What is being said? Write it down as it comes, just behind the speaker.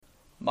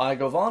Hi,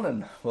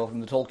 Govanen.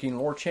 Welcome to Tolkien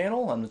Lore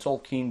Channel. I'm the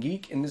Tolkien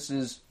Geek, and this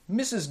is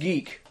Mrs.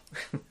 Geek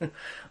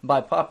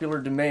by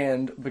popular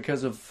demand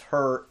because of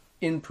her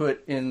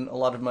input in a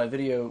lot of my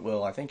video.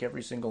 Well, I think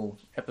every single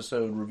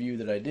episode review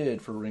that I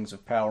did for Rings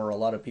of Power, a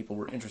lot of people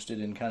were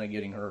interested in kind of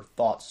getting her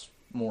thoughts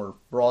more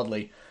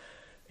broadly.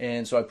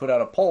 And so I put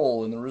out a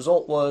poll, and the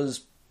result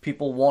was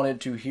people wanted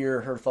to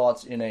hear her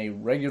thoughts in a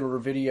regular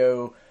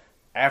video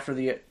after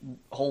the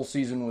whole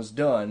season was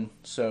done.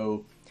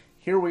 So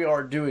here we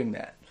are doing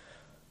that.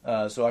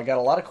 So I got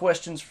a lot of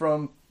questions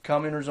from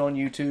commenters on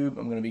YouTube.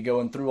 I'm going to be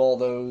going through all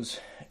those.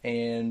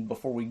 And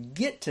before we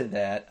get to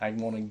that, I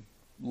want to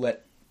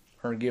let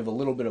her give a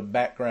little bit of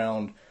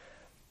background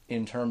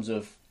in terms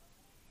of,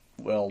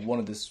 well, one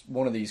of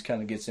these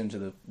kind of gets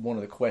into one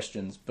of the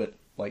questions, but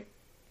like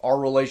our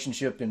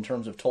relationship in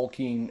terms of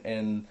Tolkien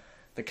and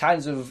the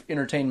kinds of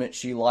entertainment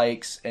she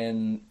likes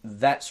and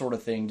that sort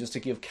of thing, just to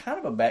give kind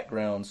of a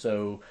background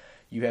so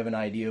you have an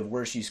idea of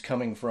where she's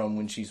coming from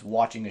when she's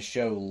watching a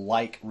show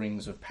like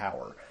Rings of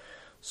Power.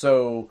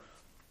 So,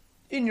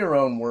 in your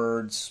own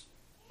words,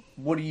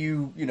 what do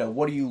you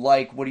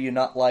like, what do you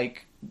not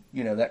like,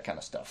 that kind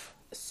of stuff.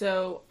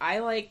 So, I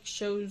like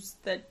shows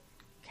that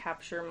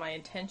capture my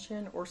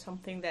attention or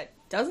something that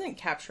doesn't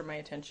capture my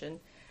attention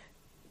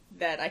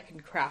that I can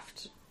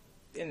craft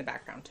in the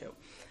background too.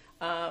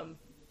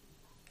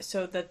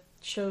 So the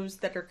shows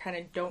that are kind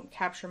of don't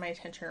capture my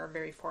attention are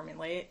very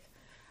formulaic.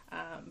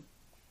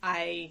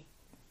 I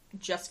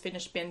just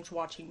finished binge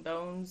watching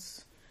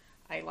Bones.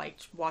 I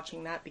liked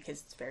watching that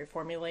because it's very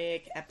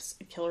formulaic.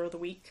 Killer of the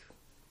Week,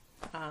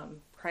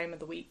 Crime of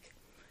the Week,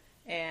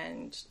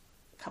 and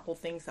a couple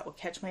things that will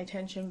catch my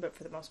attention, but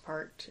for the most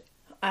part,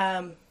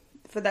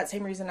 for that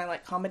same reason, I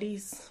like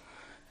comedies.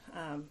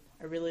 I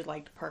really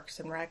liked Parks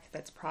and Rec.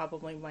 That's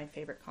probably my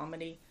favorite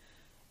comedy.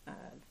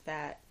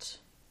 That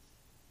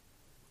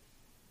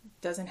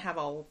doesn't have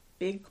a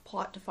big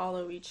plot to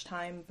follow each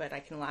time, but I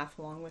can laugh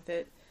along with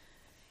it.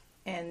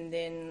 And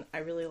then I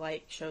really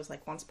like shows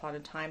like Once Upon a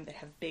Time that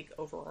have big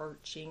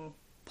overarching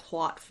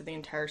plot for the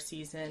entire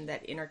season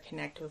that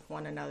interconnect with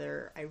one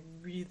another. I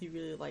really,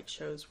 really like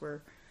shows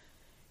where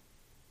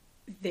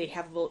they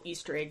have little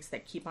Easter eggs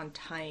that keep on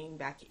tying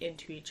back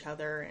into each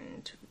other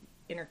and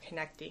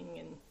interconnecting.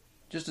 And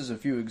just as a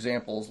few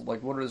examples,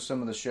 like what are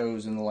some of the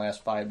shows in the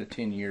last 5 to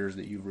 10 years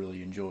that you've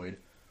really enjoyed?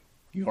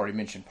 You already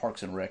mentioned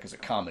Parks and Rec as a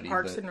comedy.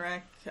 Parks and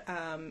Rec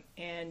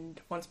and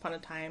Once Upon a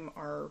Time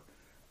are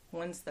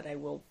ones that I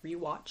will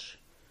rewatch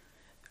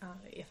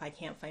if I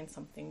can't find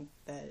something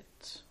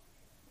that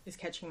is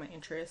catching my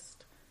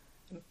interest.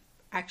 I'm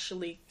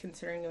actually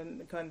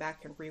considering going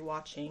back and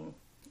rewatching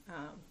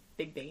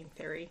Big Bang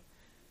Theory.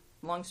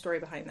 Long story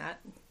behind that,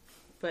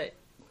 but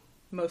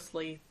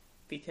mostly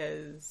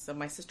because of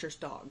my sister's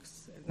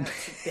dogs, and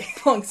that's a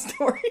big long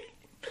story.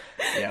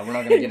 Yeah, we're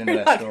not going to get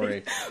into that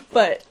story.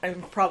 But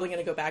I'm probably going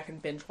to go back and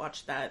binge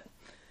watch that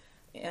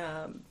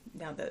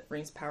now that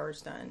Rings of Power is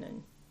done,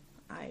 and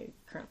I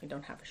currently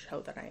don't have a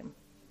show that I am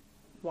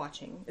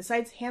watching.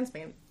 Besides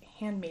Handmaid's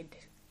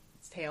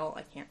Tale,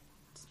 I can't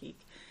speak.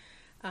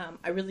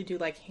 I really do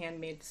like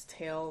Handmaid's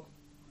Tale.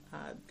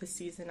 This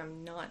season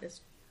I'm not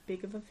as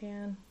big of a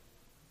fan,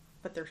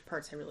 but there's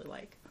parts I really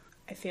like.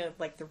 I feel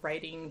like the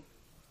writing,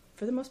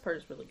 for the most part,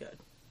 is really good.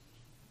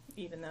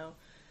 Even though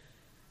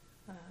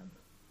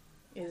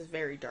it is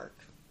very dark.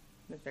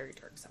 A very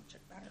dark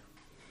subject matter.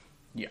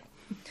 Yeah.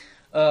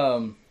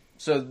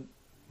 So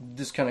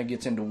this kind of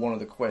gets into one of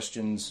the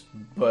questions,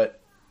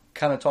 but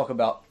kind of talk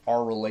about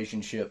our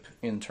relationship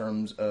in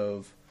terms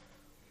of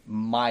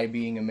my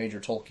being a major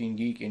Tolkien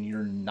geek and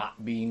you're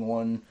not being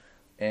one,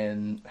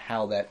 and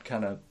how that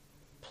kind of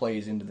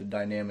plays into the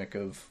dynamic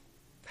of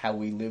how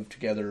we live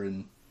together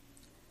and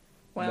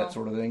that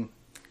sort of thing.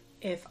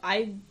 If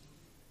I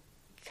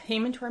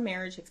came into our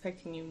marriage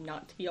expecting you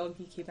not to be all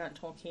geeky about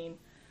Tolkien,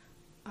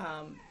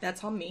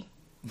 that's on me.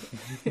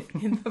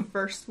 In the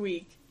first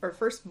week or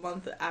first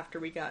month after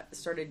we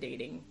started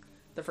dating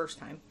the first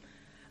time,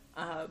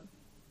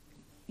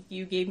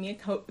 you gave me a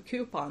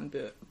coupon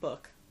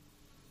book.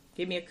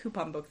 Gave me a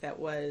coupon book that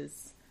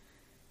was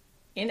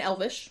in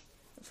Elvish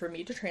for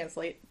me to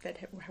translate, that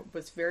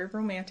was very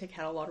romantic,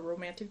 had a lot of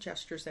romantic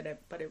gestures in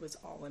it, but it was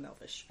all in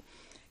Elvish.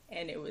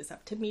 And it was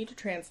up to me to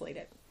translate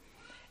it.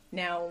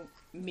 Now,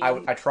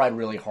 I tried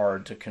really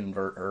hard to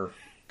convert her,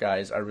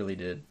 guys. I really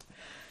did.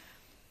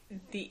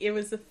 It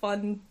was a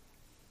fun,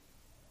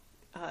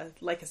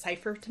 like a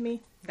cipher to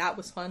me. That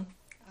was fun.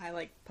 I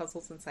like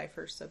puzzles and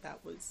ciphers, so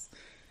that was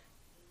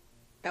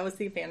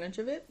the advantage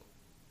of it.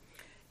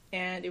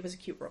 And it was a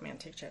cute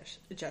romantic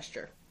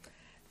gesture.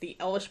 The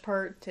Elvish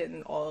part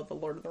and all of the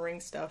Lord of the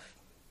Rings stuff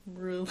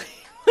really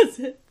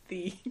wasn't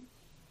the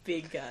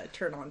big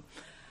turn on.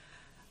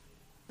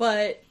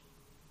 But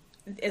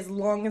as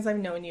long as I've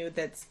known you,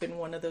 that's been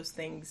one of those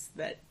things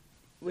that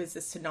was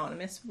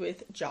synonymous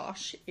with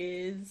Josh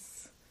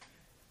is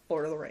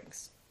Lord of the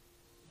Rings.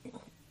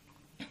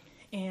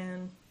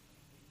 And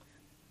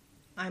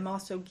I'm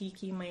also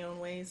geeky in my own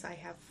ways.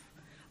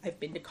 I've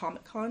been to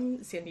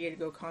Comic-Con, San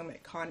Diego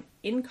Comic-Con,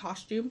 in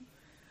costume.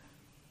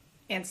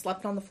 and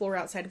slept on the floor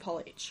outside of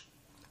Hall H.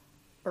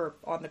 Or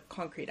on the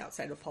concrete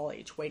outside of Hall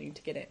H, waiting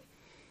to get in.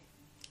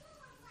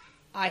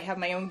 I have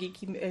my own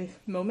geeky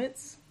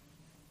moments,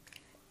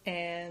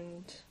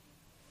 and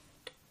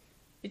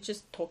it's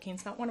just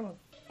Tolkien's not one of them.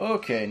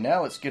 Okay,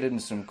 now let's get into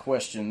some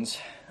questions,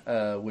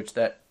 which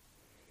that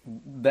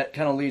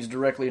kind of leads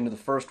directly into the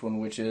first one,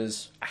 which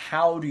is,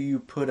 how do you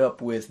put up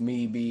with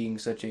me being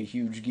such a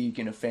huge geek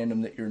in a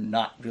fandom that you're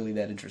not really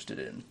that interested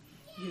in?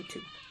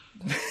 YouTube.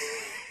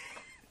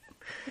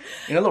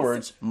 In other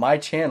words, my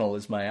channel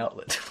is my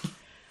outlet.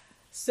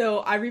 So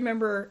I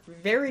remember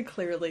very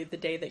clearly the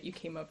day that you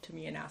came up to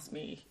me and asked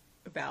me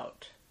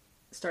about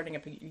starting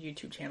up a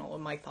YouTube channel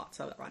and my thoughts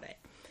on it.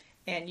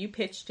 And you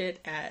pitched it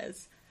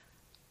as,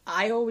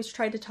 I always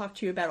tried to talk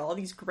to you about all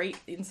these great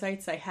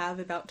insights I have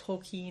about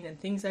Tolkien and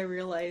things I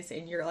realize,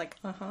 and you're like,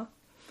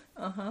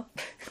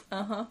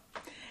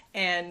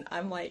 and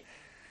I'm like,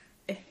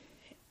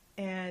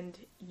 and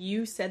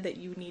you said that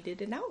you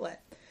needed an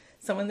outlet,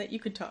 someone that you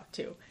could talk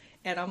to.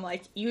 And I'm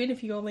like, even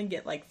if you only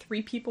get like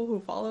 3 people who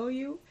follow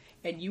you,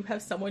 and you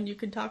have someone you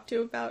can talk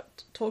to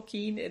about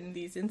Tolkien and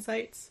these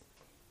insights,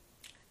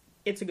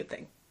 it's a good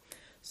thing.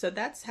 So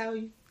that's how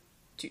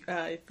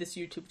this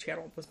YouTube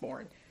channel was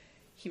born.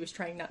 He was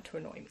trying not to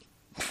annoy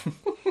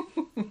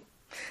me.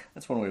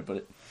 That's one way to put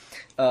it.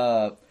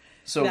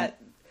 So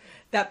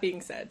that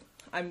being said,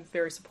 I'm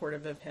very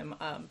supportive of him.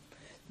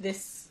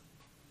 This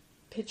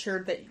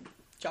picture that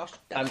Josh...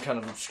 I'm kind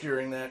of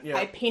obscuring that, yeah.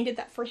 I painted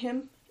that for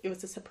him. It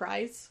was a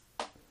surprise.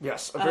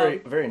 Yes,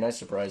 a very nice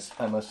surprise,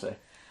 I must say.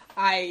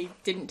 I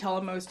didn't tell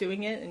him I was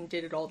doing it and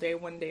did it all day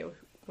one day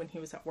when he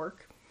was at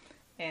work.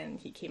 And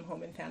he came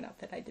home and found out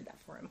that I did that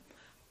for him.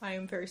 I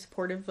am very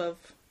supportive of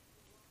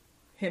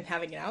him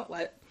having an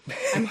outlet.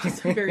 I'm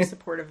also very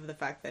supportive of the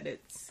fact that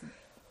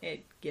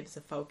it gives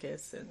a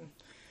focus, and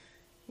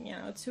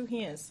it's who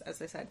he is,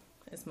 as I said.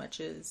 As much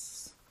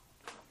as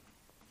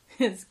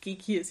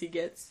geeky as he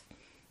gets,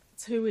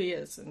 it's who he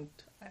is, and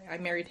I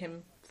married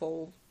him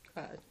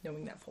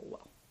knowing that full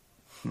well.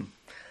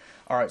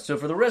 All right, so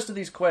for the rest of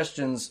these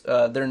questions,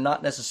 they're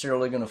not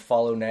necessarily going to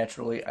follow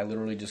naturally. I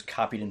literally just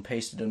copied and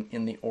pasted them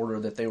in the order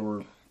that they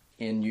were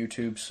in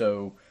YouTube,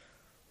 so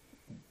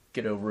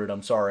get over it,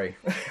 I'm sorry.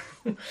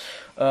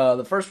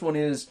 The first one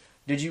is,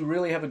 did you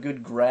really have a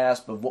good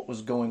grasp of what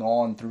was going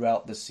on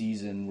throughout the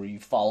season? Were you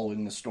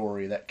following the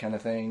story, that kind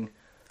of thing?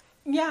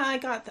 Yeah,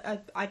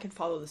 I could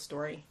follow the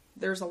story.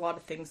 There's a lot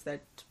of things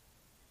that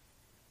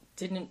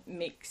didn't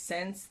make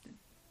sense,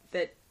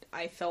 that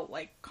I felt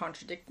like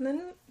contradicted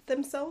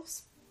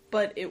themselves,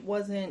 but it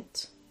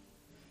wasn't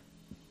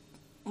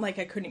like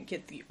I couldn't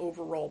get the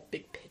overall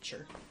big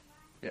picture.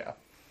 Yeah.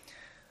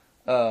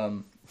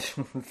 I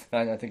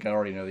think I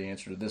already know the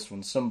answer to this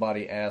one.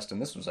 Somebody asked,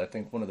 and this was, I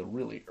think, one of the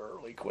really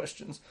early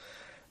questions.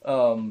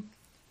 Do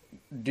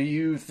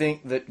you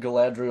think that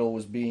Galadriel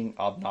was being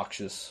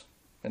obnoxious?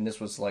 And this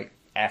was like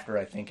after,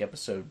 I think,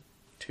 episode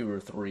 2 or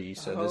 3,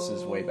 so this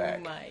is way back.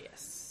 Oh my,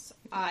 yes.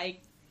 I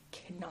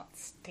cannot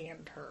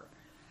stand her.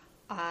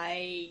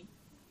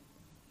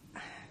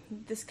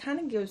 This kind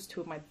of goes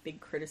to my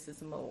big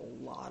criticism of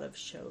a lot of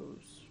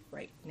shows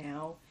right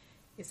now,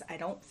 is I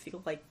don't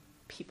feel like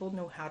people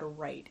know how to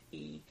write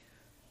a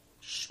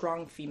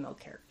strong female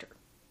character.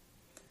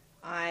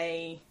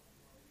 I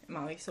am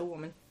always a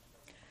woman.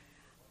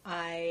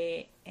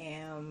 I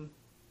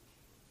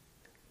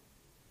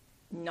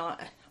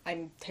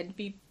tend to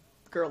be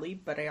girly,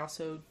 but I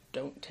also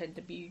don't tend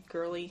to be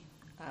girly.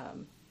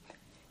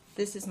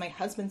 This is my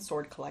husband's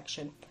sword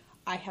collection.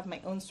 I have my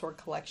own sword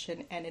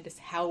collection, and it is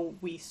how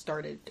we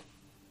started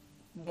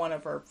one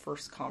of our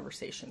first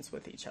conversations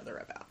with each other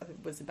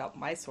about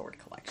my sword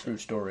collection. True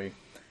story.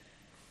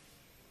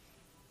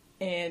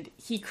 And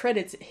he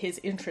credits his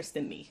interest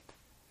in me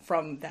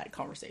from that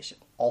conversation.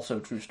 Also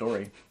true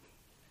story.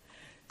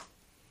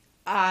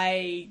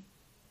 I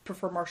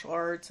prefer martial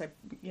arts,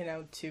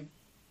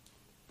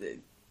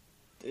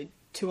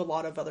 to a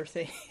lot of other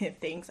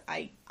things.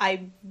 I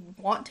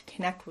want to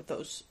connect with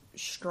those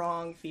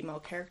strong female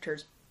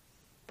characters,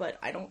 but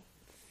I don't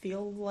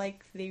feel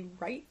like they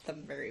write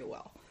them very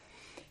well.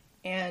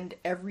 And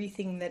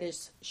everything that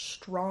is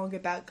strong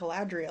about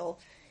Galadriel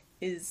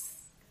is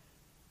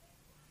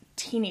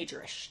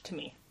teenagerish to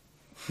me.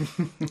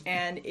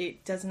 And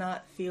it does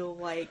not feel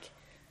like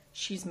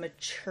she's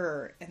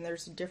mature. And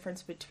there's a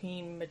difference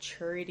between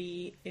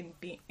maturity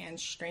and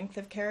strength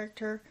of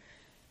character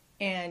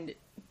and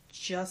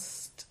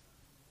just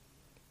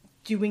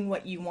doing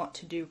what you want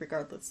to do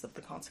regardless of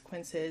the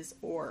consequences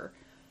or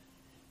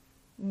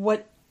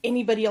what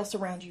anybody else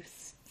around you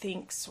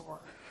thinks or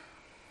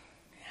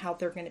how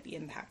they're going to be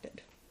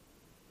impacted.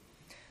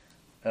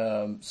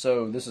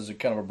 So this is a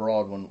kind of a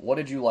broad one. What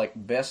did you like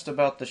best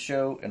about the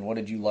show, and what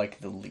did you like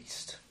the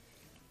least?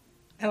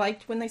 I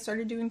liked when they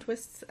started doing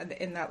twists.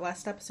 In that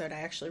last episode, I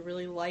actually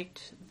really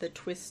liked the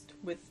twist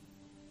with,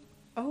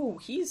 oh,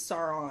 he's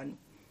Sauron.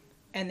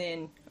 And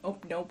then, oh,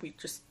 no, we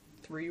just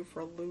threw you for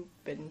a loop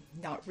and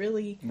not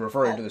really.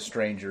 Referring to the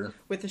stranger.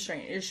 With the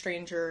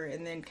stranger,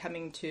 and then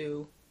coming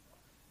to,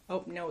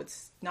 oh, no,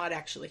 it's not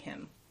actually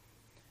him.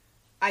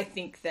 I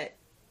think that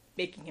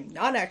making him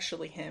not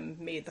actually him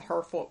made the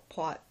Harfoot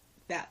plot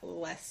that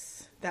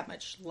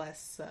much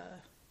less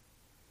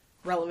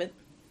relevant.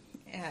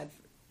 And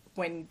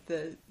when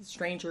the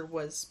stranger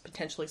was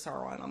potentially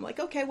Sauron, I'm like,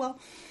 okay, well,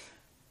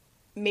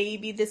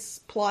 maybe this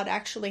plot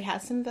actually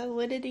has some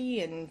validity,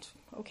 and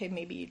okay,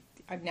 maybe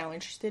I'm now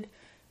interested.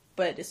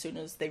 But as soon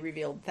as they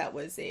revealed that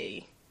was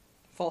a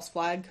false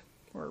flag,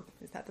 or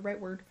is that the right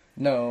word?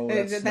 No,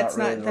 that's not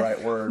really the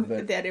right word,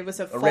 but that it was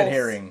a false, red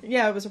herring.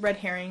 Yeah, it was a red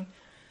herring.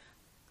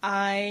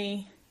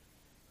 I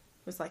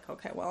was like,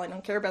 okay, well, I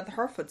don't care about the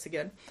Harfoots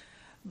again.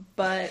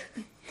 But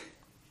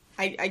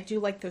I do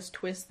like those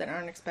twists that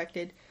aren't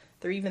expected.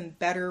 They're even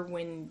better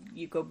when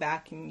you go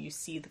back and you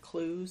see the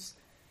clues.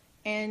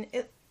 And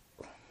at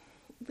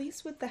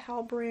least with the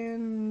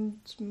Halbrand,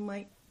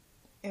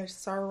 or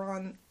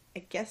Sauron, I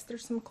guess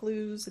there's some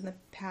clues in the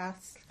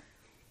past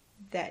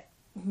that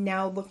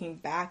now looking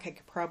back I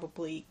could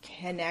probably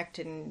connect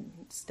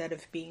instead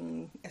of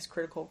being as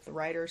critical of the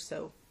writer.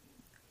 So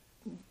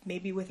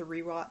maybe with a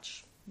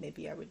rewatch,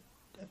 maybe I would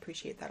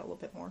appreciate that a little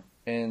bit more.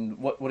 And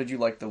what did you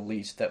like the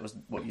least? That was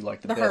what you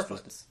liked the best?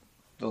 Harfoots. Was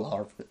the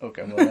Harfoot.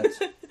 Okay, well, that's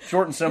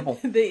short and simple.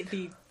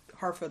 The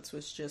Harfoots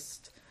was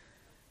just,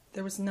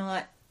 there was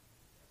not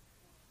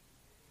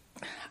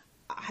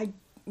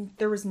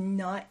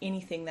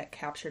anything that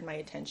captured my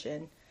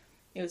attention.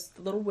 It was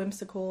a little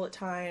whimsical at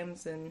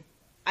times, and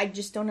I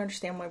just don't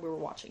understand why we were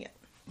watching it.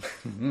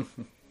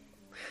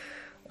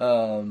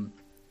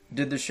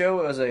 Did the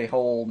show as a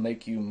whole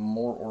make you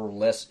more or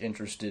less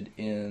interested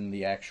in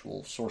the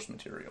actual source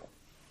material?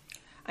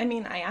 I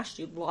mean, I asked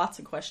you lots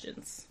of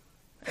questions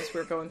as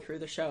we were going through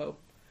the show.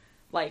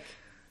 Like,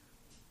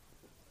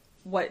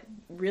 what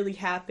really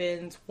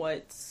happened?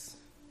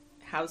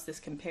 How's this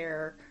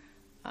compare?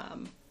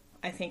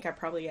 I think I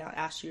probably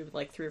asked you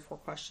like 3 or 4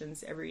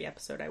 questions every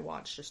episode I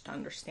watched just to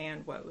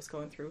understand what was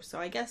going through. So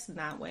I guess in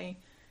that way,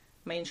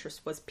 my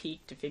interest was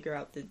piqued to figure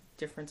out the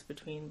difference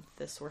between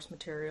the source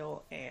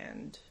material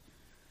and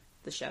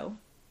the show.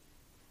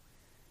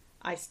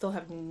 I still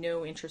have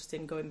no interest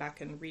in going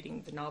back and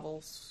reading the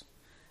novels.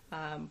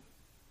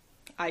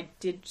 I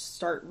did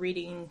start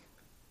reading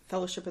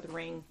Fellowship of the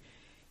Ring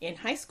in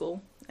high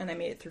school, and I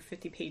made it through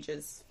 50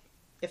 pages,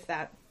 if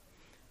that.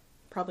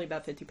 Probably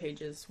about 50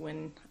 pages,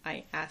 when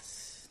I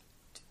asked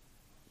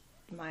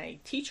my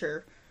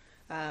teacher.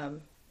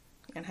 In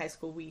high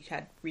school we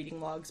had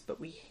reading logs, but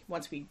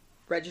once we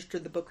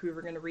registered the book we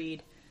were going to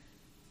read,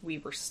 we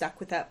were stuck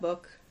with that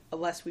book.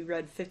 Unless we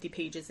read 50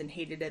 pages and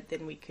hated it,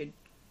 then we could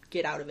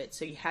get out of it.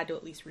 So you had to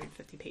at least read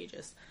 50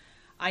 pages.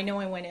 I know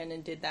I went in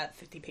and did that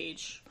 50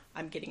 page,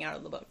 I'm getting out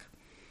of the book.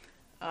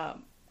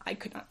 I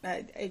could not,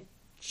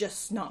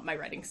 just not my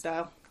writing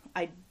style.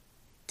 I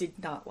did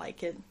not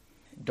like it.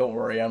 Don't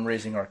worry, I'm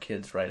raising our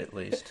kids right at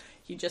least.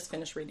 You just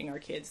finished reading our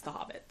kids The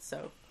Hobbit,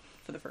 so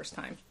for the first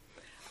time.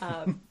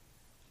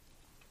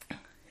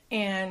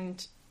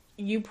 And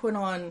you put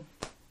on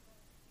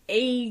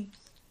a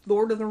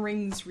Lord of the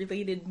Rings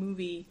related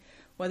movie,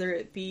 whether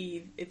it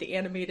be the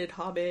animated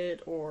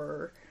Hobbit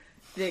or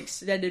the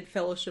extended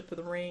Fellowship of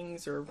the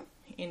Rings or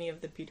any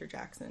of the Peter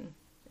Jackson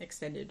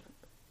extended,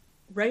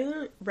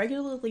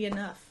 regularly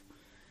enough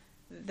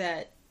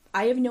that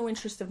I have no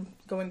interest in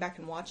going back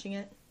and watching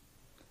it.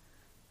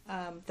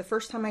 The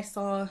first time I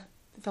saw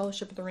the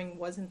Fellowship of the Ring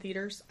was in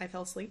theaters. I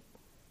fell asleep.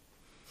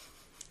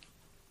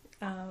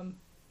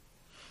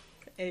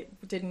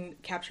 It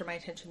didn't capture my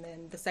attention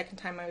then. The second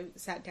time I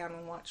sat down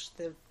and watched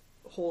the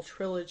whole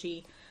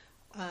trilogy,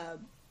 I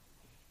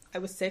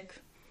was sick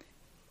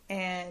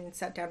and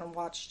sat down and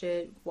watched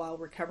it while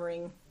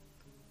recovering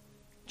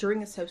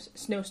during a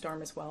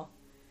snowstorm as well.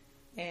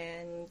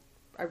 And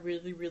I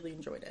really, really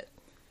enjoyed it.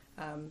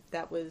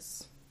 That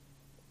was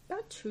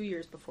about 2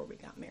 years before we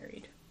got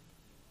married.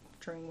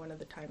 During one of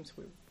the times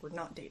we were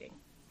not dating.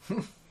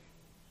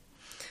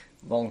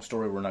 Long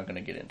story we're not going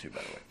to get into,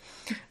 by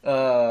the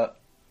way.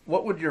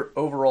 What would your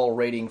overall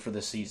rating for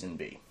the season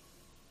be?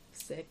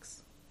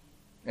 6.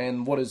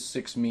 And what does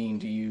 6 mean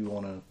to you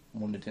on a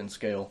 1 to 10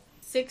 scale?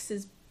 6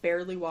 is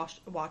barely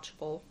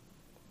watchable.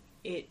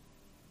 It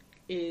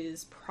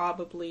is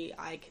probably,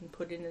 I can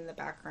put it in the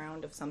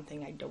background of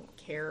something I don't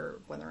care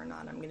whether or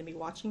not I'm going to be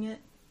watching it.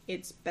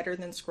 It's better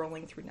than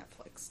scrolling through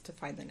Netflix to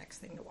find the next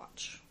thing to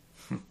watch.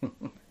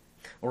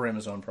 Or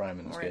Amazon Prime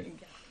in this case.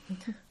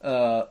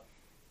 Yeah.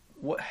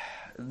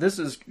 This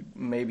is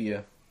maybe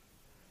a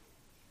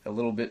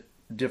little bit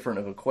different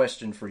of a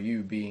question for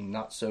you, being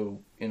not so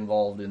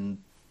involved in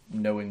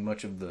knowing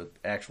much of the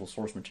actual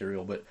source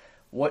material, but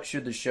what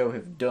should the show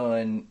have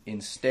done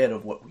instead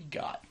of what we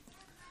got?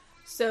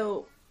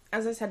 So,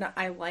 as I said,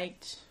 I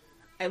like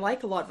a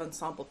lot of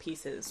ensemble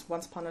pieces.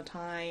 Once Upon a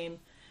Time,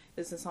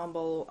 this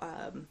ensemble,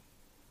 I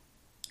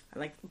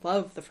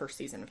love the first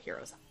season of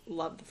Heroes.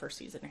 Love the first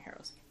season of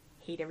Heroes.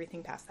 Hate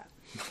everything past that.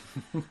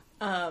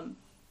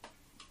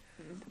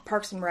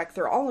 Parks and Rec,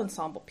 they're all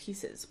ensemble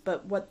pieces,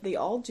 but what they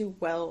all do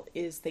well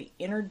is they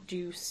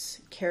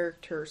introduce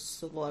characters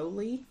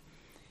slowly.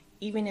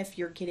 Even if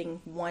you're getting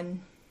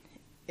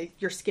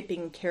you're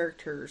skipping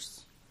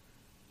characters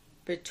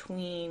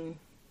between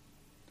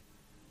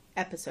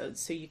episodes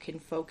so you can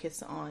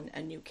focus on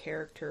a new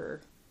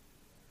character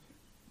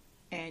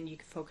and you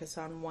can focus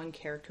on one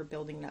character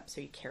building up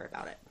so you care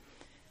about it.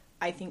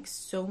 I think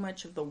so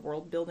much of the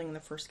world building in the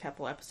first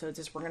couple episodes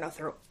is we're going to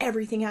throw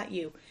everything at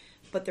you,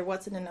 but there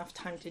wasn't enough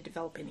time to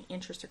develop any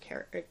interest or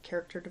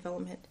character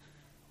development.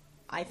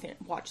 I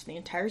watched the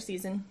entire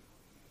season,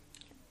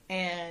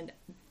 and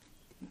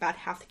about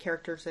half the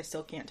characters I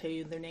still can't tell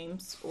you their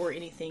names or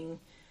anything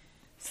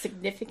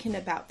significant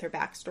about their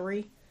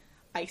backstory.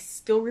 I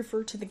still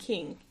refer to the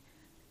king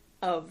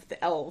of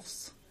the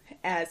elves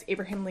as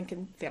Abraham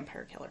Lincoln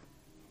Vampire Killer.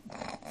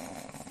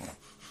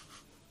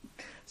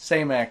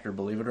 Same actor,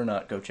 believe it or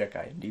not. Go check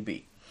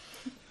IMDb.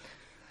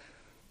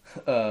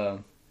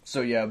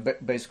 So yeah,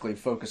 basically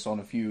focus on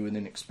a few and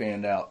then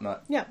expand out.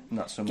 Not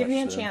so much. Give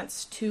me a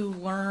chance to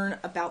learn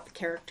about the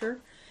character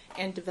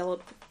and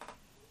develop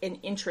an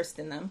interest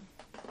in them.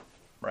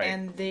 Right.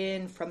 And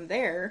then from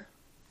there,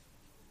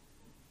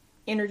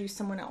 introduce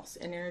someone else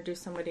and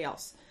introduce somebody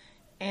else.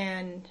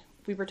 And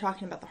we were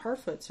talking about the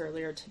Harfoots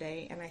earlier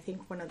today, and I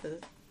think one of the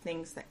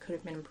things that could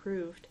have been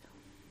improved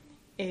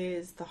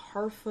is the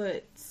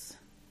Harfoots,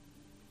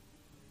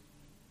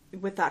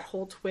 with that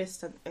whole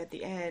twist at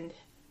the end.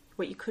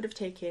 What you could have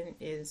taken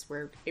is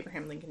where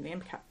Abraham Lincoln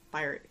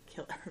Vampire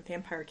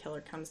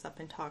Killer comes up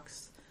and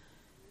talks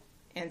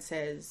and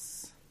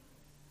says,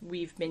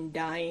 we've been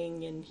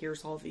dying and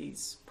here's all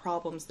these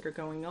problems that are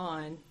going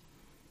on,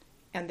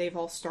 and they've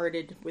all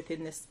started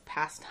within this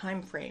past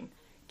time frame.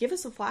 Give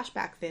us a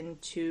flashback then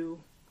to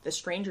the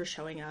stranger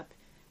showing up,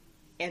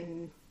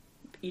 and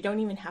you don't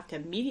even have to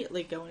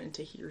immediately go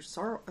into hear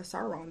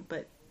Sauron,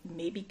 but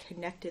maybe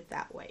connect it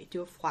that way.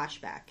 Do a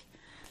flashback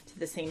to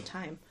the same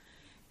time.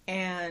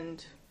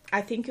 And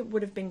I think it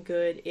would have been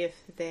good if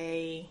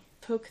they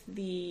took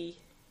the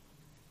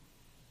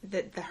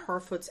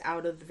Harfoots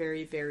out of the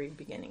very, very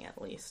beginning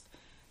at least.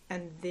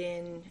 And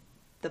then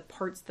the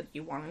parts that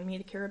you wanted me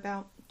to care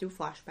about, do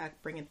flashback,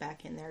 bring it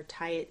back in there,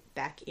 tie it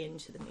back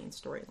into the main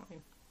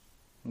storyline.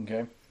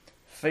 Okay.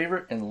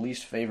 Favorite and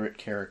least favorite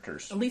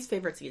characters? Least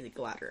favorite's easy,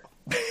 Galadriel.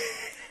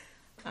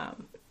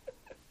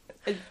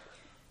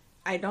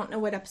 I don't know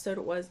what episode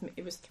it was.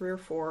 It was 3 or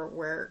 4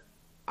 where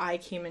I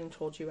came and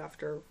told you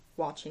after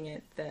watching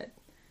it that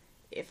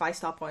if I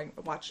stop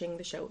watching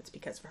the show, it's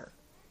because of her.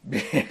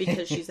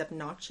 Because she's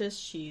obnoxious,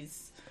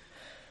 she's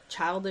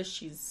childish,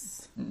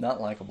 she's not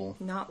likable.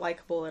 Not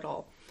likable at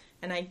all.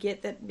 And I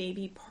get that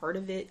maybe part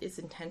of it is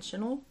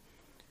intentional,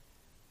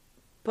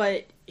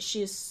 but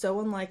she is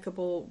so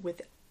unlikable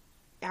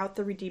without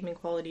the redeeming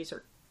qualities,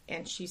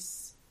 and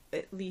she's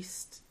at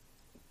least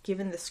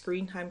given the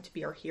screen time to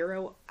be our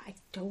hero. I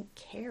don't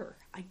care.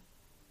 I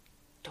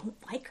don't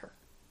like her.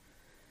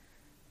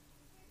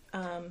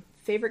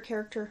 Favorite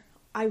character?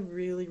 I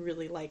really,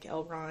 really like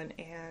Elrond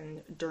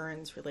and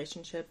Durin's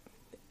relationship,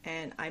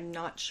 and I'm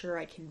not sure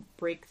I can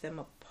break them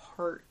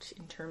apart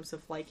in terms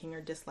of liking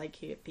or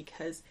disliking it,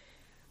 because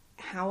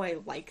how I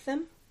like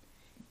them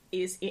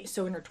is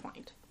so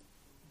intertwined.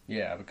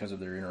 Yeah, because of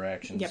their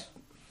interactions.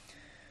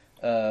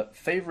 Yep.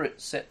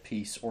 Favorite set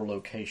piece or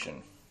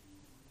location?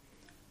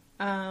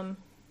 I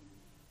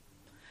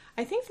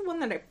think the one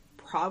that I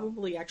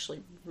probably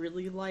actually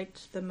really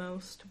liked the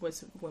most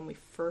was when we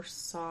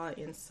first saw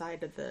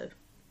inside of the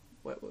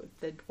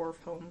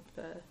dwarf home.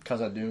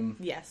 Khazad-dûm?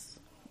 Yes.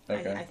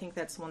 Okay. I think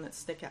that's the one that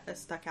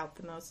stuck out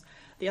the most.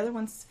 The other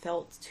ones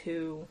felt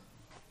too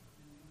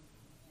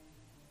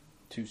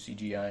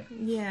CGI?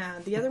 Yeah,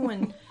 the other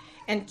one,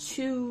 and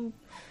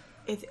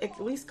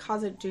at least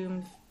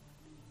Khazad-dûm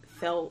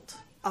felt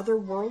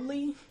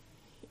otherworldly.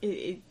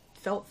 It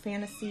felt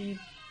fantasy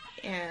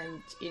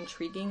and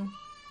intriguing.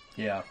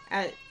 Yeah.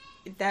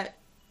 That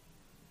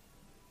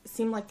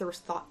seemed like there was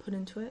thought put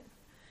into it,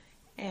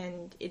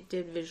 and it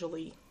did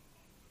visually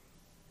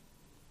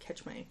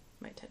catch my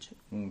attention.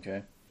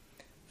 Okay.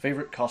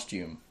 Favorite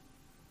costume?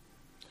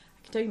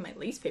 I can tell you my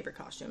least favorite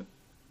costume.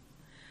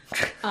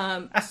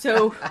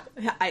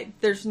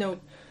 There's no...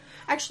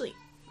 Actually,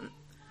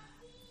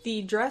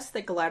 the dress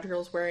that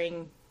Galadriel's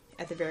wearing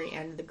at the very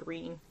end, the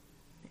green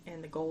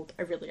and the gold,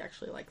 I really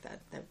actually like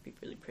that. That would be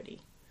really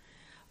pretty.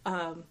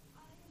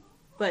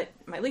 But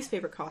my least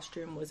favorite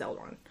costume was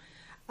Elrond.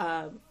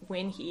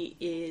 When he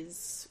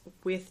is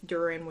with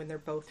Durin, when they're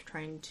both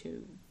trying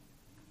to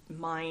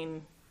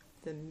mine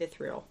the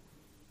Mithril,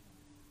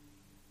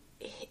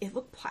 it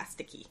looked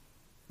plasticky.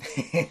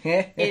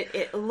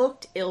 it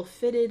looked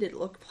ill-fitted, it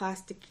looked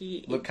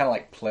plasticky. It looked kind of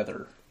like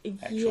pleather,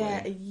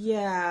 actually.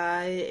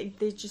 Yeah.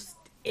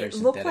 It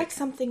looked like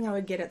something I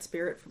would get at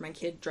Spirit for my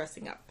kid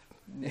dressing up.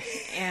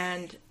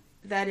 And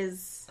that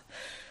is...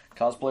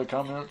 Cosplay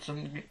comments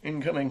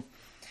incoming.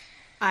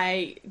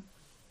 Every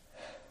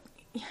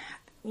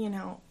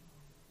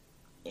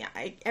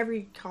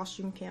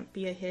costume can't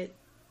be a hit,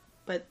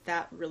 but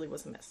that really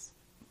was a miss.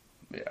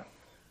 Yeah.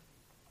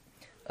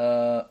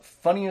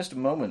 Funniest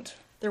moment?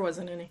 There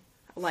wasn't any.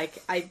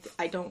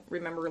 I don't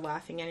remember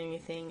laughing at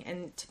anything,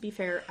 and to be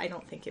fair, I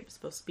don't think it was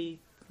supposed to be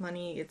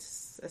funny.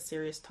 It's a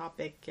serious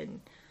topic,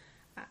 and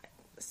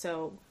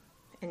so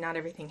And not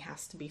everything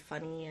has to be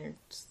funny or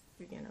just,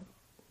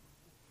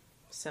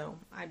 So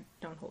I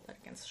don't hold that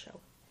against the show.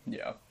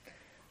 Yeah.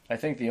 I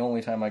think the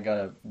only time I got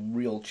a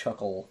real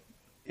chuckle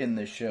in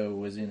this show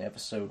was in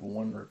episode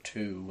 1 or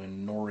 2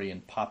 when Nori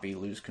and Poppy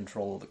lose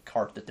control of the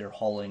cart that they're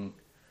hauling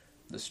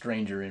the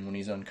stranger in when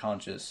he's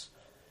unconscious.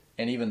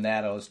 And even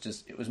that,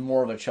 it was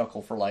more of a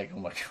chuckle for like, oh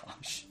my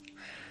gosh,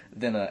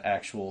 than an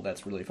actual,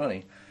 that's really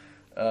funny.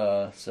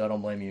 So I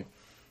don't blame you.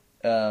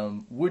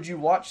 Would you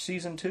watch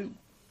season 2?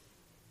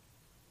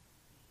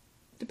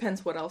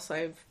 Depends what else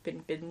I've been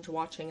binge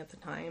watching at the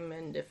time,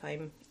 and if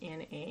I'm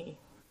in a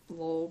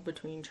lull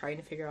between trying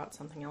to figure out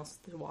something else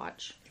to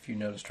watch. If you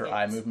noticed her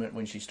eye movement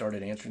when she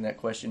started answering that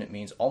question, it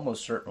means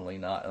almost certainly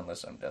not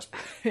unless I'm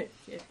desperate.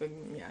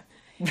 Yeah.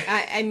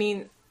 I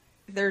mean,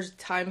 there's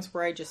times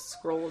where I just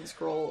scroll and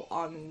scroll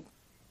on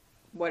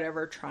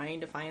whatever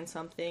trying to find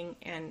something,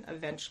 and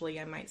eventually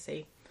I might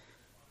say,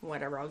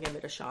 whatever, I'll give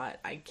it a shot.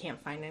 I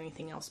can't find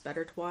anything else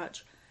better to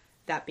watch.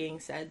 That being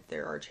said,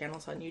 there are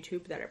channels on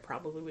YouTube that I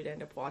probably would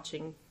end up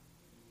watching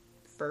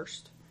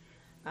first.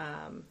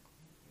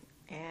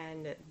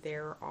 And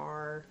there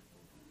are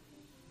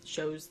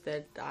shows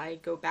that I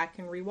go back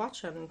and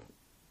rewatch on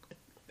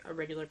a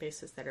regular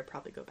basis that I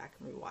probably go back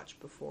and rewatch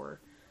before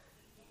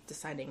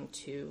deciding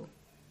to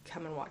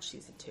come and watch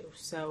season 2.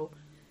 So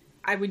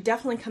I would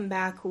definitely come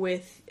back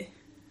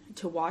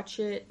to watch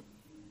it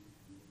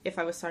if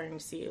I was starting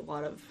to see a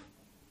lot of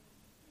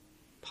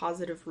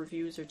positive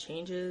reviews or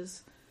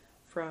changes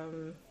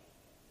from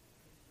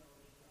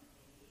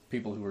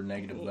people who were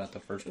negative about the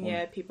first one.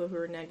 Yeah, people who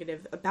were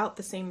negative about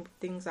the same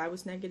things I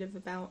was negative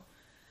about.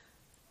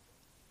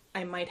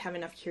 I might have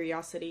enough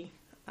curiosity.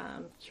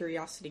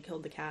 Curiosity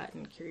killed the cat,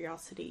 and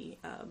curiosity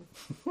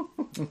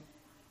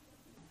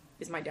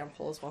is my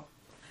downfall as well.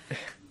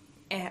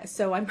 And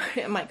so I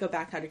might go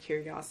back out of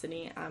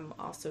curiosity. I'm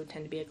also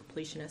tend to be a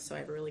completionist, so I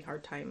have a really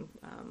hard time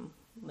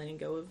letting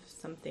go of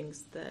some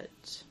things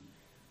that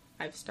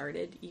I've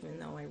started, even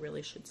though I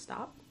really should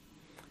stop.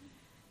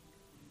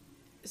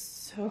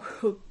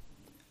 So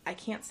I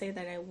can't say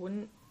that I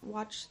wouldn't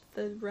watch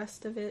the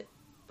rest of it,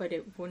 but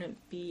it wouldn't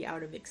be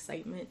out of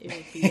excitement. It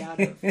would be out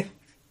of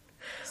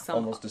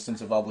almost a sense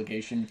of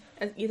obligation.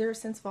 Either a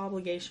sense of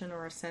obligation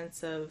or a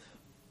sense of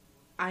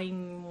I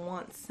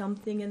want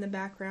something in the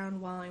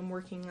background while I'm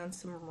working on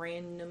some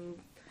random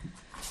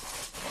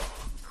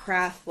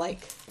craft like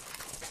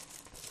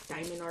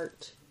diamond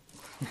art.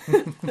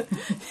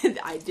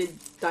 I did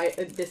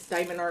this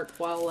diamond art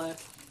while...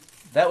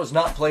 That was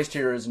not placed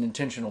here as an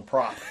intentional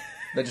prop.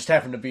 That just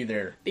happened to be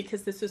there.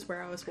 Because this is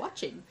where I was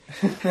watching.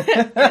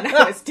 And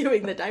I was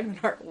doing the diamond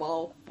art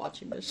while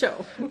watching the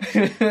show.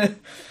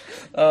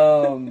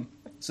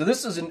 So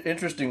this is an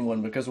interesting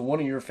one because one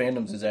of your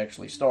fandoms is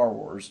actually Star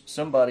Wars.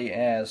 Somebody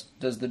asked,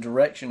 does the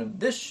direction of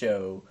this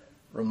show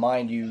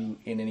remind you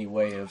in any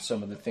way of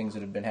some of the things that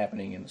have been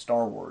happening in the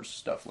Star Wars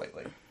stuff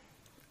lately?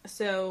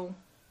 So,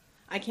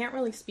 I can't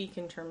really speak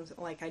in terms,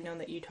 like, I know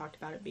that you talked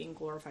about it being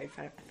glorified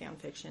fan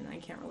fiction. I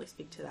can't really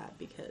speak to that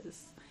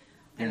because...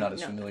 You're not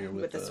as familiar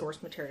with the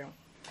source material.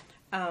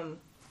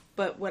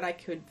 But what I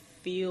could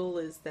feel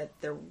is that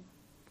there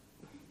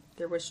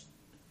was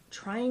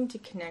trying to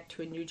connect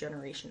to a new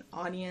generation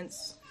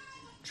audience,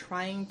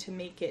 trying to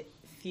make it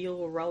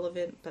feel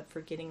relevant, but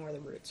forgetting where the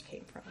roots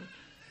came from.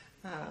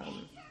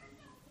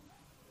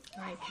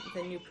 Like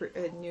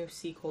the new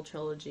sequel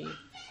trilogy,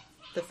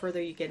 the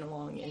further you get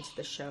along into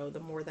the show, the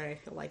more that I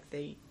feel like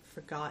they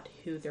forgot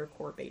who their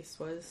core base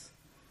was.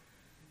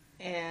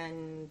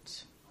 And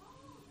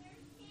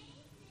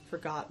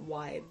forgot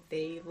why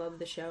they loved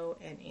the show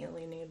and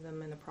alienated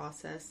them in the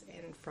process.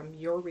 And from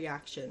your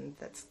reaction,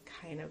 that's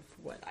kind of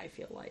what I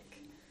feel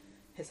like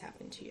has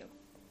happened to you.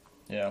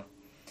 Yeah.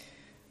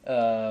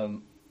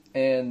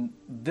 And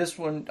this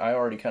one, I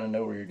already kind of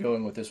know where you're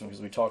going with this one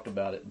because we talked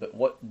about it, but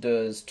what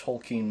does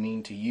Tolkien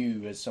mean to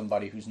you as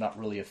somebody who's not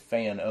really a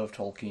fan of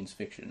Tolkien's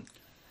fiction?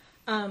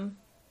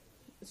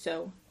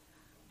 So,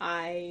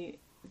 I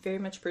very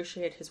much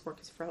appreciate his work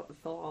as a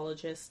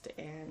philologist,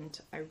 and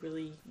I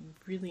really,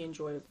 really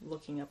enjoy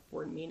looking up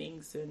word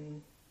meanings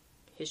and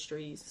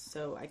histories,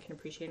 so I can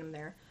appreciate him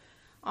there.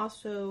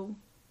 Also,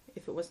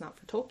 if it was not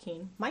for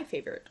Tolkien, my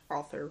favorite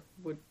author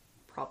would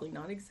probably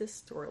not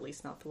exist, or at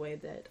least not the way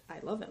that I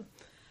love him.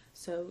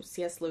 So,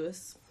 C.S.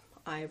 Lewis,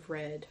 I've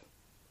read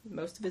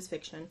most of his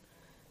fiction,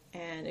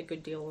 and a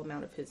good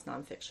amount of his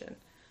nonfiction.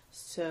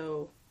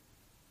 So,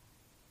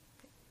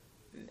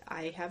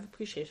 I have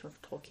appreciation for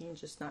Tolkien,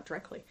 just not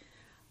directly.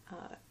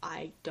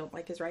 I don't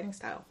like his writing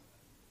style,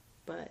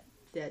 but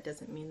that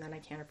doesn't mean that I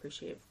can't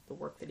appreciate the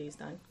work that he's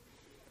done.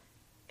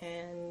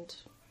 And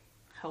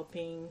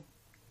helping,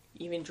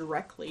 even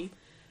directly,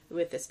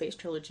 with the Space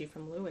Trilogy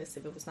from Lewis,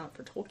 if it was not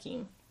for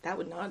Tolkien, that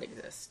would not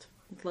exist,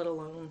 let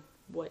alone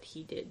what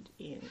he did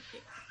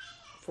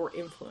for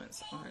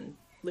influence on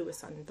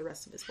Lewis on the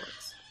rest of his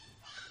works.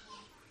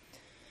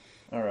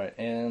 All right,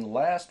 and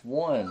last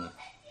one.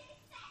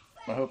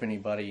 I hope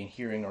anybody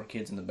hearing our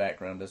kids in the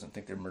background doesn't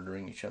think they're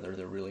murdering each other.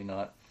 They're really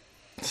not.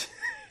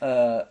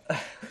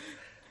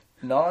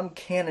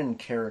 non-canon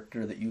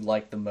character that you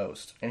like the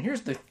most. And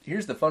here's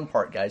the fun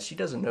part, guys. She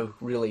doesn't know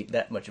really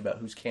that much about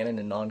who's canon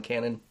and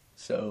non-canon,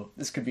 so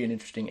this could be an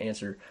interesting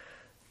answer.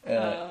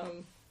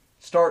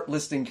 Start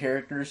listing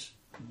characters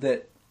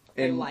that,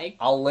 and like.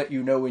 I'll let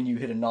you know when you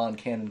hit a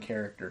non-canon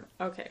character.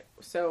 Okay,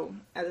 so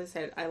as I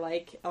said, I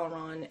like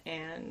Elrond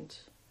and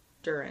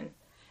Durin,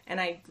 and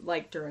I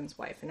like Durin's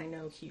wife, and I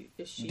know she.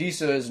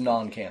 Disa is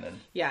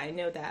non-canon. Yeah, I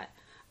know that.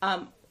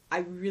 I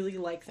really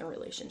like their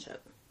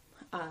relationship.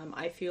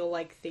 I feel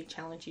like they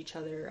challenge each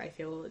other. I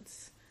feel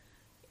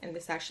and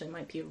this actually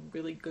might be a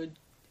really good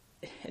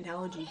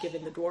analogy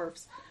given the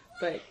dwarves,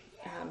 but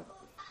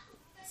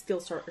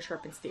steel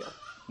sharpens steel.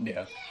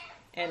 Yeah.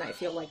 And I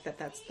feel like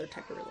that's their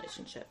type of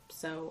relationship.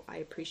 So I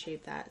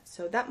appreciate that.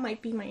 So that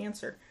might be my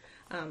answer.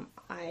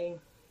 I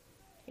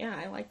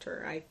liked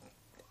her. I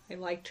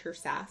liked her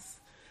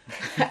sass.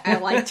 I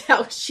liked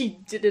how she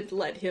didn't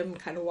let him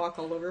kind of walk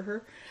all over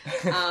her.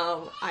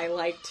 I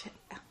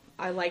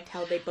liked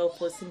how they both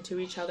listened to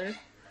each other.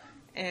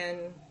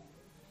 And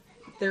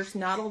there's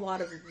not a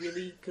lot of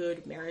really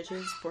good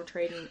marriages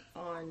portrayed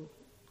on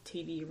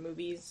TV or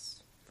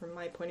movies, from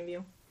my point of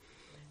view,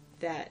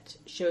 that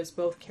shows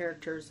both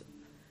characters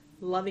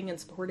loving and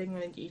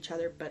supporting each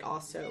other, but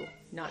also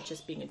not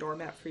just being a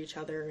doormat for each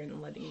other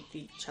and letting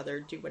each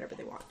other do whatever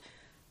they want.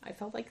 I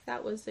felt like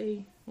that was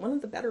one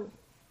of the better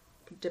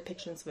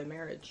depictions of a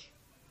marriage,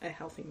 a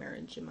healthy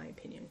marriage, in my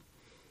opinion,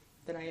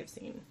 that I have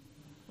seen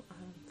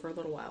for a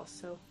little while.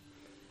 So,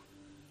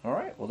 all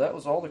right. Well, that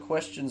was all the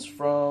questions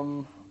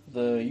from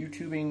the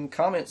YouTubing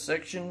comments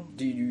section.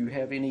 Do you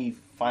have any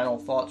final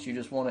thoughts you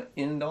just want to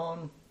end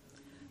on?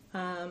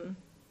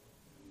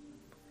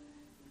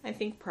 I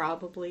think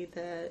probably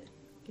that.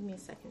 Give me a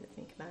second to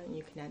think about it, and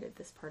you can edit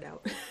this part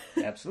out.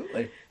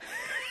 Absolutely.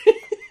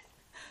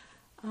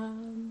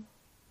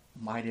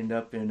 Might end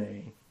up in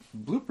a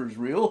bloopers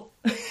reel.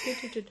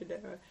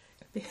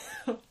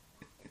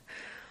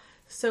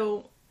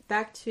 So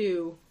back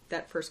to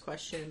that first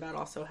question about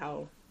also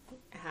how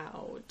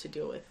to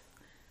deal with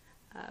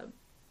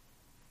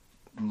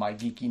my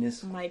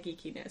geekiness.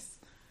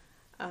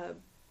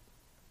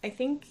 I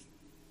think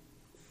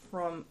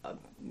from a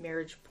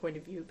marriage point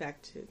of view,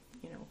 back to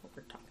what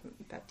we're talking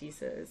about,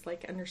 Disa, is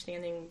like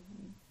understanding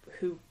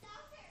who.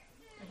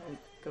 I'll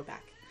go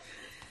back.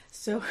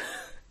 So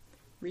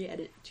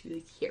re-edit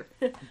to here.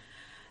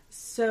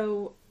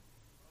 So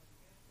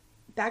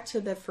back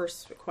to the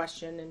first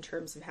question in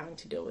terms of having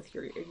to deal with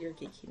your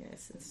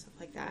geekiness and stuff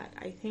like that.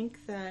 I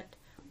think that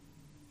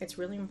it's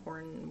really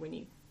important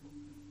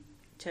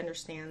to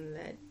understand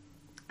that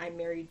I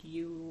married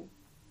you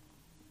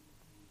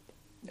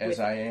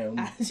as I am.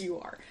 As you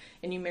are.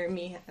 And you marry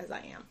me as I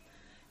am.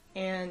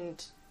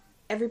 And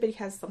everybody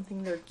has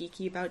something they're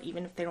geeky about,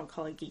 even if they don't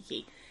call it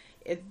geeky.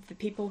 The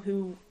people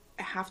who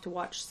have to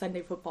watch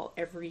Sunday football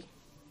every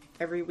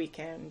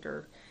weekend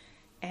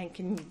and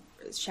can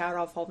shout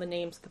off all the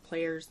names of the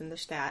players and the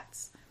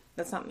stats,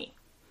 that's not me.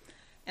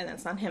 And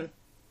that's not him.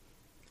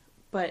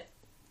 But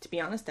to be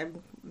honest, I'd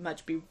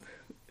much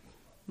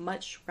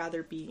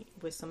rather be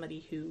with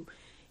somebody who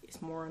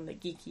is more on the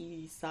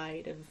geeky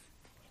side of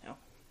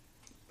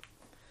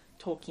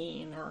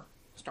Tolkien or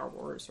Star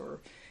Wars or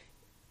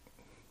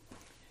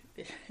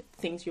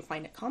things you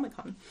find at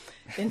Comic-Con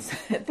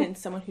than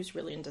someone who's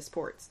really into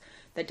sports.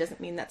 That doesn't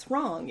mean that's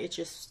wrong. It's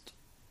just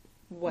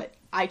what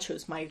I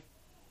chose my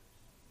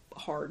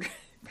hard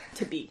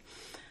to be.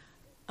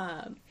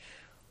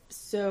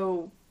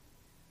 So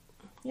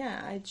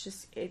yeah,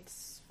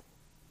 it's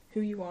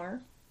who you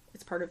are.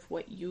 It's part of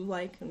what you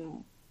like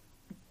and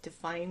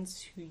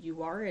defines who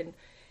you are. And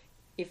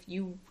if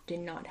you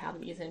did not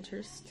have these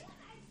interests,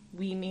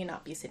 we may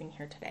not be sitting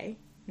here today,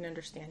 and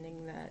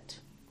understanding that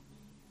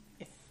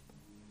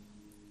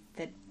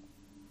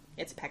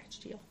it's a package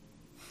deal.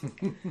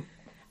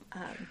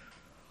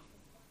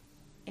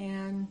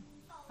 And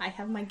I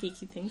have my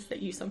geeky things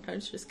that you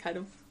sometimes just kind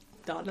of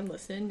dot and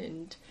listen,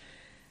 and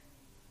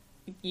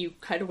you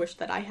kind of wish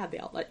that I had the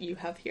outlet you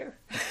have here.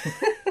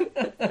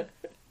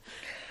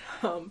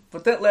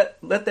 But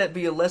let that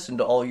be a lesson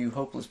to all you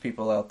hopeless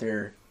people out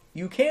there.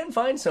 You can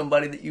find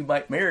somebody that you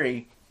might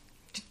marry.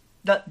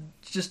 Not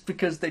just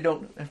because they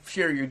don't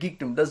share your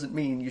geekdom doesn't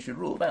mean you should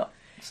rule them out.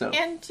 So.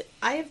 And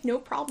I have no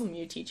problem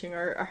you teaching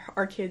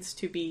our kids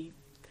to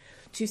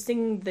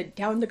sing the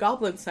Down the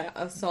Goblin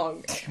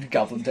song.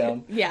 Goblin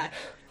Town. Yeah.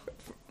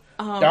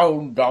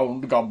 Down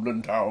the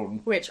Goblin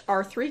Town. Which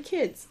our 3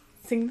 kids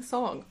sing the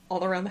song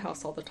all around the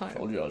house all the time.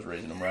 Told you I was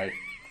raising them right.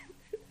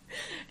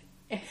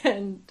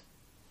 And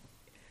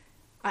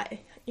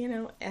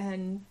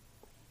and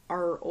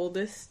our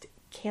oldest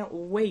can't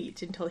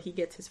wait until he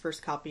gets his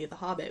first copy of The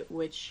Hobbit,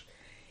 which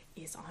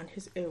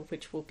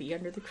will be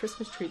under the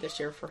Christmas tree this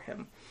year for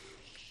him.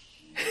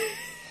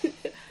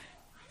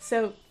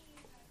 So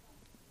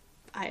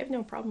I have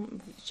no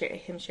problem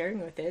him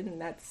sharing with it,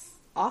 and that's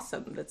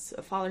awesome. That's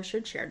a father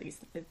should share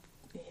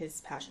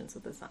his passions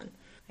with his son.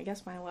 I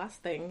guess my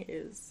last thing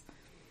is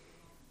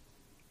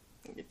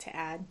to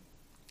add,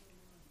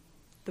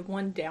 the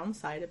one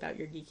downside about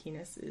your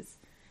geekiness is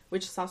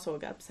which is also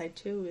a upside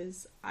too,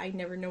 is I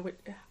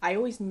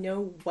always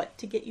know what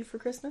to get you for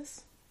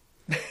Christmas.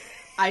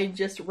 I'm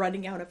just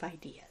running out of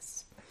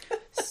ideas.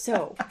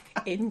 So,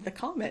 in the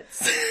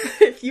comments,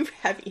 if you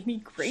have any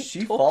great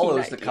She Tolkien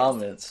follows ideas, the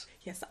comments.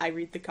 Yes, I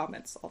read the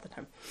comments all the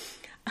time.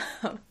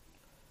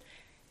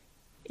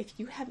 If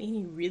you have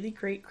any really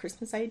great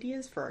Christmas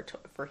ideas for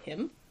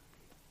him,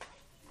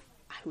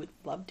 I would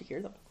love to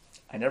hear them.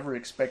 I never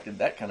expected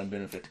that kind of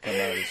benefit to come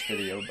out of this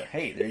video, but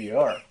hey, there you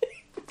are.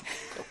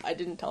 I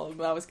didn't tell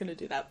him I was going to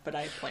do that, but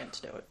I plan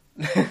to do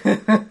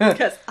it.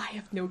 Because I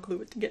have no clue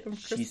what to get him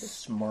for Christmas. She's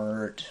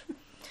smart.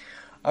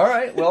 All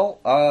right, well,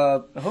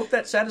 I hope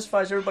that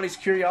satisfies everybody's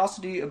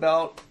curiosity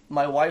about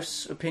my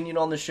wife's opinion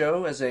on the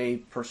show as a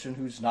person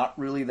who's not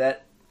really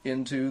that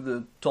into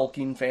the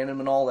Tolkien fandom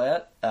and all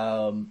that.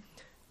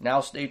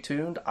 Now stay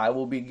tuned. I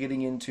will be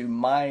getting into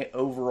my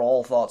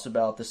overall thoughts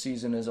about the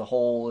season as a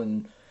whole,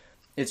 and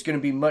it's going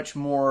to be much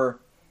more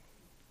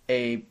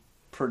a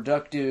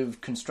productive,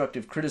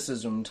 constructive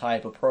criticism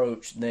type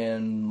approach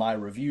than my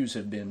reviews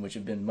have been, which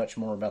have been much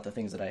more about the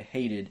things that I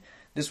hated.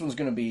 This one's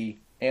going to be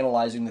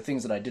analyzing the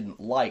things that I didn't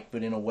like,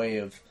 but in a way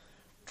of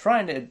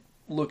trying to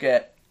look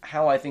at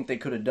how I think they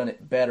could have done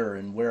it better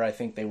and where I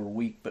think they were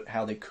weak, but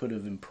how they could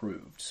have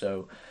improved.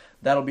 So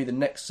that'll be the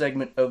next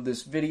segment of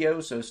this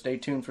video, so stay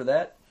tuned for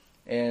that,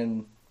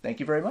 and thank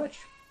you very much.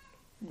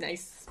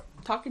 Nice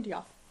talking to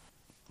y'all.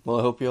 Well,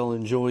 I hope y'all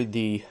enjoyed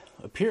the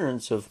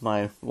appearance of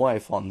my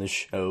wife on this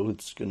show.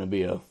 It's going to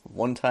be a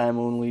one-time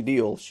only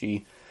deal.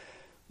 She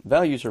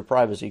values her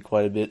privacy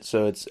quite a bit,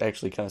 so it's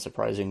actually kind of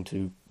surprising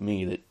to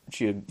me that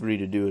she agreed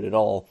to do it at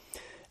all.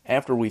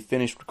 After we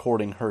finished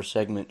recording her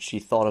segment, she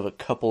thought of a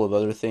couple of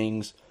other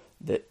things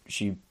that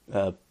she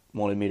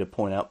wanted me to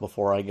point out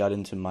before I got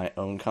into my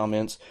own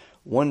comments.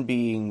 One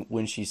being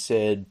when she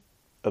said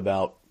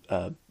about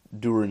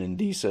Durin and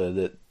Disa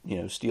that,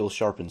 steel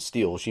sharpens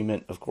steel. She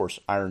meant, of course,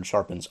 iron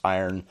sharpens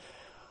iron.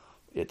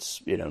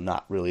 It's,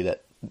 not really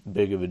that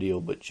big of a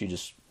deal, but she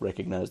just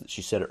recognized that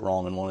she said it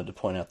wrong and wanted to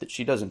point out that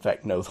she does in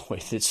fact know the way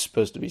that it's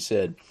supposed to be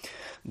said.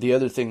 The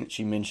other thing that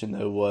she mentioned,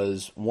 though,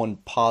 was one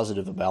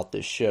positive about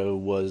this show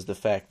was the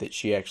fact that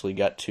she actually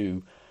got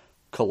to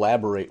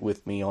collaborate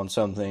with me on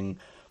something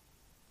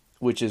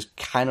which is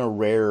kind of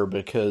rare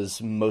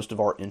because most of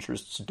our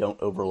interests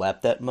don't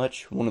overlap that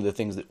much. One of the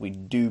things that we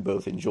do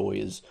both enjoy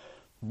is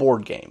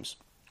board games.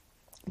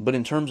 But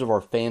in terms of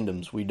our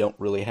fandoms, we don't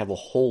really have a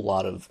whole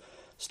lot of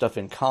stuff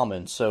in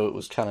common, so it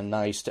was kind of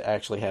nice to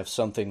actually have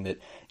something that,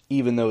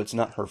 even though it's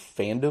not her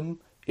fandom,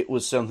 it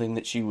was something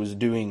that she was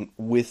doing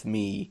with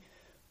me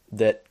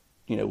that,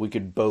 we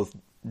could both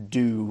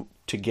do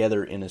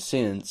together in a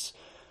sense,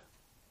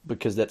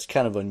 because that's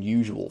kind of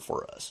unusual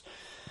for us.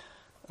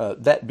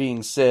 That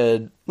being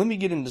said, let me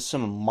get into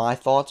some of my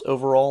thoughts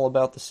overall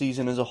about the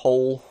season as a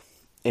whole,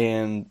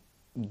 and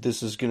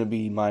this is going to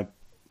be my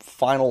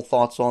final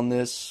thoughts on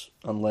this,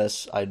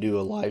 unless I do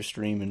a live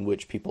stream in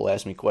which people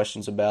ask me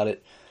questions about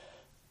it.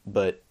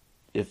 But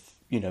if,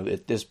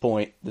 at this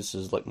point, this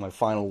is like my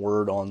final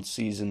word on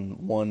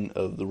Season 1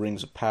 of The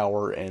Rings of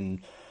Power,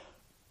 and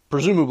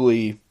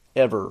presumably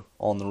ever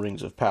on The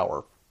Rings of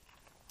Power.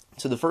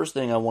 So the first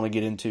thing I want to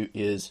get into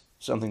is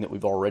something that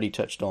we've already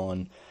touched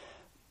on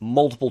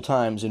multiple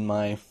times in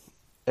my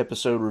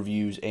episode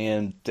reviews,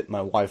 and that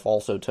my wife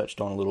also touched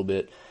on a little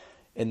bit,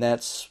 and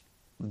that's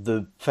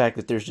the fact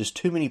that there's just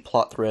too many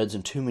plot threads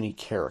and too many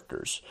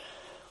characters.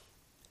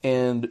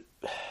 And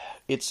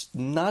it's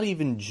not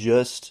even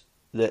just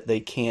that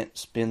they can't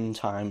spend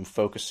time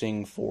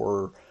focusing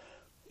for,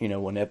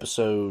 an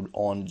episode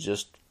on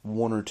just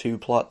one or two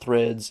plot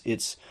threads.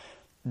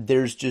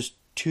 There's just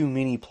too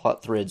many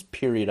plot threads,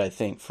 period, I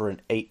think, for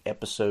an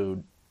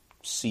 8-episode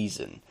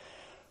season.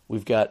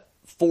 We've got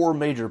 4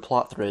 major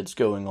plot threads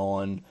going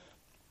on,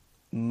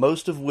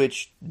 most of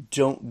which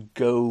don't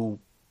go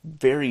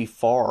very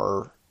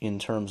far in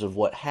terms of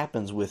what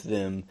happens with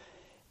them,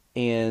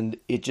 and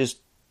it just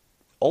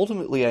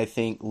ultimately, I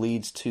think,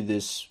 leads to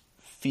this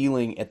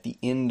feeling at the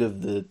end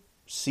of the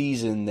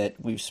season that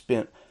we've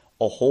spent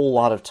a whole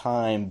lot of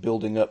time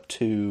building up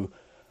to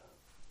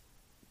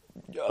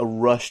a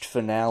rushed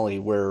finale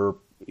where,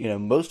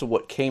 most of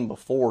what came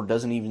before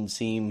doesn't even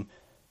seem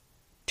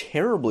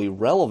terribly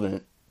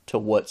relevant to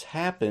what's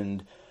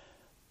happened,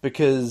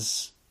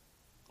 because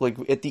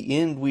at the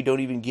end we don't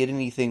even get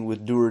anything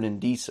with Durin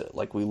and Disa.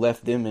 We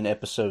left them in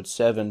episode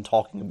 7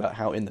 talking about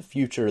how in the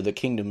future the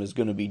kingdom is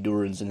going to be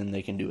Durin's and then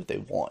they can do what they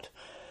want.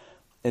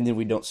 And then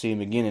we don't see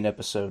them again in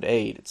episode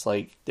 8. It's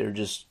like they're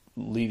just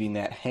leaving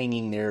that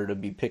hanging there to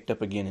be picked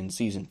up again in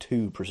season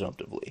 2,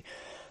 presumptively.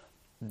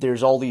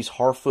 There's all these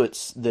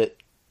Harfoots that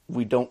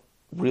we don't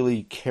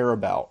really care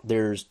about.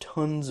 There's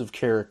tons of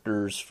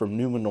characters from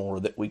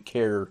Numenor that we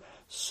care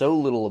so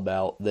little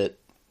about that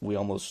we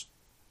almost,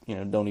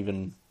 don't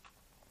even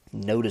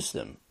notice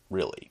them,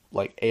 really.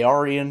 Like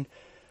Aarion,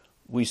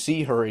 we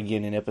see her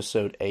again in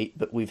episode 8,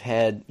 but we've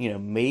had,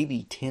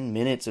 maybe 10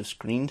 minutes of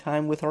screen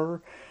time with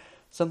her,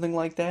 something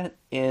like that,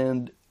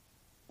 and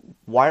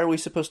why are we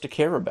supposed to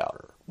care about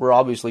her? We're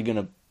obviously going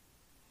to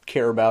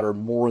care about her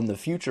more in the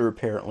future,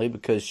 apparently,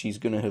 because she's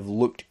going to have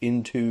looked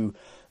into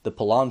the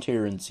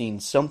Palantir and seen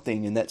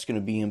something, and that's going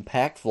to be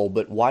impactful.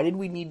 But why did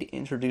we need to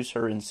introduce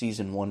her in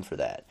Season 1 for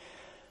that?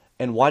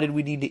 And why did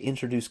we need to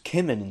introduce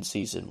Kemen in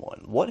Season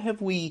 1? What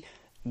have we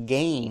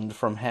gained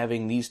from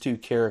having these two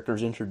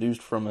characters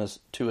introduced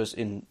to us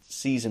in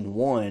Season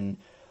 1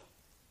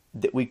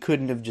 that we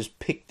couldn't have just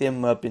picked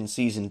them up in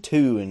Season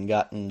 2 and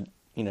gotten,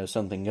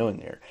 something going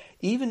there?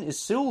 Even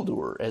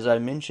Isildur, as I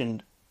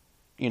mentioned,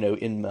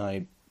 in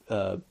my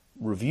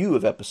review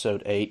of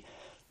Episode 8,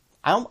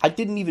 I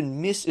didn't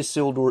even miss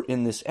Isildur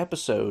in this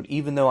episode,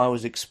 even though I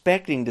was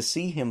expecting to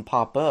see him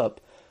pop up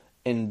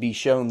and be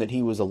shown that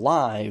he was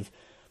alive,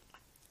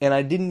 and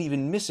I didn't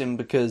even miss him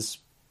because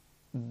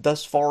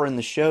thus far in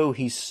the show,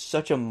 he's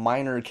such a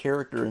minor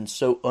character and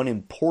so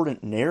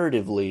unimportant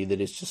narratively that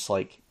it's just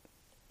like,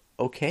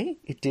 okay,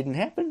 it didn't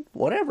happen,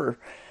 whatever.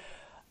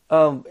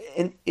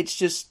 And it's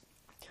just,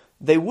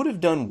 they would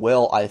have done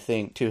well, I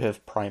think, to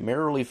have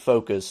primarily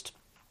focused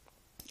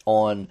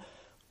on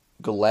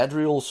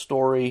Galadriel's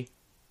story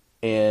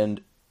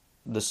and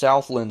the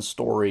Southland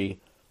story,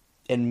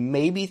 and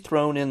maybe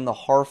thrown in the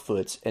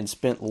Harfoots and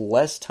spent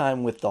less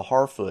time with the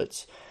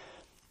Harfoots,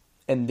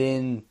 and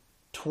then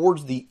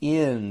towards the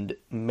end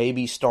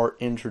maybe start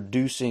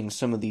introducing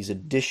some of these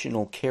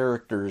additional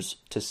characters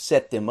to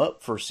set them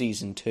up for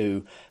Season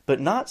 2,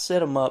 but not set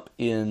them up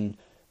in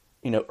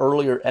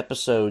earlier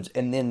episodes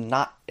and then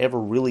not ever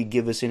really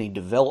give us any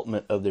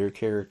development of their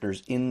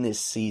characters in this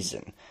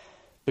season.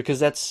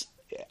 Because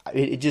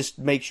it just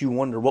makes you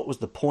wonder, what was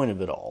the point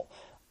of it all?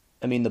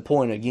 I mean, the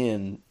point,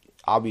 again,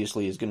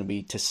 obviously is going to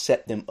be to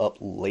set them up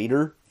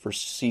later for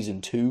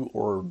Season 2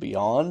 or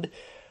beyond,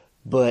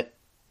 but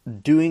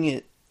doing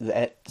it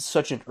at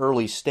such an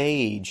early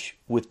stage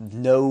with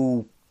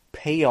no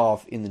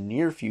payoff in the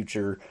near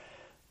future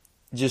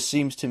just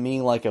seems to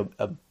me like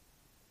a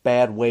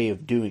bad way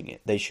of doing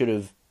it. They should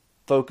have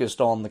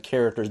focused on the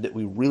characters that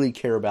we really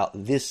care about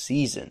this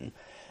season,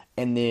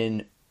 and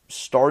then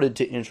started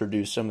to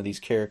introduce some of these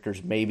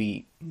characters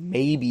maybe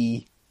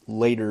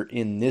later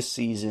in this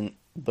season,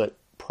 but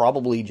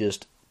probably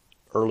just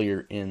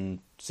earlier in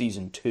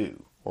Season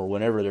 2, or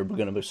whenever they're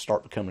going to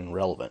start becoming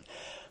relevant.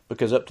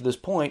 Because up to this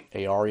point,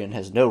 Aarion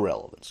has no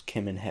relevance.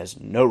 Kemen has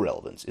no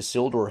relevance.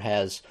 Isildur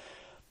has,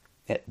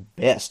 at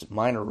best,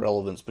 minor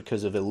relevance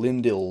because of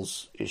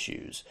Elendil's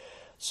issues.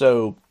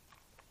 So,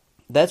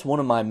 that's one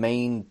of my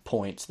main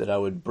points that I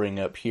would bring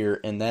up here,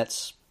 and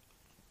that's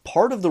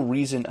part of the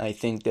reason I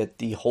think that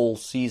the whole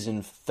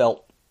season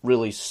felt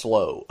really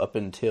slow up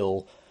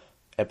until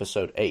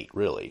Episode 8,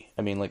 really.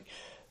 I mean,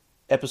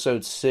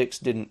 Episode 6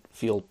 didn't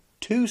feel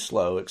too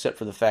slow, except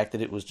for the fact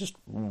that it was just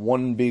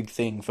one big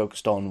thing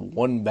focused on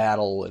one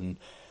battle, and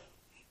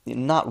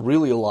not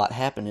really a lot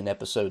happened in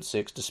Episode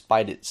 6,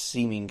 despite it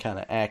seeming kind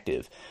of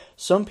active.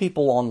 Some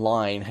people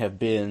online have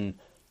been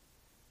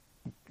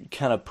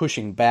kind of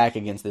pushing back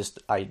against this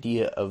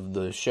idea of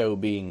the show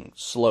being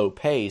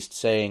slow-paced,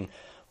 saying,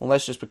 well,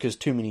 that's just because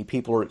too many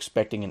people are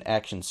expecting an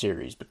action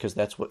series, because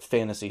that's what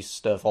fantasy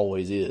stuff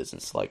always is.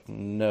 And it's like,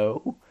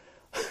 no.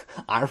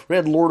 I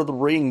read Lord of the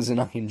Rings and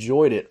I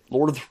enjoyed it.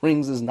 Lord of the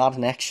Rings is not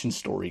an action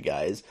story,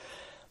 guys.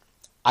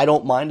 I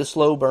don't mind a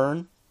slow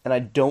burn, and I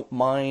don't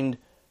mind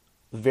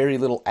very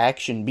little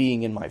action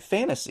being in my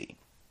fantasy.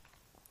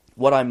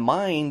 What I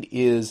mind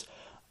is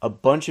a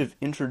bunch of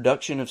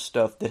introduction of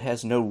stuff that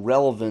has no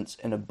relevance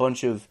and a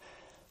bunch of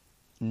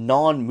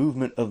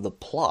non-movement of the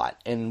plot,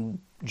 and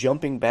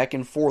jumping back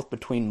and forth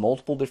between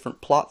multiple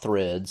different plot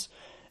threads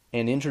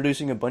and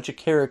introducing a bunch of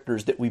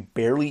characters that we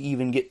barely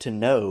even get to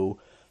know.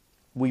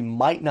 We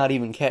might not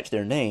even catch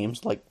their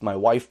names. Like, my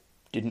wife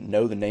didn't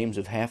know the names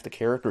of half the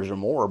characters or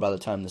more by the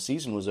time the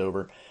season was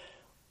over.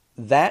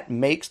 That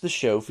makes the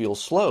show feel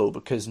slow,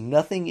 because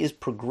nothing is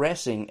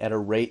progressing at a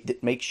rate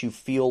that makes you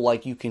feel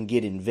like you can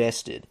get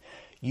invested.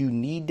 You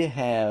need to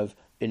have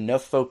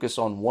enough focus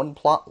on one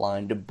plot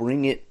line to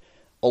bring it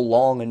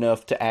along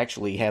enough to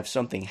actually have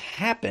something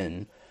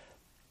happen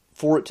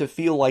for it to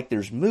feel like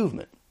there's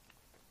movement.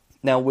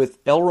 Now,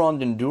 with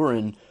Elrond and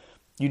Durin,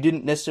 you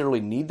didn't necessarily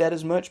need that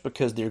as much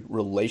because their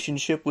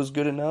relationship was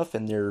good enough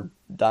and their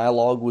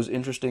dialogue was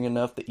interesting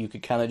enough that you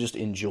could kind of just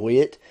enjoy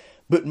it.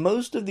 But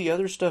most of the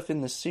other stuff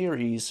in the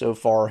series so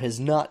far has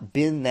not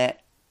been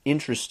that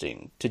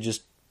interesting to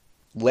just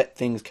let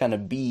things kind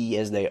of be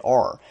as they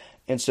are.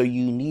 And so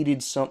you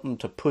needed something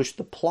to push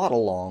the plot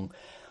along.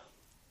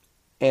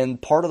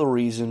 And part of the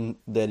reason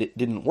that it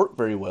didn't work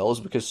very well is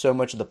because so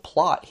much of the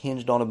plot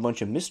hinged on a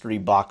bunch of mystery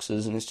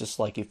boxes, and it's just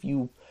like, if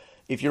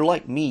you're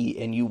like me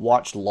and you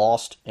watched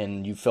Lost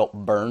and you felt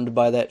burned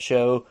by that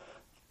show,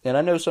 and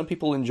I know some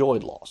people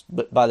enjoyed Lost,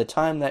 but by the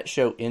time that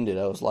show ended,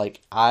 I was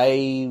like,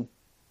 I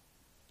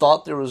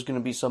thought there was going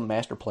to be some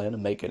master plan to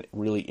make a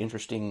really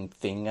interesting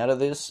thing out of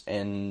this,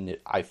 and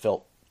I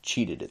felt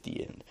cheated at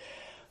the end.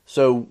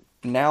 So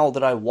now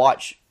that I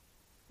watch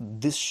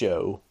this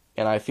show,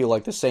 and I feel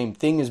like the same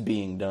thing is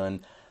being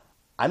done,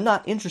 I'm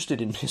not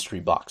interested in mystery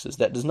boxes.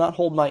 That does not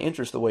hold my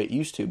interest the way it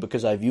used to,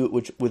 because I view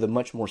it with a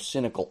much more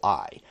cynical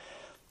eye.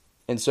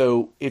 And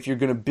so, if you're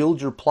going to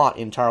build your plot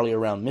entirely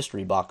around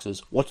mystery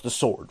boxes, what's the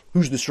sword?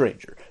 Who's the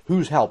stranger?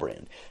 Who's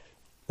Halbrand?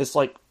 It's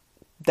like,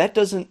 that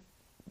doesn't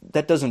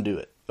do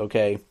it,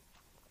 okay?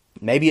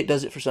 Maybe it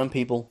does it for some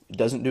people. It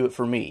doesn't do it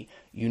for me.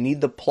 You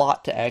need the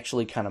plot to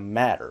actually kind of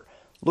matter.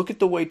 Look at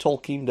the way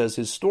Tolkien does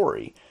his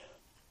story.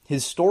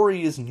 His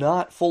story is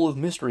not full of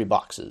mystery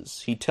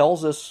boxes. He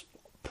tells us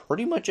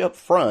pretty much up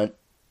front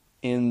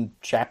in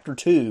chapter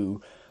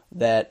 2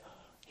 that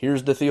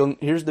here's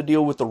the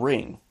deal with the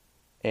ring,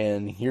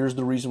 and here's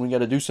the reason we got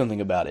to do something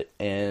about it,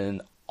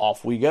 and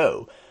off we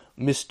go.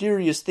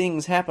 Mysterious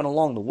things happen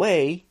along the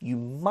way. You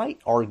might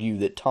argue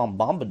that Tom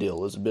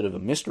Bombadil is a bit of a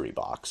mystery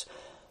box,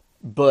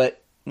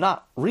 but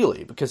not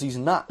really, because he's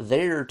not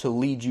there to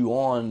lead you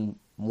on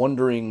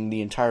wondering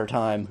the entire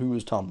time who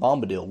is Tom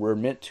Bombadil. We're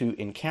meant to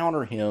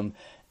encounter him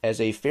as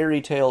a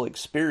fairy tale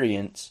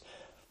experience,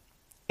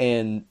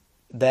 and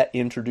that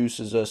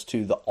introduces us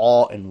to the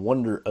awe and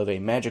wonder of a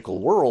magical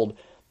world,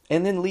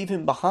 and then leave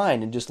him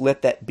behind and just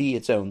let that be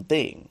its own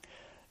thing.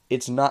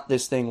 It's not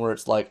this thing where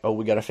it's like, oh,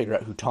 we got to figure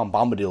out who Tom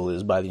Bombadil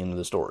is by the end of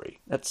the story.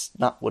 That's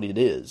not what it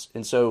is.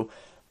 And so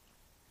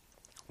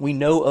we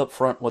know up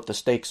front what the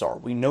stakes are.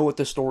 We know what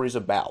the story's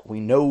about. We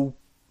know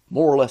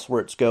more or less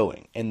where it's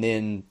going. And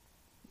then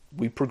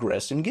we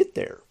progress and get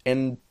there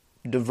and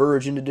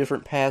diverge into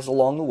different paths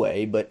along the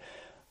way. But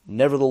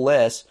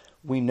nevertheless,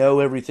 we know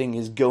everything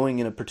is going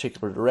in a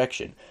particular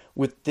direction.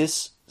 With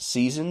this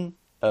season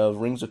of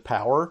Rings of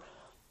Power,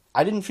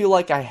 I didn't feel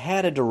like I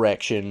had a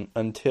direction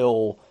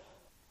until,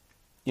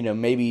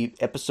 maybe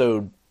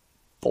episode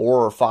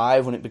 4 or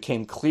 5, when it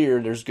became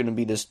clear there's going to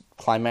be this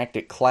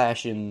climactic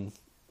clash in,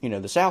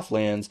 the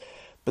Southlands.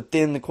 But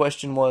then the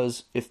question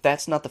was, if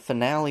that's not the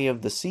finale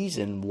of the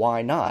season,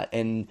 why not?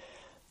 And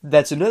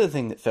that's another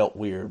thing that felt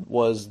weird,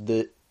 was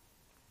the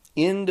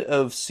end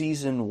of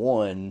season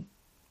 1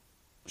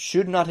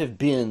 should not have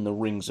been the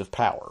Rings of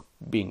Power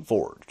being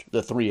forged,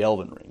 the 3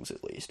 Elven Rings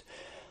at least,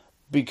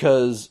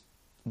 because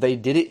they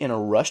did it in a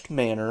rushed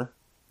manner.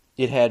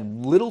 It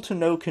had little to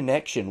no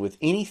connection with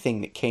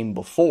anything that came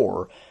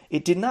before.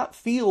 It did not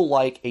feel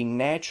like a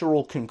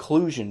natural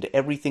conclusion to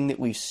everything that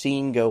we've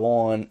seen go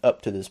on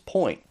up to this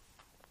point.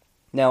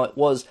 Now, it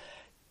was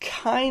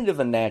kind of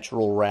a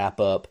natural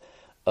wrap-up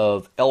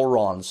of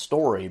Elrond's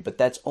story, but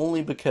that's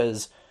only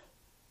because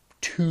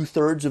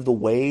 2/3 of the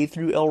way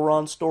through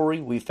Elrond's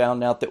story, we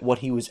found out that what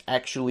he was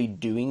actually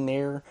doing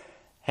there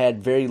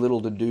had very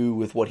little to do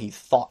with what he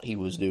thought he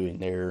was doing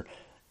there,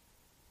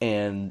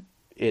 and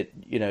it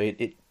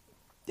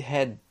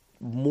had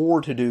more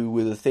to do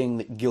with a thing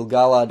that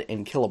Gil-galad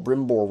and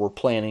Celebrimbor were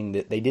planning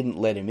that they didn't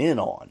let him in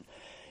on.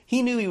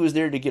 He knew he was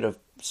there to get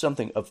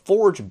a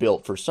forge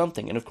built for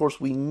something, and of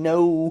course we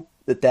know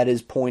that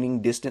is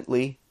pointing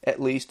distantly,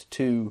 at least,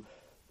 to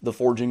the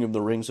forging of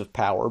the Rings of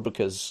Power,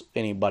 because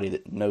anybody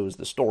that knows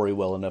the story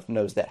well enough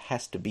knows that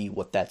has to be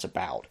what that's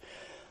about.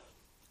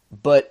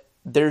 But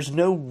there's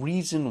no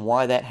reason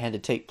why that had to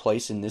take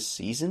place in this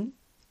season,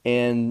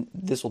 and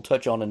this will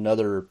touch on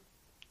another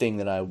thing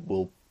that I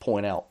will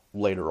point out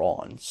later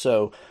on.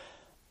 So,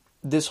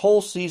 this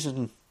whole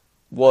season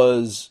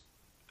was,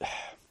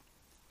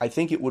 I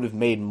think it would have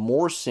made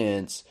more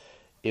sense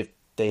if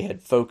they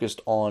had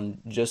focused on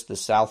just the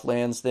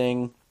Southlands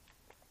thing,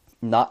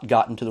 not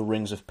gotten to the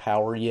Rings of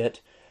Power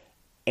yet,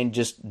 and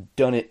just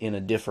done it in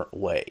a different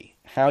way.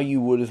 How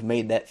you would have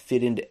made that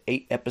fit into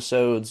 8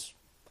 episodes,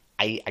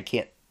 I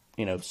can't,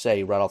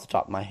 say right off the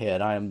top of my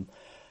head. I am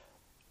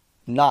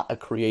not a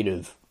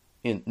creative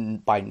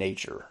by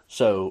nature.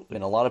 So,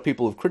 and a lot of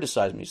people have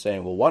criticized me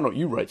saying, well, why don't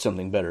you write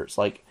something better? It's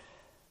like,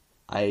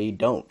 I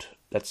don't.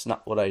 That's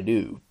not what I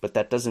do. But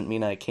that doesn't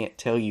mean I can't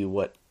tell you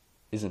what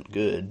isn't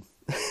good.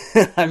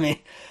 I mean,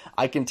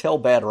 I can tell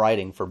bad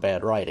writing for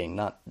bad writing.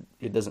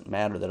 It doesn't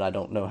matter that I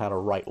don't know how to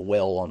write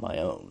well on my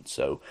own.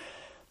 So,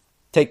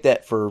 take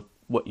that for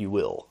what you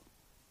will.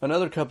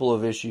 Another couple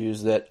of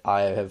issues that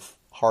I have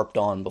harped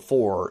on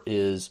before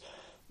is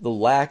the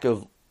lack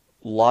of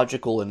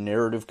logical and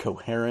narrative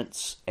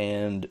coherence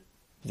and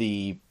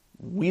the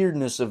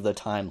weirdness of the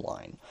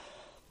timeline.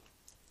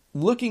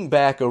 Looking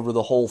back over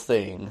the whole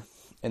thing,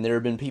 and there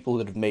have been people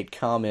that have made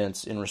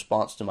comments in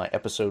response to my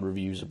episode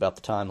reviews about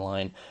the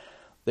timeline,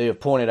 they have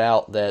pointed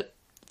out that,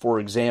 for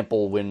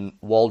example, when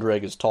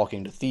Waldreg is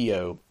talking to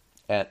Theo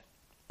at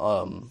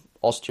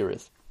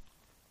Ostirith,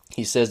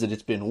 he says that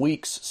it's been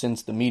weeks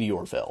since the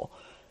meteor fell.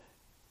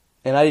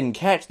 And I didn't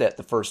catch that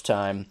the first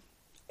time,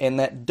 and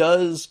that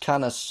does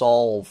kind of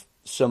solve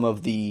some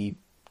of the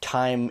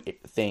time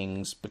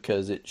things,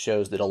 because it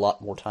shows that a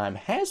lot more time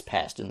has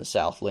passed in the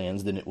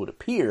Southlands than it would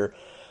appear,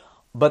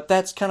 but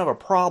that's kind of a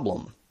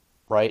problem,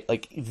 right?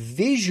 Like,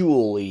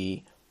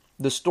 visually,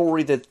 the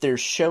story that they're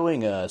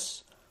showing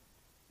us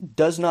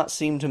does not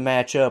seem to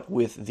match up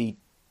with the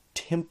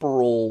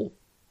temporal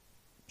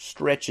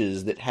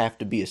stretches that have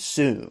to be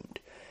assumed.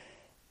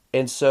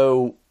 And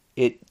so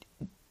it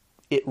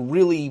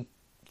really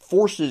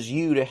forces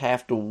you to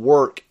have to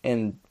work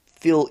and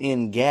fill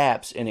in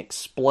gaps and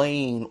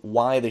explain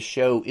why the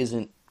show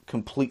isn't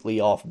completely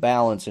off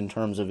balance in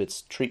terms of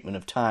its treatment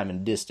of time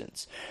and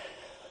distance.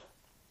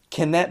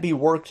 Can that be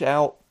worked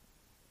out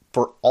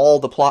for all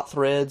the plot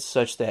threads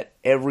such that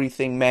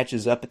everything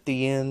matches up at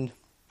the end?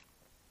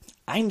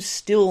 I'm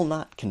still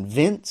not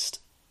convinced,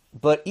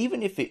 but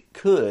even if it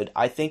could,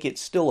 I think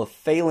it's still a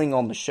failing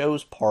on the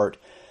show's part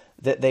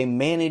that they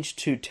managed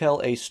to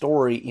tell a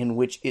story in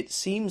which it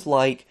seems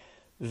like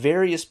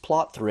various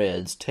plot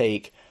threads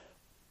take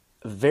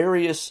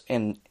various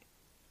and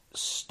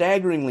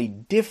staggeringly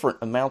different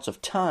amounts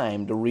of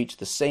time to reach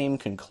the same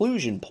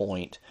conclusion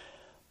point,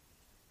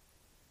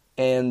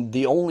 and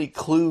the only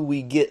clue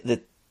we get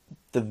that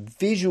the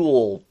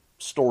visual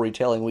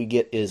storytelling we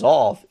get is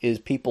off is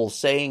people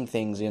saying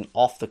things in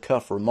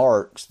off-the-cuff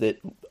remarks that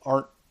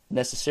aren't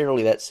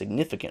necessarily that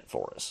significant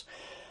for us.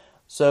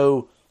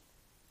 So,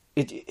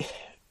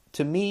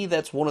 to me,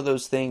 that's one of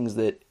those things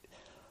that,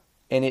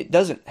 and it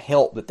doesn't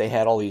help that they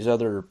had all these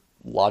other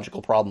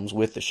logical problems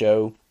with the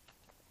show.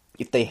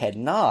 If they had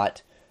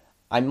not,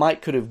 I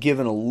might could have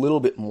given a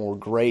little bit more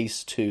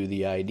grace to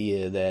the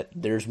idea that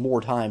there's more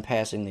time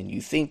passing than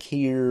you think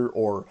here,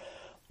 or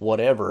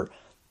whatever.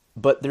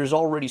 But there's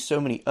already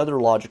so many other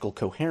logical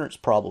coherence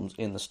problems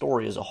in the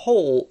story as a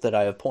whole that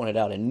I have pointed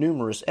out in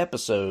numerous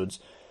episodes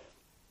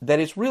that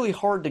it's really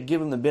hard to give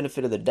them the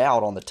benefit of the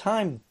doubt on the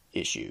time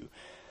issue.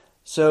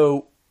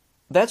 So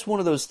that's one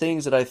of those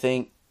things that I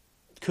think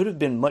could have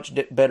been much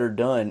better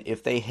done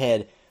if they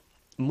had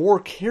more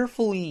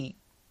carefully,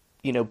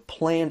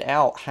 planned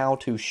out how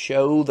to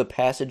show the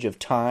passage of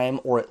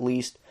time, or at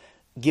least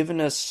given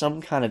us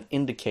some kind of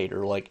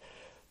indicator. Like,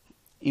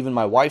 even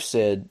my wife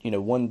said,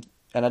 one,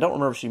 and I don't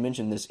remember if she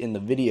mentioned this in the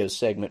video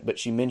segment, but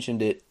she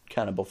mentioned it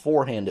kind of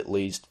beforehand at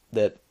least,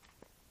 that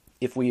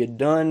if we had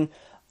done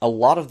a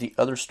lot of the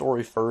other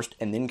story first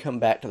and then come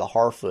back to the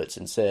Harfoots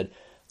and said,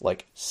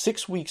 like,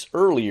 6 weeks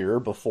earlier,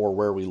 before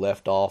where we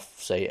left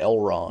off, say,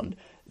 Elrond,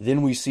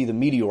 then we see the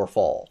meteor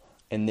fall,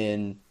 and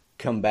then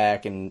come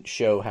back and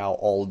show how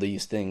all of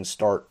these things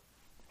start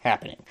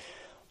happening.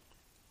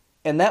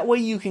 And that way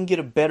you can get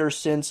a better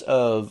sense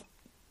of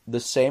the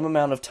same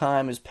amount of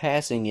time is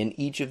passing in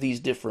each of these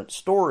different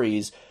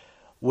stories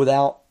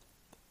without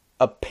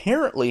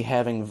apparently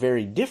having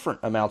very different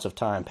amounts of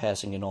time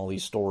passing in all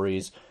these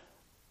stories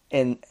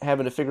and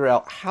having to figure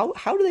out how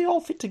do they all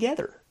fit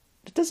together.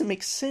 It doesn't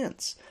make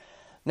sense.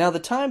 Now, the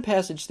time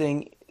passage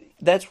thing,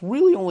 that's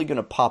really only going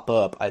to pop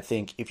up, I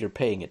think, if you're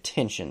paying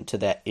attention to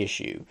that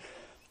issue.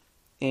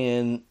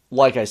 And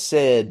like I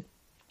said,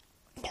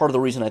 part of the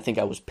reason I think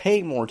I was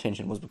paying more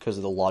attention was because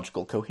of the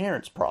logical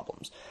coherence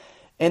problems.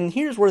 And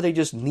here's where they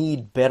just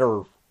need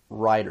better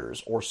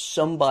writers, or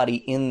somebody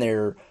in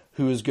there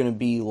who is going to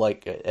be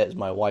like, as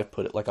my wife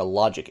put it, like a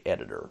logic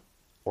editor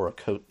or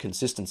a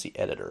consistency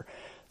editor.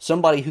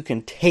 Somebody who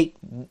can take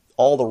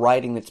all the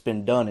writing that's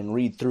been done and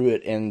read through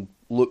it and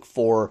look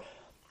for,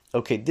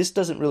 okay, this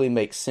doesn't really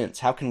make sense.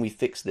 How can we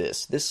fix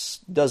this? This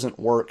doesn't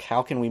work.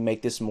 How can we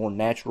make this more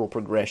natural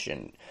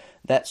progression?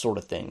 That sort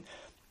of thing.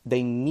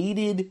 They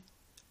needed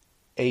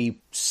a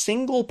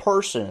single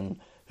person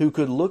who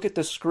could look at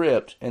the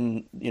script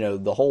and,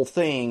 the whole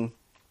thing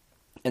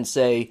and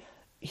say,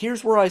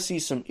 here's where I see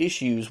some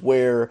issues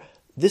where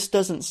this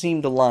doesn't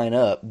seem to line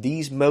up.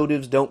 These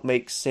motives don't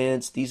make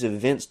sense. These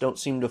events don't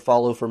seem to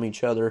follow from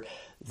each other.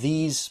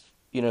 These,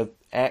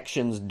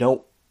 actions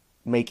don't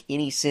make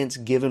any sense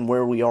given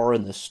where we are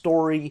in the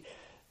story,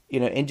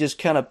 and just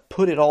kind of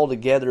put it all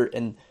together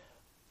and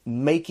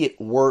make it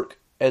work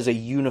as a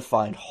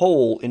unified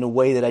whole in a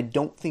way that I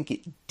don't think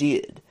it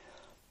did.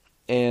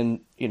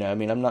 And,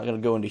 I'm not going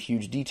to go into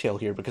huge detail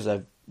here because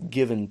I've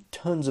given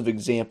tons of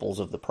examples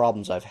of the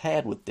problems I've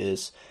had with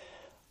this,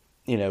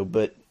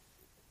 but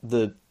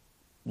the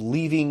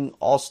leaving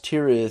Ost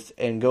Tirith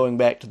and going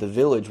back to the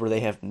village where they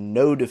have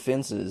no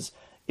defenses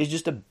is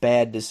just a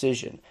bad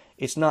decision.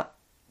 It's not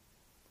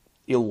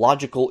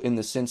illogical in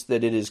the sense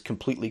that it is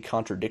completely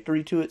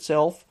contradictory to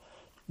itself,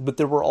 but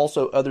there were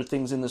also other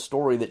things in the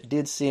story that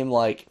did seem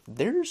like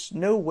there's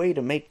no way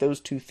to make those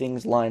two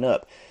things line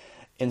up.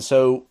 And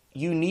so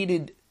you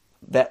needed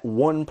that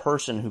one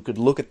person who could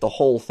look at the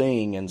whole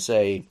thing and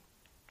say,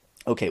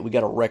 okay, we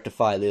got to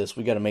rectify this,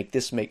 we got to make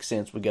this make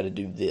sense, we got to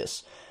do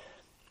this.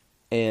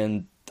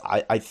 And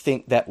I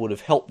think that would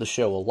have helped the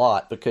show a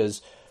lot,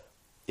 because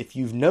if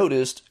you've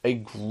noticed, a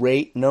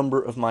great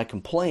number of my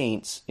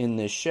complaints in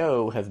this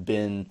show have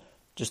been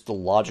just the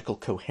logical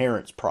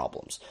coherence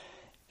problems.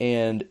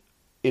 And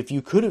if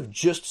you could have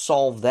just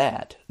solved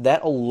that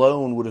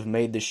alone would have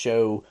made the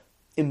show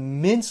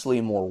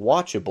immensely more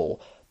watchable,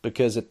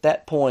 because at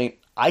that point,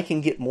 I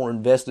can get more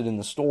invested in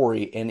the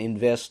story and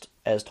invest,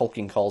 as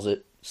Tolkien calls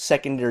it,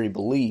 secondary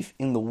belief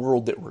in the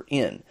world that we're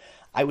in.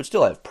 I would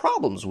still have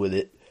problems with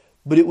it,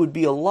 but it would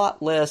be a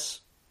lot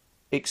less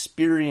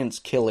experience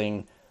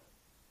killing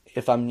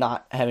if I'm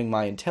not having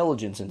my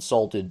intelligence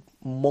insulted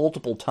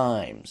multiple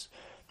times.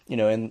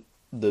 And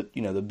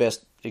the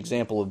best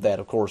example of that,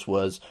 of course,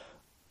 was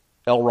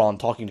Elrond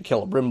talking to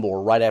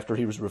Celebrimbor right after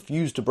he was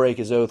refused to break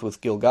his oath with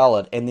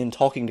Gil-galad, and then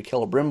talking to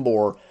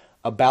Celebrimbor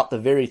about the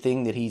very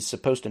thing that he's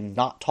supposed to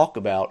not talk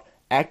about,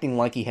 acting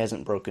like he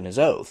hasn't broken his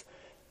oath.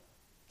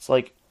 It's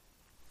like,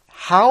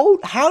 how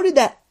did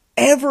that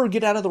ever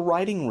get out of the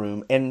writing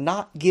room and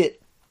not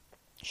get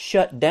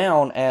shut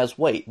down as,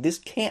 wait, this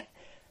can't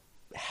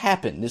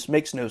happen. This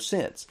makes no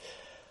sense.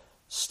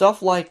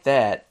 Stuff like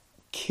that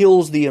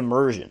kills the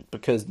immersion,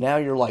 because now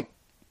you're like,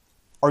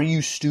 are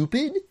you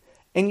stupid?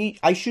 And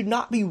I should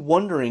not be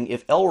wondering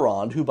if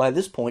Elrond, who by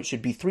this point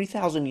should be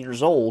 3,000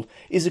 years old,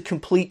 is a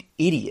complete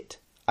idiot.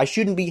 I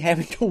shouldn't be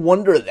having to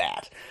wonder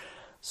that.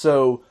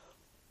 So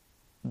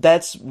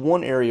that's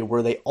one area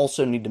where they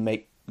also need to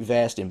make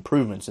vast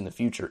improvements in the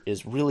future,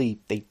 is really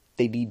they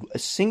need a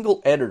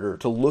single editor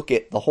to look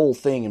at the whole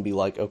thing and be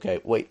like,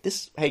 okay, wait,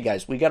 hey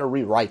guys, we got to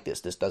rewrite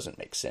this. This doesn't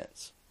make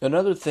sense.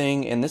 Another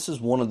thing, and this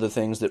is one of the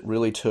things that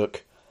really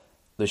took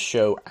the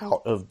show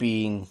out of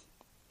being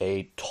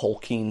a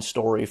Tolkien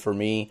story for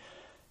me,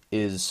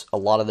 is a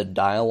lot of the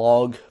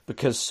dialogue,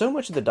 because so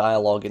much of the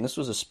dialogue, and this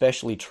was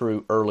especially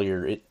true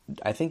earlier,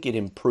 I think it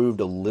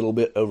improved a little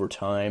bit over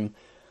time,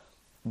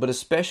 but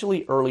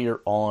especially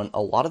earlier on,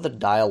 a lot of the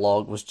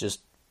dialogue was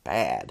just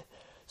bad.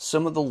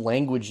 Some of the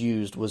language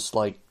used was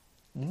like,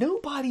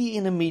 nobody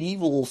in a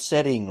medieval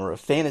setting or a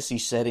fantasy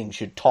setting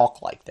should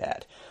talk like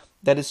that.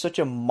 That is such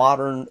a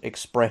modern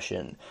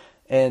expression.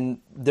 And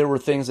there were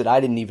things that I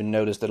didn't even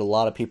notice that a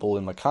lot of people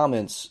in my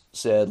comments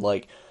said,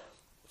 like,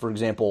 for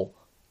example,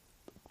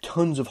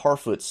 tons of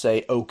Harfoots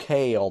say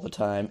okay all the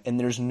time, and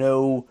there's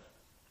no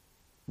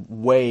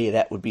way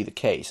that would be the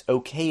case.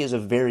 Okay is a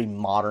very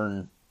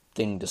modern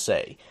thing to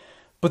say.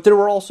 But there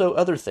were also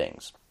other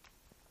things.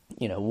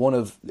 You know, one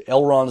of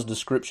Elrond's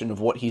description of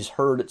what he's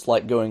heard it's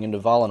like going into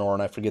Valinor,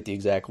 and I forget the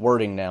exact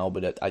wording now,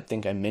 but I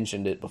think I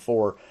mentioned it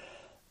before,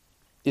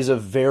 is a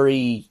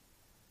very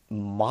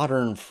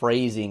modern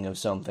phrasing of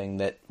something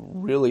that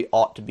really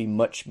ought to be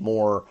much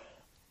more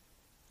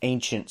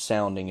ancient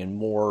sounding and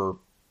more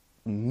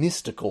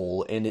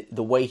mystical, and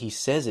the way he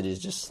says it is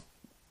just,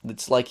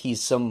 it's like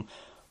he's some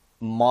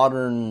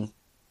modern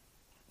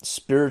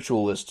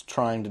spiritualist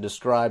trying to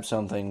describe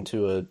something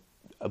to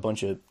a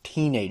bunch of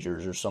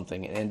teenagers or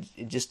something, and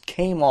it just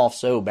came off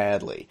so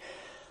badly.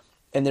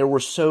 And there were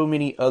so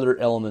many other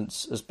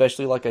elements,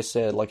 especially like I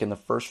said, like in the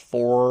first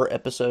 4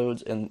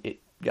 episodes, and it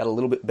got a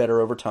little bit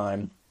better over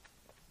time,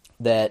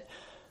 that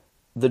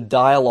the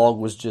dialogue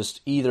was just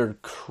either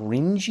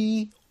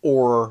cringy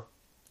or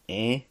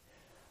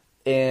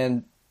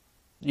And,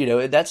 you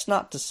know, that's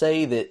not to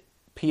say that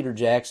Peter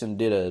Jackson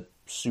did a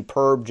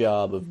superb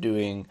job of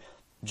doing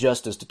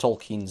justice to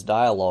Tolkien's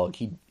dialogue.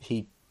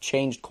 He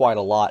changed quite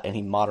a lot, and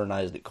he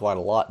modernized it quite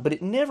a lot, but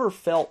it never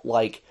felt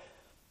like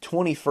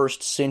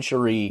 21st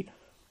century,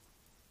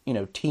 you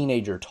know,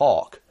 teenager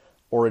talk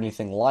or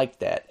anything like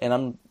that.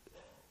 And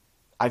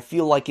I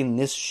feel like in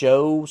this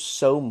show,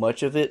 so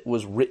much of it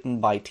was written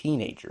by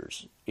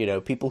teenagers, you know,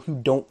 people who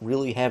don't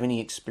really have any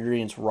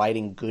experience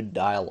writing good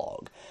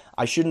dialogue.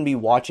 I shouldn't be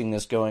watching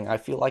this going, I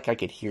feel like I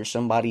could hear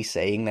somebody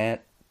saying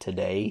that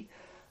today,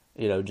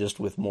 you know, just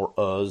with more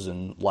uhs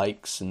and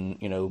likes and,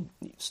 you know,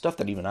 stuff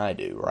that even I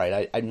do,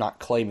 right? I'm not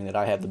claiming that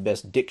I have the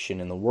best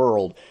diction in the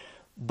world,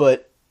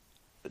 but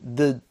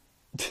the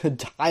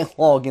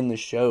dialogue in the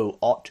show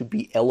ought to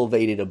be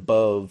elevated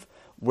above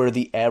where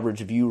the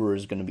average viewer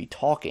is going to be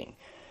talking.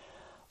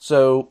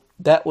 So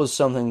that was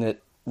something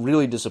that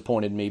really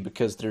disappointed me,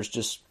 because there's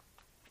just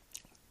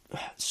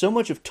so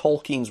much of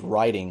Tolkien's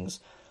writings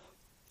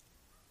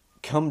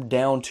come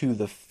down to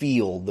the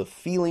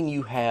feeling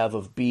you have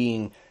of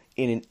being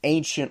in an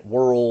ancient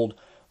world,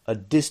 a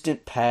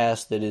distant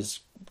past that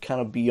is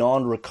kind of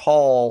beyond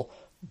recall,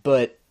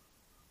 but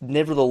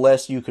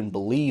nevertheless you can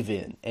believe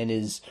in, and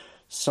is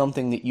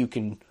something that you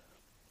can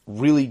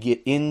really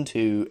get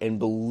into and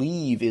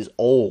believe is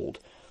old.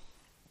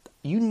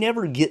 You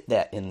never get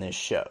that in this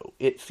show.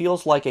 It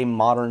feels like a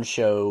modern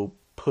show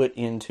put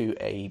into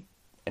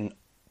an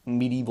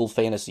medieval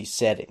fantasy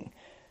setting,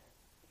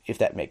 if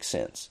that makes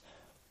sense.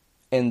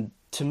 And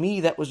to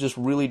me, that was just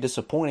really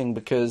disappointing,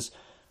 because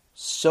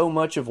so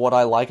much of what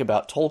I like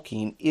about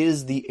Tolkien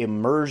is the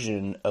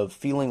immersion of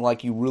feeling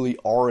like you really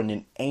are in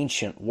an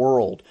ancient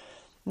world.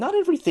 Not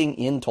everything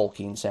in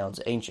Tolkien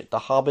sounds ancient. The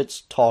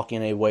hobbits talk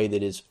in a way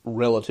that is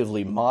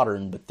relatively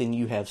modern, but then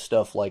you have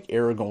stuff like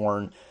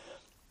Aragorn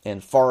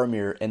and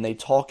Faramir, and they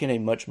talk in a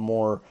much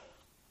more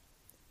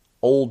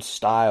old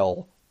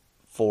style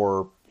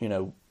for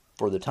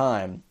the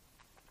time.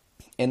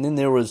 And then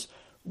there was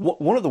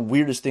one of the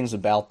weirdest things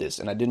about this,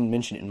 and I didn't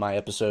mention it in my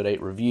episode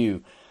 8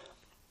 review.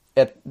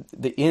 At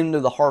the end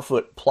of the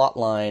Harfoot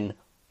plotline,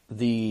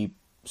 the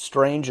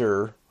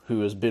stranger,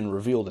 who has been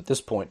revealed at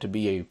this point to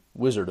be a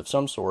wizard of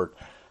some sort,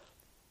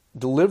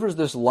 delivers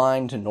this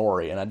line to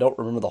Nori, and I don't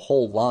remember the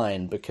whole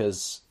line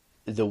because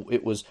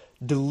it was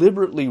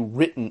deliberately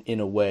written in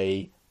a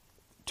way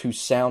to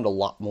sound a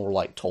lot more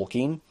like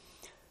Tolkien.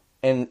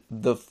 And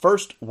the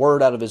first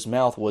word out of his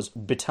mouth was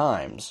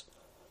betimes.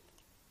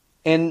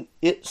 And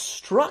it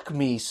struck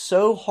me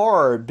so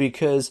hard,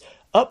 because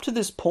up to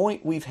this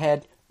point we've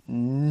had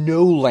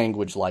no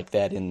language like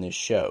that in this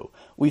show.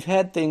 We've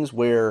had things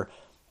where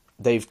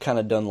they've kind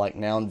of done like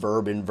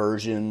noun-verb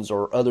inversions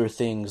or other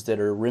things that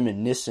are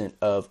reminiscent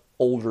of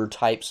older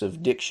types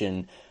of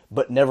diction,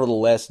 but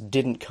nevertheless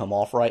didn't come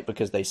off right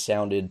because they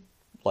sounded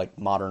like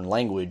modern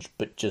language,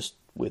 but just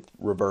with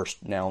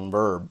reversed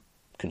noun-verb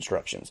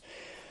constructions.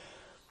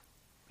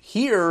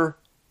 Here,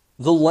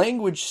 the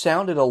language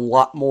sounded a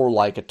lot more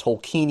like a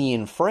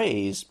Tolkienian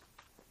phrase,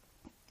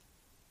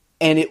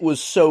 and it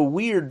was so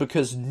weird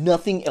because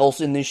nothing else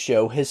in this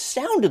show has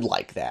sounded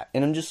like that.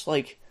 And I'm just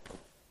like,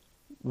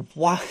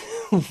 why,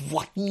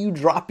 why are you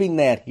dropping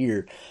that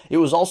here? It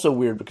was also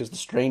weird because the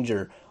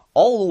stranger,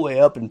 all the way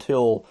up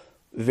until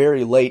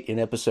very late in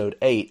episode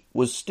 8,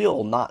 was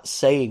still not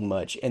saying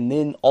much. And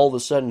then all of a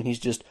sudden he's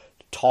just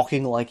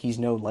talking like he's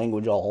known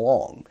language all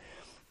along.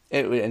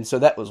 And so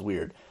that was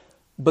weird.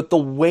 But the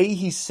way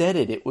he said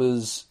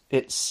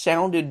it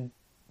sounded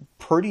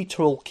pretty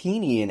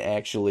Tolkienian,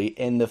 actually,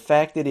 and the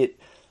fact that it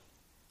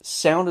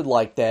sounded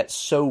like that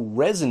so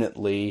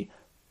resonantly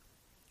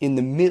in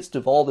the midst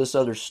of all this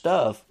other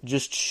stuff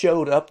just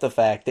showed up the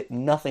fact that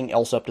nothing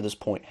else up to this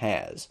point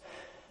has.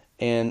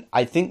 And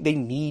I think they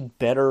need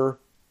better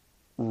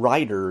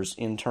writers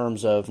in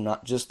terms of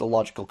not just the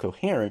logical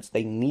coherence,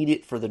 they need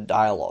it for the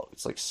dialogue.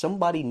 It's like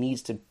somebody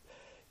needs to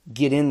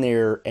get in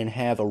there and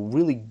have a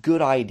really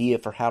good idea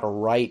for how to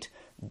write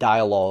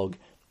dialogue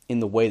in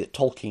the way that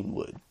Tolkien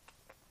would.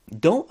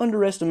 Don't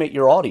underestimate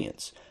your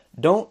audience.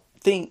 Don't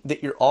think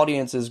that your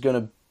audience is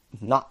going to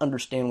not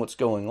understand what's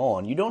going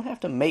on. You don't have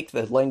to make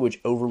the language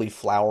overly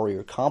flowery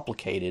or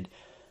complicated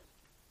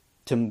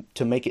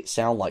to make it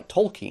sound like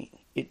Tolkien.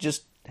 It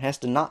just has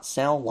to not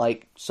sound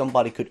like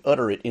somebody could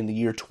utter it in the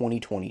year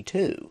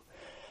 2022.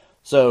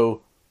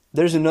 So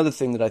there's another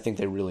thing that I think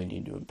they really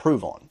need to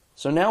improve on.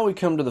 So now we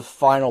come to the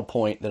final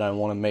point that I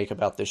want to make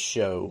about this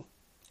show,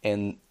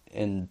 and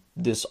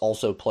this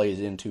also plays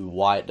into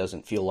why it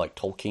doesn't feel like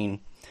Tolkien.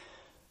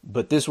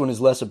 But this one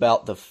is less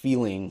about the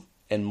feeling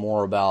and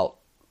more about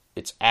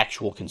its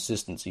actual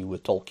consistency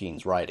with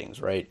Tolkien's writings,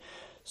 right?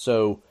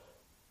 So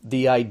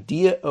the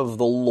idea of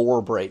the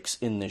lore breaks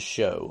in this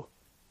show.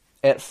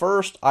 At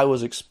first, I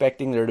was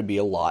expecting there to be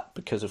a lot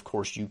because, of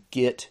course, you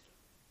get,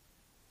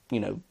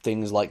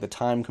 things like the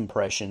time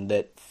compression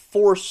that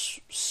force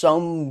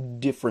some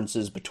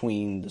differences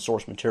between the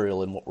source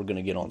material and what we're going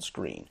to get on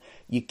screen.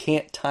 You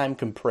can't time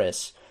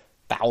compress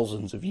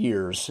thousands of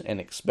years and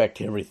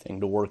expect everything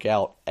to work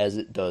out as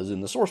it does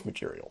in the source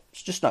material.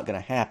 It's just not going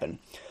to happen.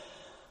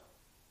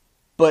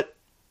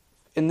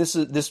 And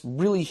this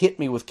really hit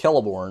me with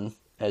Celeborn,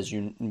 as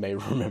you may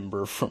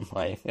remember from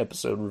my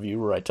episode review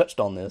where I touched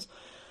on this.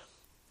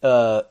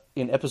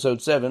 In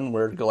episode 7,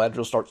 where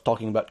Galadriel starts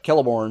talking about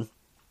Celeborn,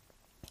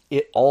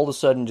 it all of a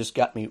sudden just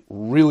got me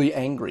really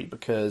angry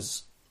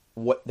because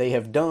what they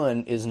have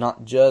done is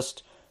not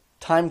just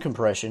time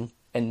compression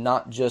and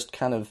not just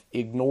kind of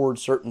ignored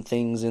certain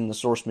things in the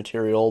source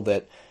material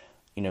that,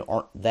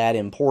 aren't that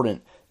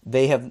important.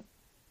 They have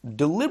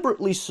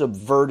deliberately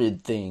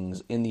subverted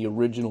things in the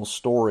original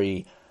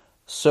story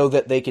so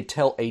that they could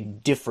tell a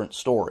different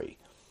story.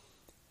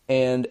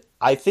 And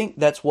I think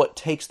that's what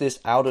takes this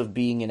out of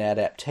being an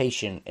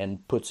adaptation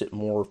and puts it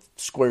more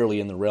squarely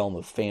in the realm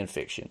of fan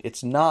fiction.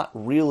 It's not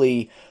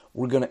really,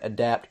 we're going to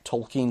adapt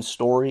Tolkien's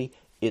story.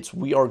 It's,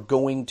 we are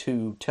going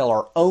to tell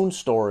our own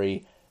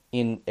story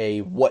in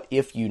a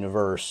what-if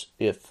universe.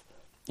 If,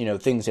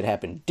 things had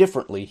happened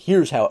differently,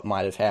 here's how it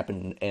might have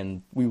happened,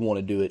 and we want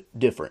to do it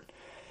different.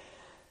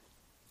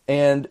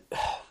 And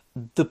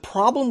the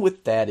problem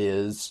with that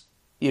is,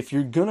 if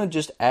you're going to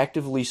just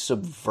actively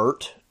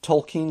subvert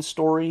Tolkien's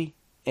story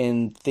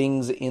and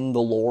things in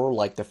the lore,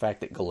 like the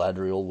fact that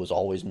Galadriel was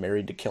always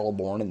married to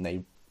Celeborn and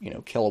they,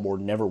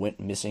 Celeborn never went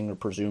missing or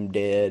presumed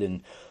dead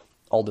and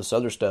all this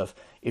other stuff,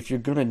 if you're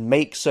going to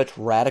make such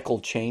radical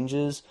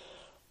changes,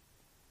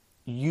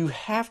 you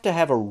have to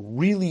have a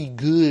really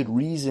good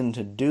reason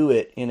to do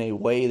it in a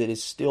way that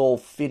is still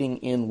fitting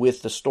in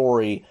with the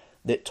story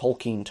that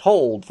Tolkien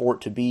told for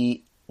it to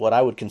be what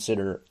I would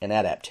consider an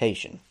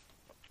adaptation.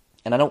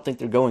 And I don't think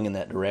they're going in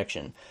that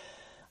direction.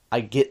 I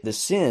get the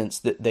sense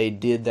that they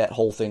did that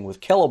whole thing with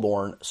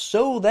Celeborn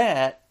so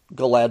that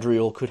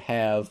Galadriel could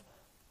have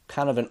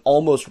kind of an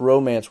almost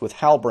romance with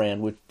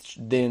Halbrand, which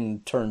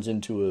then turns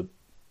into a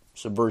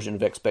subversion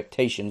of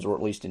expectations, or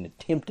at least an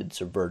attempted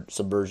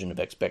subversion of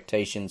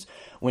expectations,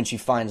 when she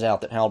finds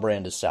out that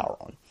Halbrand is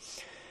Sauron.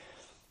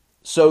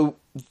 So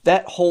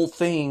that whole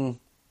thing,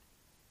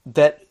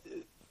 that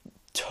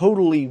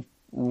totally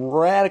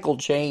radical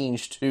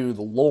change to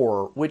the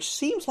lore, which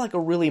seems like a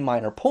really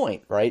minor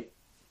point, right?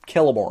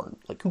 Celeborn,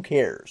 like, who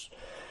cares?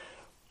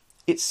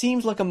 It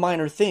seems like a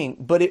minor thing,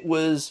 but it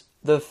was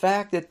the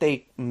fact that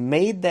they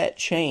made that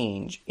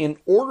change in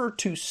order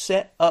to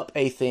set up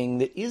a thing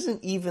that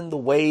isn't even the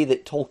way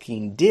that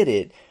Tolkien did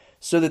it,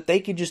 so that they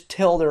could just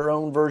tell their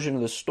own version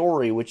of the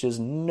story, which is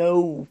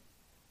no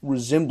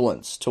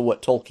resemblance to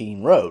what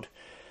Tolkien wrote.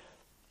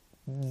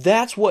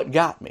 That's what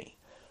got me.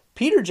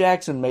 Peter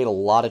Jackson made a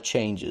lot of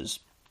changes,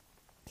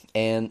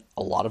 and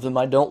a lot of them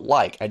I don't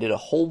like. I did a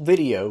whole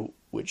video,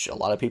 which a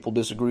lot of people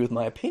disagree with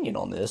my opinion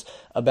on this,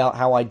 about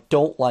how I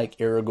don't like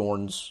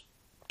Aragorn's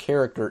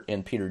character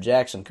in Peter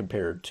Jackson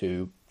compared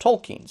to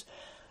Tolkien's.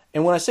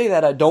 And when I say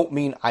that, I don't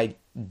mean I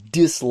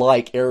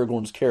dislike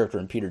Aragorn's character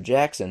and Peter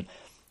Jackson.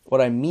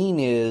 What I mean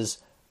is,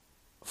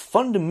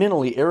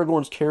 fundamentally,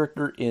 Aragorn's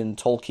character in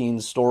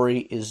Tolkien's story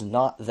is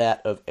not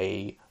that of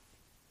a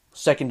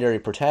secondary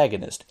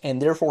protagonist,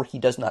 and therefore he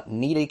does not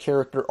need a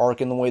character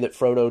arc in the way that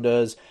Frodo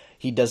does.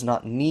 He does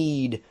not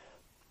need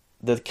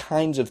the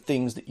kinds of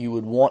things that you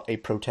would want a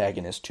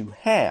protagonist to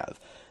have.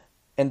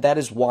 And that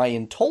is why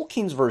in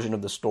Tolkien's version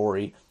of the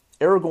story,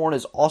 Aragorn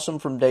is awesome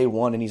from day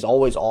one, and he's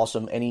always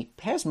awesome, and he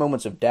has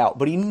moments of doubt,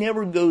 but he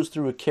never goes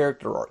through a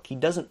character arc. He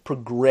doesn't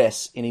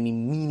progress in any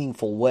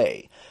meaningful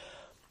way.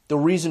 The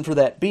reason for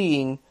that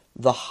being,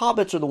 the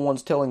hobbits are the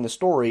ones telling the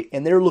story,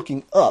 and they're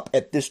looking up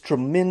at this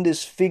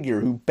tremendous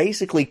figure who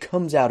basically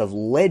comes out of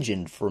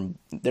legend from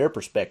their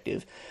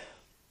perspective,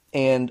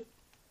 and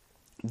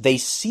they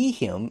see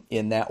him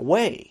in that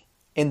way,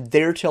 and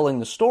they're telling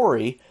the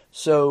story.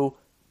 So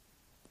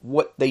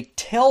what they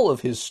tell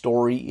of his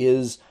story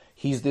is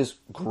he's this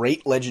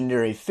great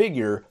legendary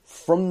figure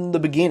from the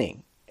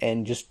beginning,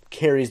 and just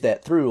carries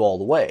that through all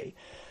the way.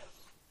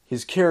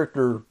 His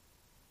character,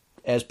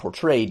 as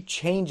portrayed,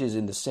 changes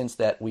in the sense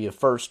that we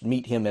first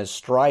meet him as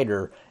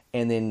Strider,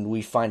 and then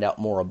we find out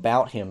more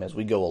about him as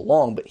we go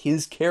along, but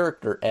his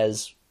character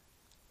as,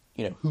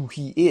 who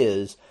he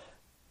is,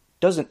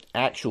 doesn't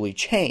actually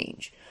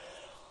change.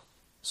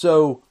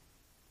 So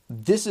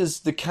this is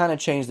the kind of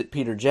change that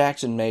Peter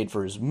Jackson made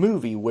for his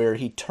movie, where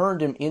he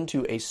turned him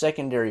into a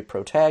secondary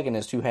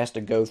protagonist who has to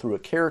go through a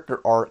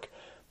character arc,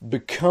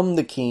 become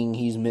the king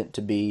he's meant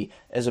to be,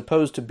 as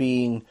opposed to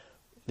being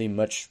the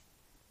much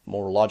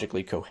more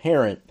logically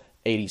coherent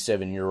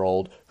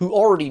 87-year-old who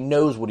already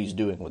knows what he's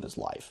doing with his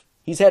life.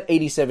 He's had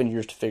 87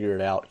 years to figure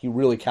it out. He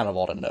really kind of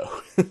ought to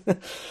know.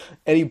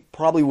 And he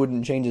probably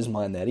wouldn't change his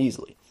mind that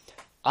easily.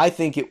 I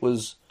think it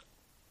was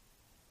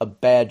a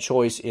bad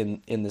choice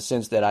in the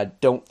sense that I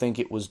don't think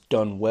it was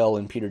done well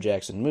in Peter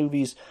Jackson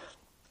movies.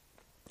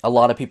 A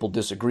lot of people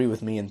disagree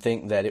with me and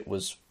think that it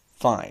was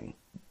fine.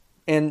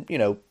 And,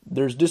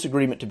 there's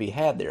disagreement to be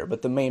had there.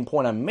 But the main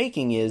point I'm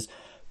making is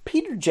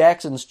Peter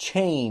Jackson's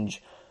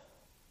change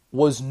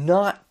was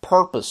not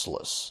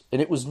purposeless.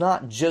 And it was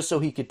not just so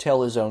he could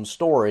tell his own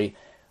story,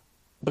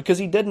 because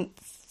he didn't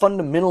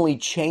fundamentally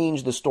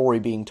change the story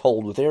being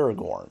told with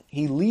Aragorn.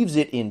 He leaves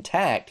it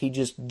intact. He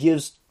just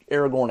gives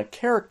Aragorn a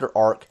character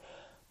arc,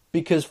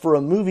 because for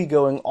a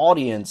movie-going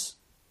audience,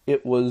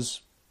 it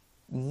was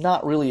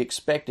not really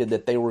expected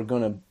that they were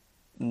going to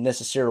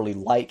necessarily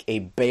like a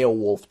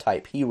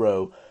Beowulf-type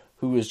hero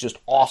who is just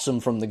awesome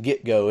from the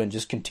get-go and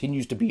just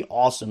continues to be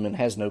awesome and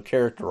has no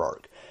character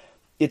arc.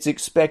 It's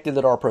expected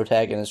that our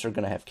protagonists are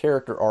going to have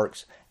character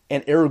arcs,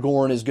 and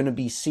Aragorn is going to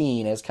be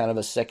seen as kind of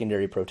a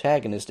secondary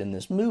protagonist in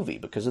this movie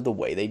because of the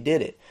way they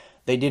did it.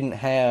 They didn't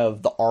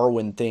have the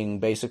Arwen thing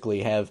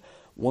basically have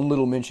one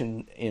little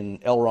mention in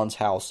Elrond's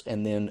house,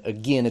 and then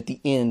again at the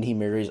end he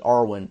marries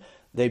Arwen.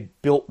 They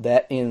built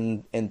that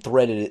in and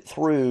threaded it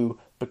through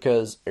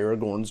because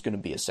Aragorn's going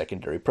to be a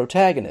secondary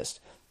protagonist,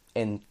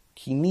 and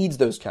he needs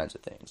those kinds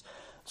of things.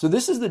 So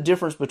this is the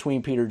difference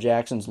between Peter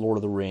Jackson's Lord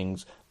of the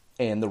Rings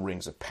and the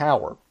Rings of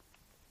Power.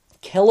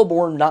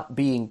 Celeborn not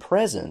being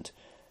present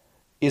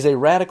is a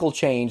radical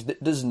change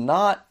that does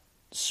not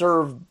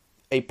serve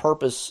a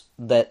purpose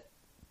that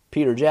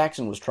Peter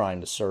Jackson was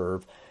trying to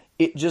serve.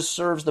 It just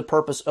serves the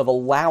purpose of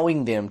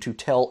allowing them to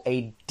tell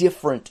a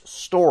different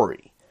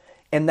story.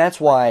 And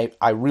that's why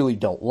I really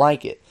don't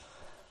like it.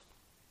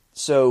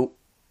 So,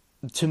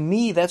 to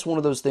me, that's one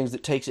of those things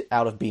that takes it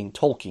out of being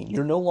Tolkien.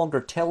 You're no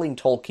longer telling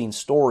Tolkien's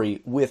story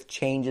with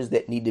changes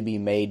that need to be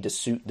made to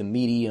suit the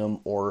medium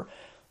or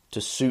to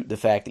suit the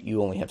fact that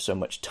you only have so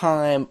much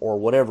time or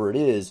whatever it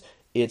is.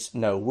 It's,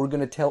 no, we're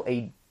going to tell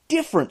a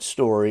different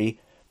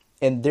story,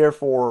 and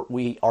therefore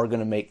we are going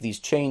to make these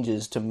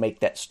changes to make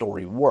that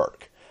story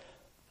work.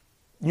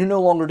 You're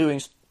no longer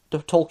doing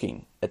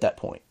Tolkien at that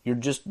point. You're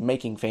just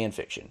making fan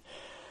fiction.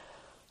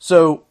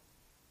 So,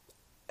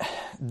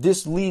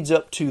 this leads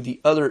up to the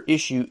other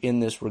issue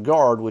in this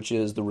regard, which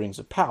is the Rings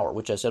of Power,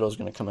 which I said I was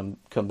going to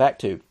come back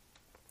to.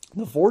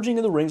 The forging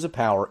of the Rings of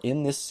Power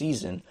in this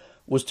season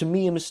was, to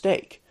me, a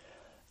mistake.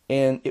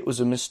 And it was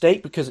a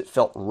mistake because it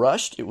felt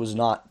rushed. It was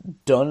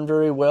not done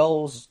very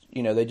well.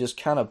 They just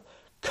kind of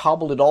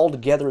cobbled it all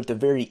together at the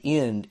very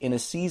end in a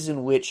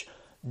season which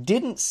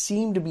didn't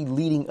seem to be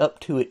leading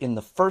up to it in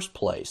the first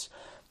place.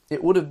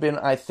 It would have been,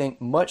 I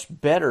think, much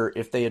better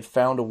if they had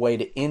found a way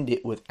to end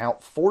it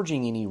without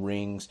forging any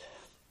rings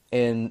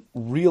and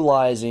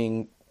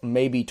realizing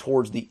maybe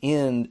towards the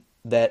end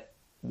that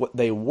what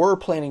they were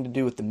planning to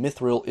do with the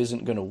Mithril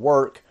isn't going to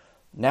work.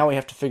 Now we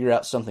have to figure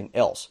out something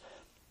else.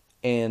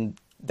 And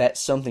that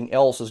something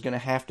else is going to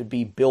have to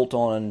be built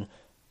on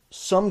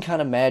some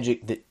kind of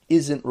magic that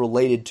isn't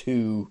related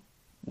to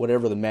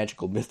whatever the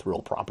magical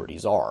Mithril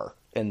properties are.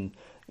 And,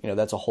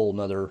 that's a whole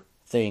nother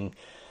thing.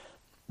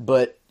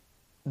 But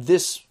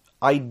this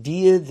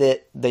idea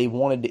that they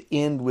wanted to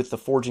end with the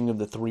forging of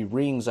the three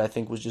rings, I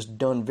think, was just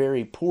done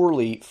very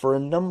poorly for a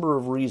number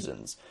of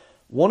reasons.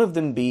 One of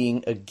them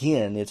being,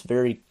 again, it's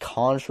very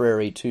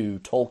contrary to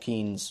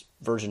Tolkien's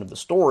version of the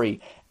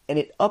story, and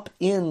it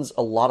upends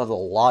a lot of the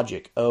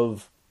logic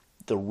of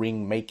the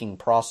ring making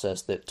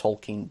process that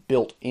Tolkien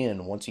built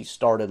in once he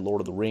started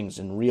Lord of the Rings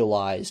and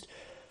realized,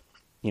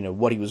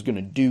 what he was going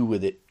to do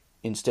with it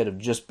instead of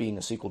just being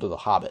a sequel to The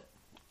Hobbit.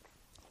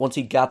 Once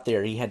he got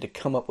there, he had to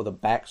come up with a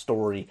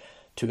backstory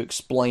to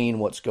explain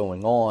what's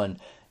going on,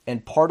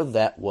 and part of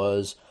that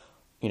was,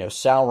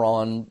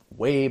 Sauron,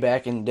 way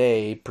back in the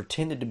day,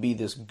 pretended to be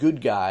this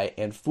good guy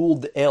and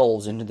fooled the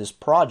elves into this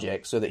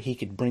project so that he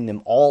could bring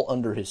them all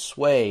under his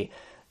sway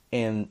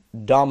and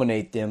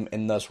dominate them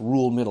and thus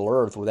rule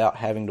Middle-earth without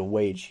having to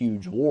wage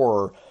huge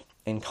war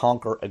and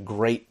conquer a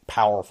great,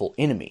 powerful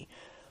enemy.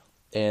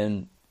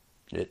 And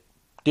it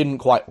didn't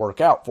quite work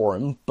out for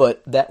him,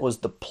 but that was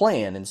the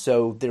plan, and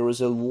so there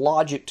was a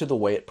logic to the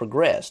way it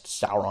progressed.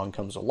 Sauron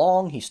comes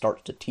along, he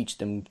starts to teach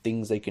them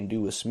things they can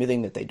do with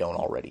smithing that they don't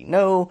already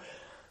know.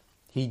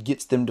 He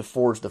gets them to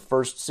forge the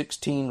first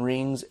 16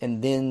 rings,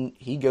 and then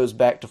he goes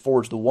back to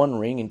forge the one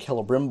ring, and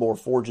Celebrimbor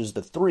forges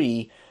the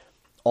 3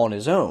 on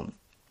his own.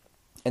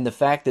 And the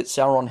fact that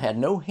Sauron had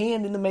no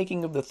hand in the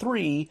making of the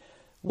 3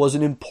 was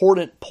an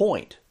important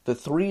point. The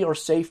 3 are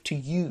safe to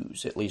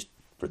use, at least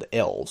for the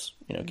elves.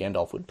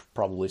 Gandalf would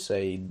probably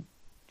say,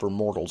 for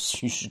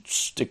mortals, you should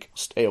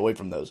stay away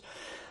from those.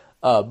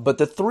 But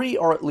the 3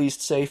 are at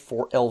least safe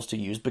for elves to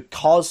use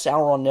because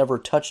Sauron never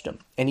touched them.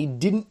 And he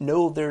didn't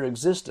know of their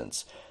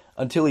existence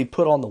until he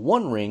put on the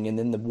one ring, and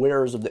then the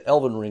wearers of the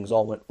elven rings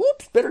all went,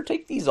 "Oops, better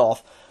take these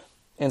off."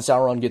 And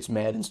Sauron gets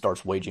mad and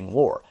starts waging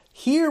war.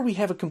 Here we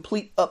have a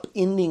complete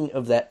upending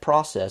of that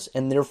process,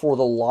 and therefore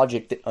the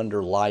logic that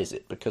underlies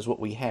it. Because what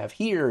we have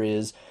here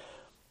is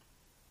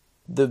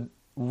the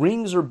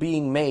rings are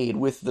being made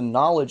with the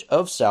knowledge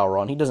of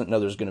Sauron. He doesn't know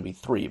there's going to be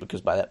 3,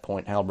 because by that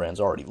point Halbrand's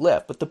already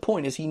left. But the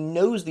point is he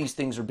knows these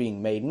things are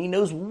being made, and he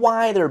knows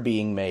why they're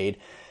being made,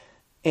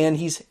 and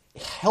he's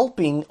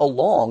helping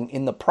along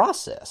in the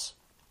process.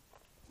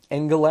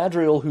 And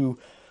Galadriel, who,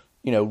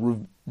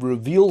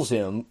 reveals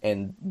him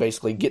and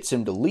basically gets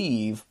him to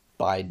leave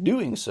by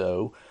doing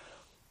so,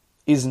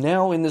 is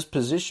now in this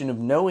position of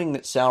knowing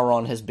that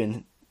Sauron has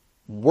been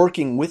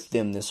working with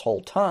them this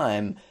whole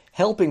time,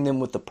 helping them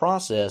with the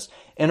process,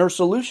 and her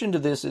solution to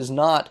this is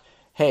not,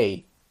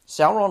 hey,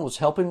 Sauron was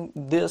helping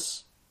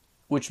this,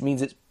 which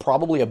means it's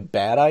probably a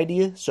bad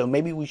idea, so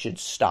maybe we should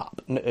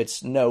stop.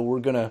 It's, no,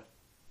 we're gonna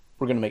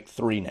make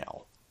 3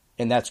 now,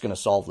 and that's gonna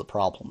solve the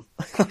problem.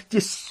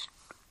 Just,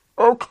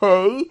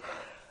 okay.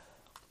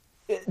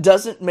 It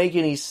doesn't make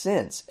any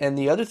sense. And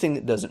the other thing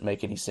that doesn't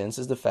make any sense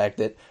is the fact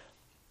that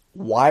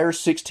why are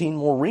 16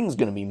 more rings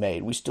going to be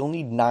made? We still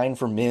need 9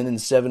 for men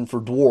and 7 for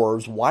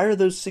dwarves. Why are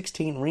those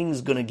 16 rings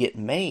going to get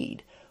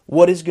made?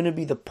 What is going to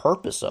be the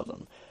purpose of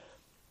them?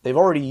 They've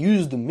already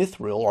used the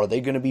mithril. Are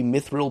they going to be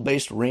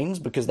mithril-based rings?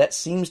 Because that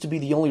seems to be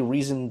the only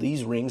reason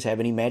these rings have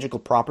any magical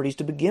properties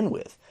to begin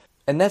with.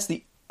 And that's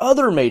the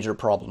other major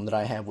problem that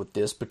I have with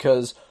this,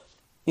 because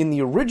in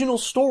the original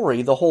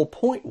story, the whole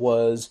point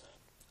was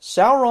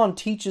Sauron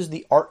teaches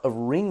the art of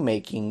ring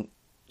making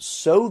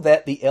so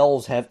that the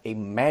elves have a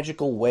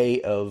magical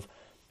way of,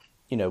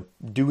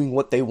 doing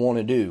what they want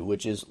to do,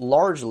 which is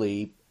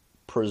largely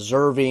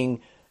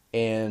preserving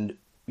and,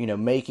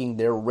 making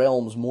their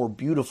realms more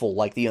beautiful,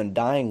 like the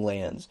Undying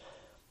Lands.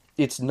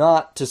 It's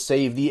not to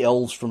save the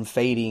elves from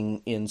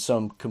fading in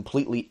some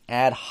completely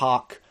ad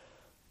hoc,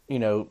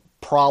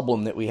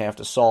 problem that we have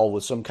to solve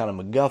with some kind of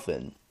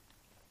MacGuffin.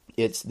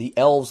 It's the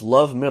elves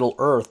love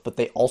Middle-earth, but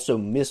they also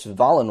miss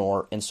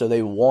Valinor, and so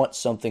they want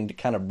something to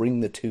kind of bring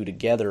the two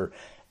together.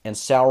 And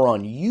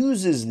Sauron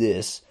uses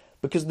this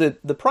because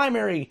the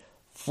primary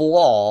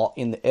flaw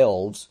in the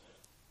elves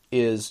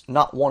is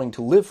not wanting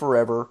to live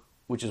forever,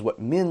 which is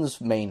what men's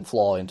main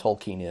flaw in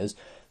Tolkien is.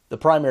 The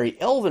primary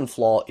elven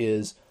flaw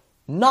is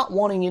not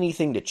wanting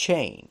anything to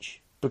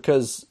change,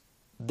 because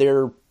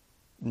their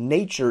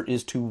nature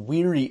is to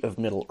weary of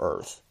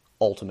Middle-earth,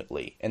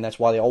 ultimately. And that's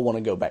why they all want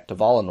to go back to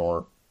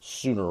Valinor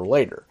sooner or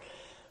later.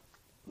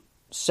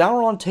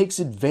 Sauron takes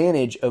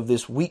advantage of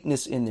this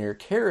weakness in their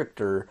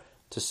character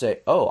to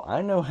say, oh,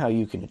 I know how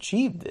you can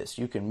achieve this.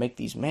 You can make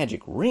these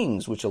magic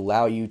rings, which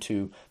allow you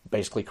to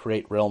basically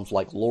create realms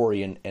like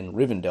Lorien and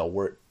Rivendell,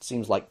 where it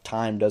seems like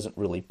time doesn't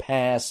really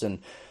pass, and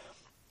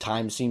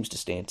time seems to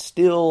stand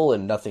still,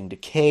 and nothing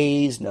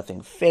decays,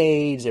 nothing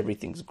fades,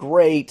 everything's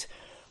great.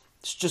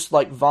 It's just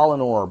like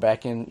Valinor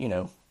back in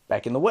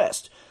the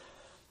West.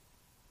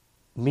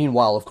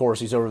 Meanwhile, of course,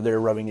 he's over there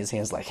rubbing his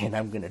hands like, and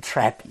I'm going to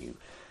trap you.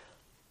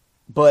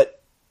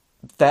 But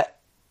that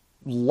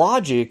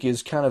logic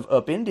is kind of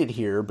upended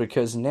here,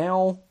 because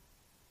now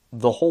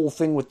the whole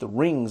thing with the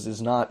rings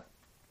is not,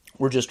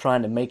 we're just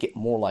trying to make it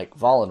more like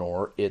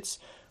Valinor. It's,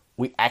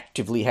 we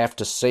actively have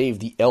to save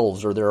the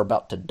elves or they're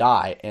about to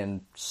die,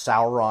 and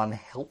Sauron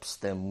helps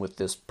them with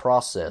this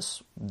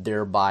process,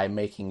 thereby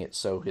making it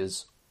so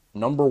his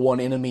number one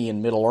enemy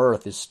in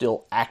Middle-earth is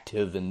still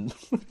active and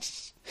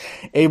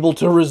able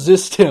to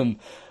resist him,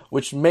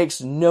 which makes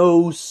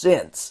no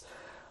sense.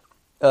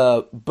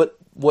 But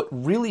what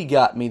really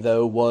got me,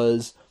 though,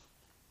 was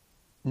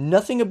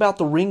nothing about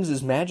the rings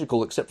is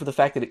magical except for the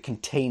fact that it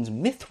contains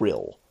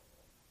mithril.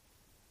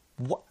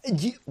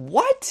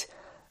 What?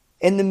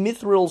 And the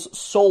Mithril's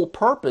sole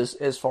purpose,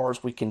 as far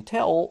as we can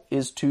tell,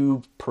 is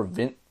to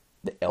prevent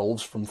the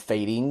elves from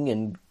fading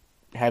and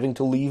having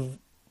to leave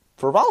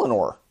for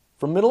Valinor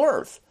from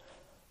Middle-earth.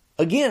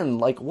 Again,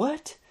 like,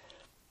 what?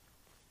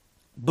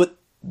 But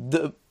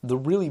the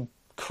really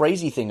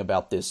crazy thing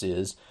about this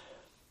is,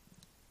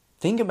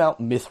 think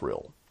about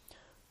Mithril.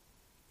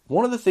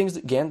 One of the things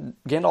that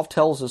Gandalf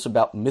tells us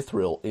about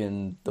Mithril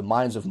in the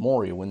Mines of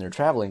Moria when they're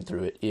traveling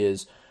through it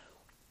is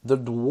the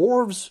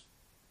dwarves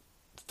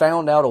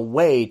found out a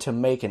way to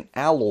make an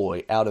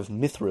alloy out of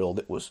Mithril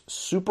that was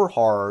super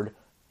hard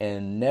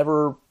and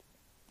never,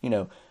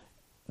 the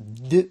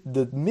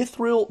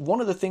Mithril,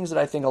 one of the things that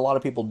I think a lot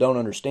of people don't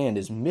understand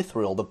is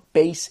Mithril, the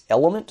base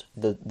element,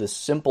 the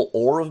simple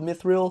ore of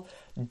Mithril,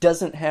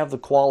 doesn't have the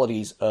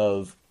qualities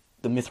of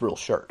the Mithril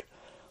shirt.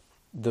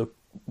 The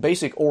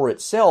basic ore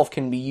itself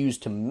can be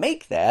used to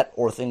make that,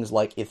 or things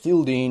like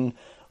Ithildine,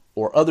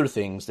 or other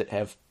things that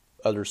have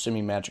other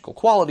semi-magical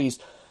qualities,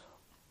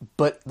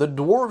 but the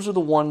dwarves are the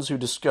ones who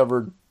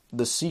discovered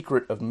the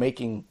secret of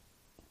making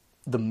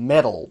the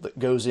metal that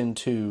goes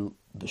into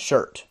the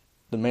shirt,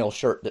 the male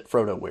shirt that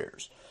Frodo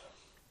wears.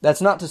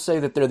 That's not to say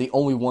that they're the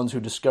only ones who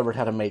discovered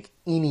how to make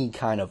any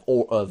kind of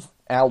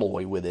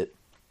alloy with it.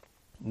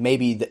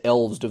 Maybe the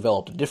elves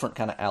developed a different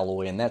kind of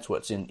alloy, and that's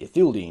what's in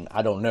Ithildine.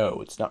 I don't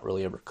know. It's not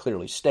really ever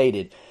clearly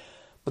stated.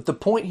 But the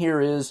point here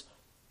is,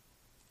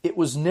 it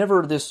was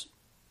never this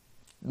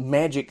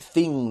magic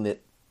thing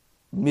that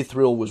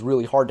Mithril was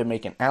really hard to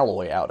make an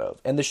alloy out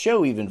of. And the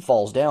show even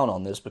falls down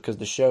on this, because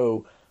the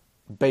show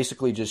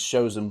basically just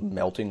shows them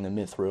melting the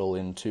Mithril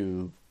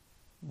into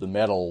the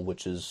metal,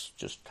 which is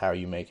just how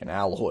you make an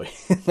alloy.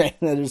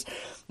 There's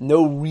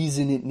no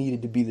reason it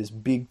needed to be this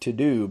big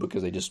to-do,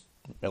 because they just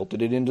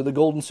melted it into the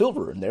gold and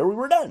silver, and there we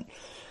were done.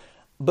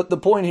 But the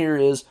point here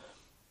is,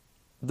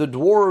 the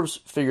dwarves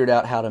figured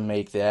out how to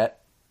make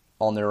that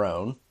on their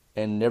own,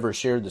 and never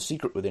shared the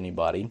secret with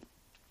anybody.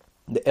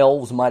 The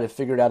elves might have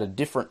figured out a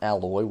different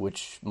alloy,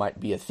 which might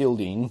be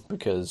Ithildine,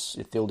 because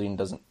Ithildine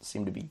doesn't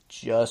seem to be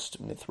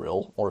just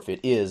Mithril, or if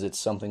it is, it's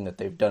something that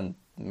they've done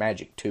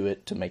magic to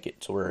it to make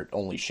it to where it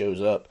only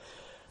shows up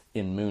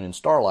in Moon and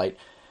Starlight.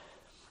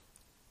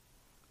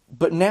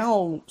 But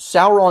now,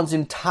 Sauron's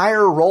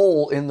entire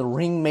role in the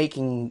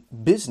ring-making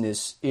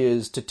business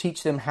is to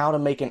teach them how to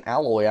make an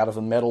alloy out of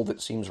a metal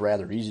that seems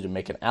rather easy to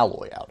make an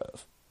alloy out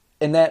of.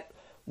 And that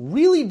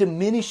really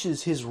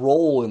diminishes his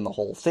role in the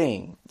whole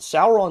thing.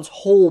 Sauron's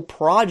whole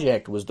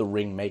project was the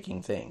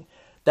ring-making thing.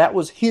 That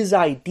was his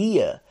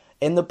idea,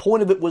 and the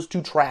point of it was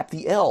to trap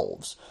the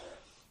elves.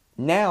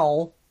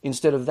 Now,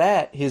 instead of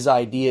that, his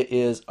idea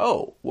is,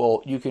 oh,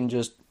 well, you can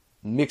just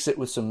mix it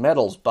with some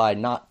metals by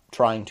not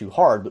trying too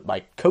hard, but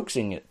by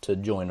coaxing it to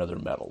join other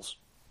metals.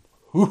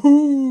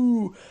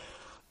 Woohoo!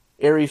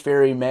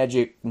 Airy-fairy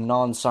magic,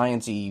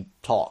 non-science-y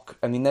talk.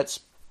 I mean,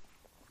 that's...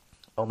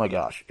 Oh my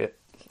gosh, it's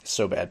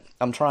so bad.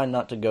 I'm trying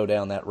not to go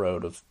down that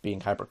road of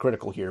being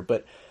hypercritical here,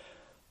 but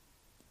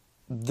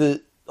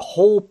the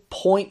whole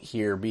point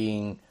here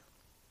being,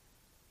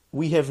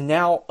 we have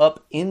now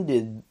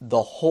upended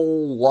the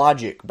whole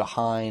logic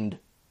behind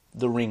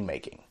the ring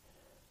making.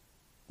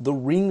 The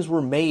rings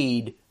were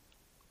made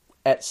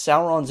at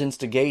Sauron's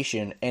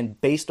instigation and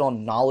based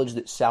on knowledge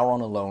that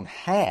Sauron alone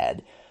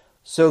had,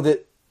 so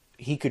that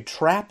he could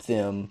trap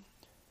them,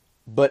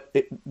 but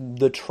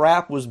the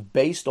trap was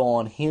based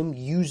on him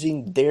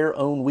using their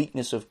own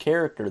weakness of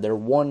character, their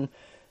one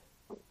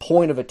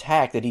point of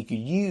attack that he could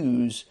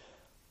use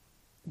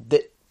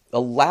that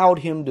allowed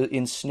him to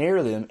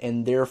ensnare them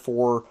and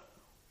therefore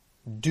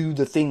do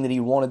the thing that he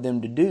wanted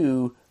them to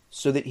do,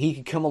 so that he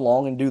could come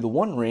along and do the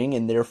One Ring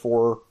and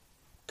therefore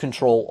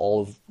control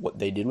all of what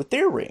they did with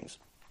their rings.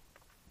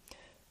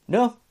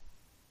 No,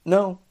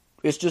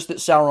 it's just that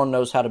Sauron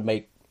knows how to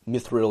make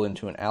Mithril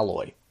into an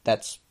alloy.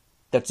 That's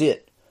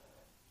it.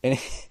 And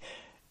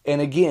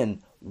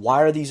again,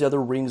 why are these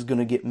other rings going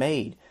to get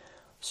made?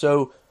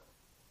 So,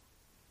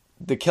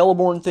 the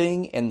Celeborn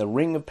thing and the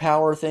Ring of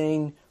Power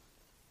thing,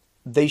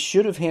 they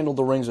should have handled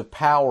the Rings of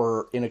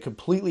Power in a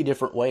completely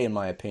different way, in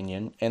my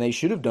opinion, and they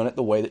should have done it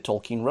the way that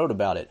Tolkien wrote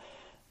about it.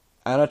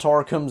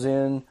 Annatar comes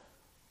in,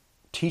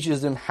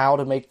 teaches them how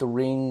to make the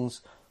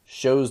rings,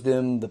 shows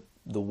them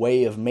the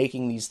way of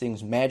making these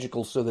things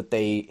magical so that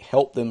they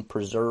help them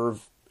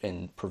preserve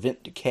and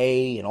prevent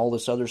decay and all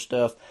this other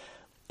stuff.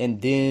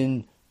 And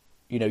then,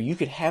 you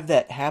could have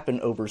that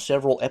happen over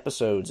several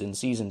episodes in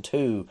Season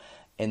 2,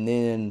 and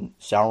then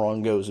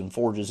Sauron goes and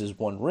forges his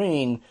One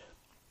Ring,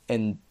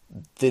 and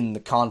then the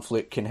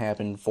conflict can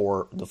happen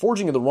for... The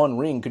forging of the One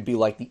Ring could be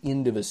like the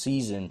end of a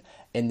season,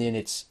 and then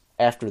it's,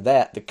 after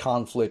that, the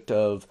conflict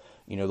of,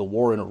 the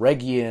war in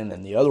Eregion,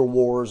 and the other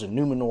wars, and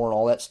Numenor, and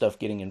all that stuff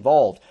getting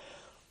involved.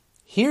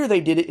 Here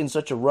they did it in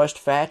such a rushed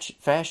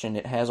fashion,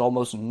 it has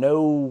almost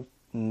no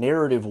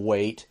narrative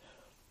weight.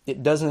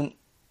 It doesn't...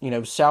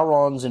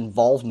 Sauron's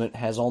involvement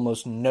has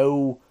almost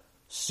no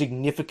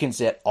significance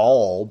at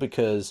all,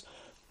 because,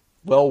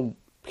 well,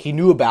 he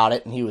knew about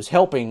it and he was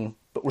helping,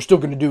 but we're still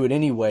going to do it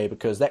anyway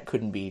because that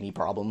couldn't be any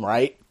problem,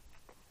 right?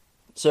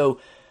 So,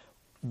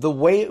 the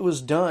way it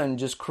was done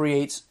just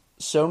creates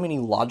so many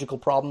logical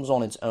problems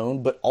on its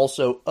own, but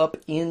also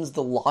upends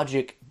the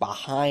logic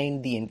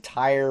behind the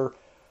entire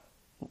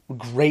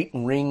Great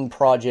Ring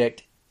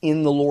project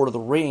in the Lord of the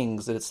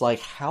Rings, that it's like,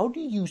 how do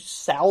you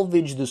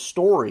salvage the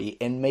story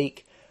and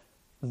make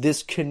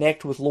this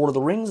connect with Lord of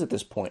the Rings at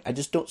this point? I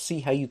just don't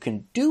see how you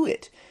can do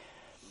it.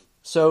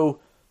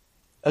 So,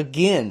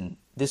 again,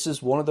 this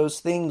is one of those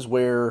things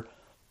where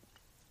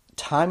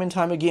time and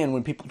time again,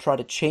 when people try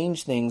to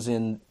change things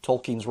in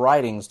Tolkien's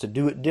writings to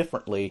do it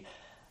differently,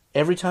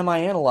 every time I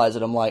analyze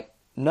it, I'm like,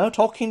 no,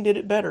 Tolkien did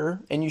it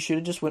better, and you should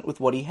have just went with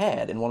what he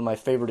had. And one of my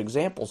favorite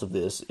examples of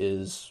this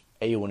is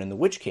Eowyn and the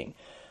Witch King.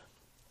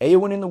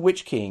 Eowyn and the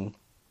Witch King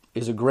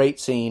is a great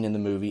scene in the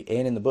movie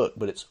and in the book,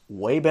 but it's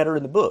way better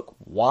in the book.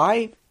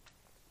 Why?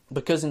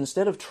 Because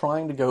instead of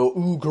trying to go,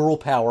 ooh, girl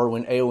power,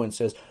 when Eowyn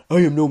says,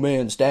 I am no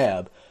man,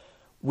 stab,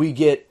 we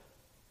get,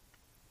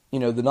 the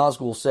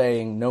Nazgul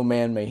saying, no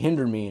man may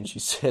hinder me, and she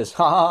says,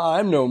 ha,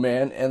 I'm no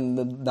man, and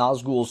the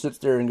Nazgul sits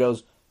there and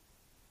goes,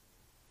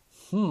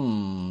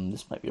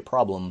 this might be a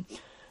problem.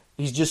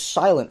 He's just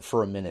silent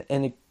for a minute,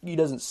 and he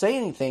doesn't say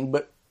anything,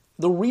 but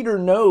the reader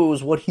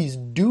knows what he's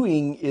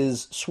doing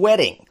is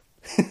sweating.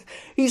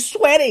 He's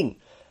sweating!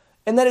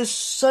 And that is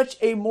such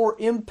a more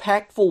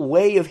impactful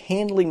way of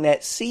handling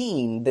that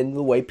scene than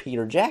the way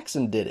Peter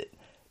Jackson did it.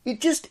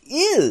 It just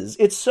is.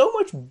 It's so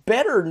much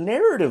better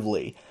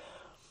narratively.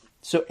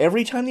 So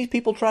every time these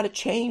people try to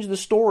change the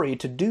story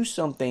to do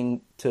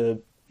something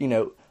to,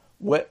 you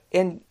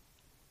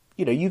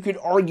could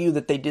argue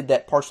that they did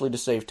that partially to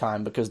save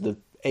time, because the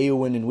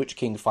Eowyn and Witch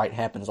King fight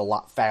happens a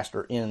lot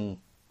faster in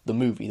the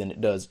movie than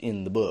it does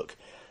in the book,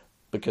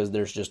 because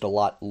there's just a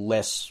lot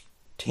less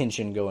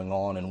tension going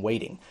on and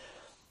waiting.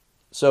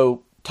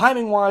 So,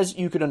 timing-wise,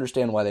 you could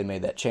understand why they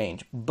made that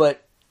change.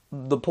 But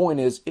the point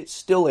is, it's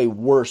still a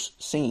worse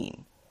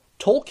scene.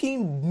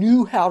 Tolkien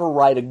knew how to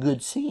write a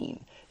good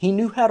scene. He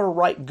knew how to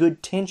write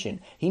good tension.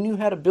 He knew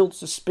how to build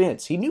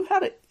suspense. He knew how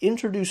to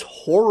introduce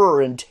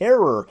horror and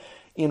terror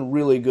in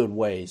really good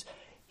ways.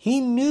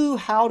 He knew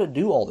how to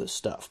do all this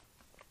stuff.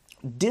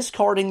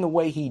 Discarding the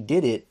way he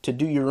did it to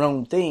do your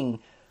own thing,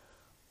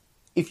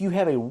 if you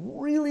have a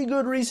really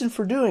good reason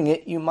for doing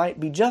it, you might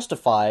be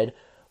justified,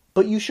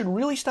 but you should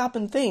really stop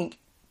and think,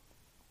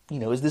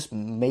 is this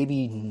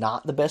maybe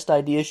not the best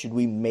idea? Should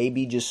we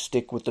maybe just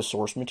stick with the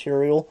source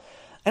material?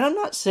 And I'm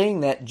not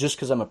saying that just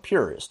because I'm a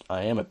purist.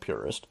 I am a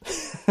purist.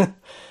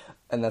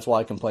 And that's why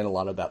I complain a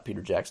lot about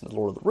Peter Jackson's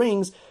Lord of the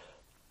Rings.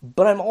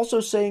 But I'm also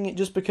saying it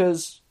just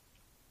because,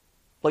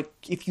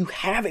 if you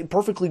have a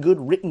perfectly good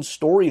written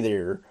story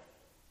there,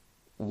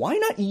 why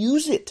not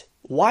use it?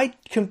 Why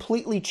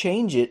completely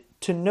change it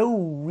to no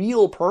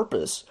real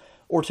purpose,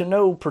 or to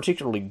no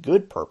particularly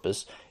good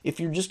purpose? If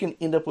you're just going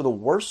to end up with a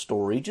worse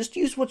story, just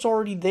use what's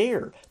already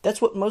there.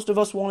 That's what most of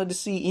us wanted to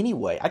see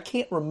anyway. I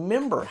can't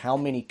remember how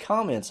many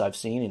comments I've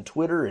seen in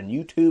Twitter and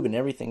YouTube and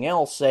everything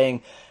else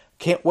saying,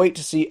 can't wait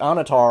to see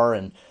Anatar,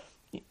 and,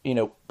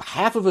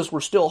 half of us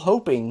were still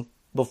hoping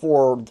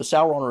before the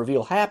Sauron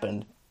reveal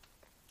happened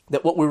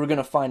that what we were going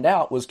to find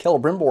out was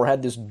Celebrimbor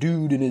had this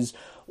dude in his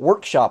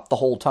workshop the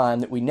whole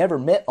time that we never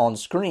met on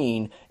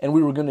screen, and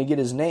we were going to get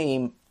his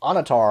name,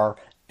 Anatar,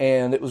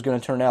 and it was going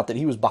to turn out that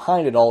he was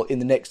behind it all in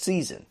the next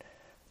season.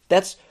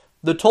 That's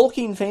the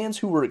Tolkien fans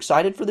who were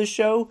excited for this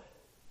show.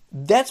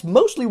 That's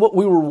mostly what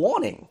we were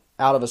wanting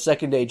out of a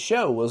second-age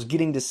show, was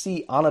getting to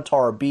see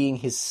Anatar being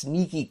his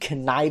sneaky,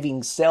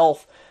 conniving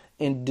self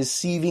and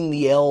deceiving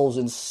the elves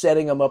and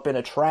setting them up in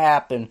a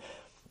trap, and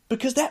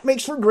because that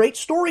makes for great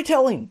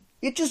storytelling.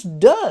 It just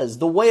does.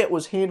 The way it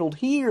was handled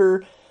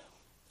here,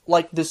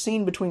 like the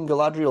scene between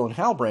Galadriel and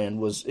Halbrand,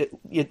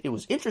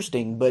 was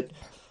interesting, but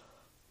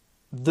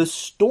the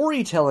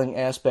storytelling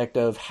aspect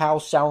of how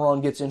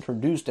Sauron gets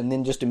introduced and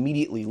then just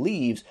immediately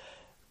leaves,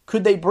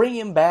 could they bring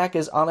him back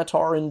as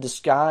Anatar in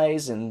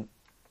disguise and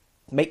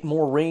make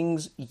more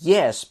rings?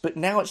 Yes, but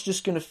now it's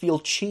just going to feel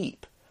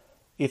cheap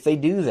if they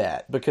do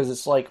that, because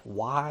it's like,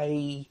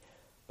 why?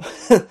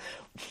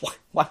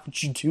 Why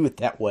would you do it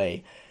that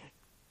way?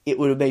 It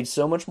would have made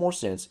so much more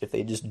sense if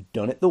they just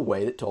done it the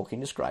way that Tolkien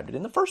described it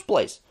in the first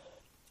place.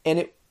 And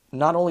it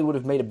not only would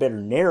have made a better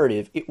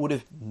narrative, it would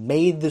have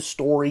made the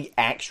story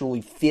actually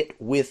fit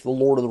with The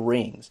Lord of the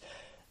Rings.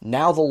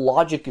 Now the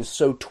logic is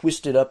so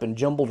twisted up and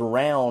jumbled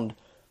around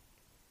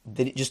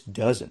that it just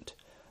doesn't.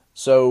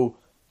 So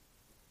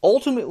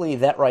ultimately,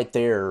 that right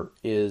there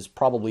is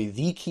probably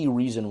the key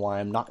reason why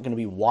I'm not going to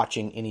be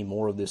watching any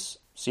more of this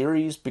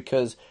series,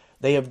 because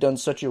they have done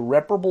such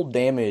irreparable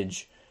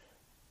damage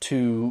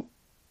to,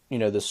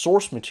 the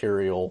source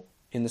material,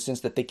 in the sense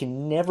that they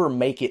can never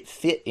make it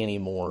fit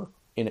anymore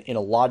in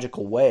a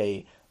logical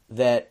way,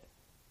 that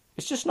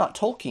it's just not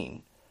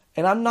Tolkien.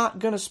 And I'm not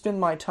going to spend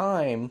my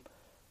time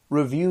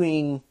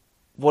reviewing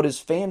what is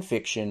fan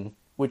fiction,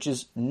 which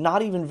is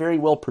not even very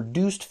well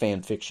produced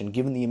fan fiction,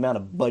 given the amount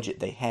of budget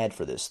they had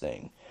for this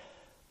thing.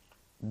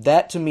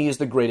 That, to me, is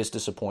the greatest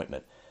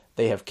disappointment.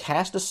 They have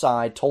cast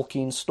aside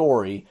Tolkien's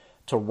story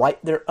to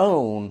write their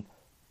own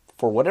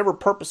for whatever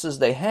purposes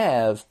they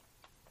have,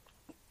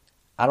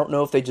 I don't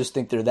know if they just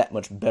think they're that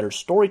much better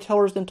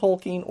storytellers than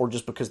Tolkien, or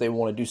just because they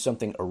want to do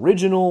something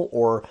original,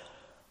 or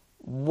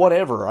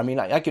whatever. I mean,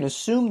 I can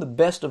assume the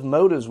best of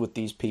motives with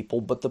these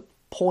people, but the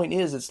point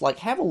is, it's like,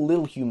 have a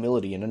little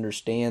humility and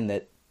understand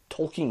that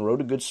Tolkien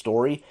wrote a good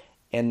story,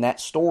 and that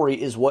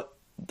story is what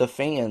the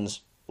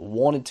fans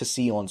wanted to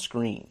see on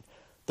screen.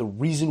 The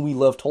reason we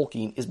love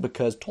Tolkien is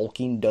because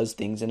Tolkien does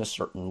things in a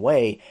certain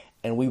way,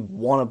 and we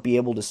want to be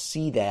able to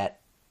see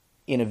that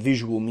in a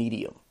visual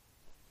medium.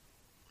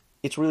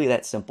 It's really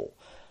that simple.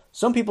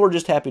 Some people are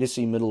just happy to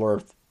see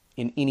Middle-earth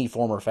in any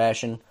form or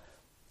fashion.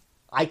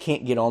 I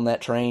can't get on that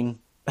train.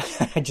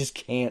 I just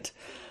can't.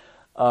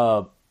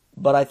 But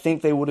I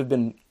think they would have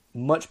been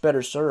much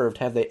better served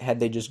had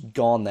they just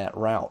gone that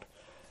route.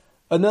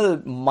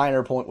 Another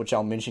minor point, which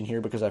I'll mention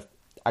here because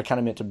I kind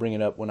of meant to bring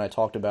it up when I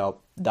talked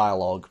about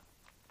dialogue,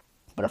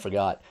 but I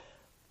forgot,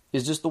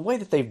 is just the way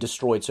that they've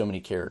destroyed so many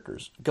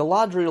characters.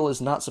 Galadriel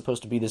is not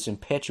supposed to be this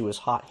impetuous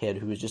hothead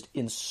who is just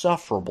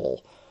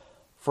insufferable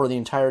for the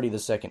entirety of the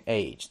Second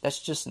Age. That's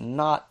just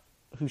not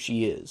who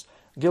she is.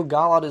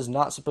 Gil-galad is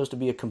not supposed to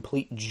be a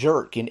complete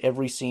jerk in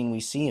every scene we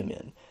see him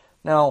in.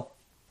 Now,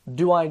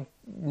 do I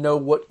know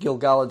what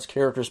Gil-galad's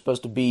character is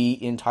supposed to be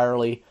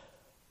entirely?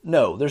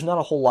 No, there's not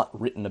a whole lot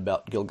written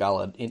about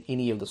Gil-galad in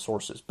any of the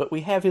sources, but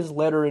we have his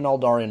letter in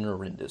Aldarion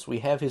Narindis. We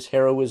have his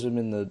heroism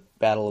in the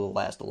Battle of the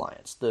Last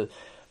Alliance.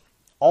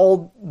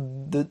 All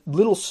the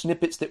little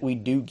snippets that we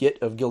do get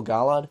of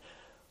Gil-galad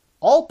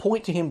all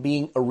point to him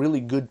being a really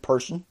good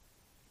person.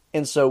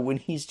 And so when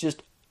he's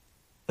just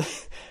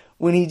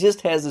when he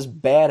just has this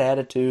bad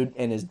attitude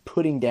and is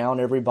putting down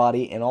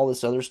everybody and all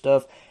this other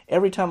stuff,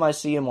 every time I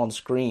see him on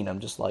screen, I'm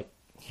just like,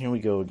 here we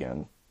go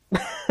again.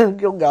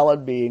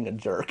 Gil-galad being a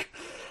jerk.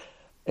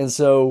 And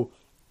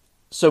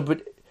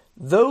but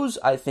those,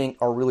 I think,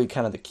 are really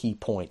kind of the key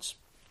points.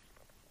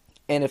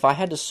 And if I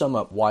had to sum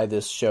up why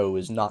this show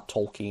is not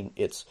Tolkien,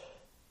 it's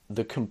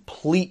the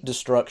complete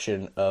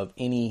destruction of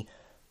any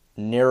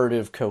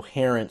narrative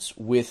coherence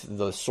with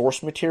the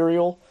source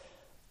material,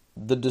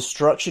 the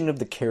destruction of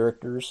the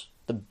characters,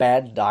 the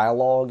bad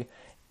dialogue,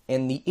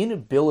 and the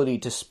inability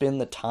to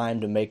spend the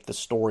time to make the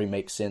story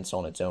make sense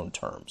on its own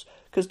terms.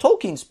 Because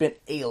Tolkien spent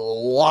a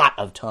lot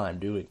of time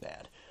doing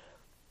that.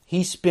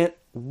 He spent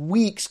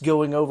weeks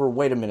going over,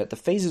 wait a minute, the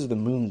phases of the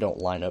moon don't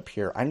line up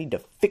here. I need to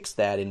fix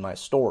that in my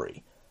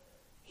story.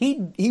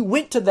 He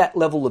went to that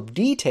level of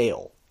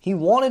detail. He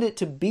wanted it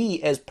to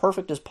be as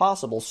perfect as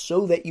possible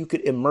so that you could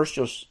immerse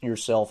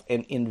yourself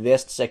and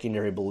invest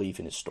secondary belief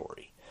in his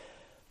story.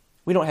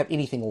 We don't have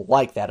anything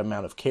like that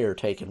amount of care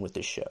taken with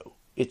this show.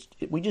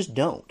 We just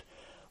don't.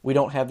 We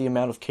don't have the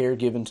amount of care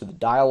given to the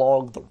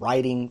dialogue, the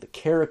writing, the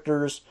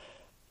characters,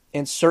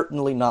 and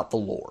certainly not the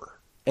lore.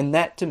 And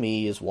that, to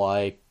me, is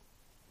why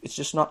it's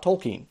just not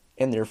Tolkien,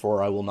 and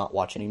therefore I will not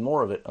watch any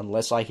more of it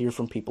unless I hear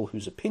from people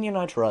whose opinion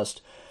I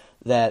trust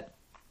that,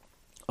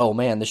 oh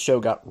man, this show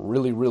got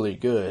really, really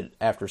good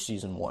after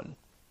Season 1.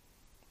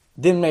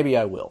 Then maybe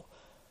I will.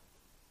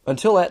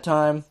 Until that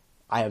time,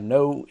 I have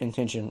no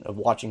intention of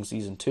watching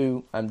Season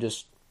 2. I'm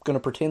just going to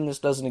pretend this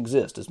doesn't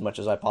exist as much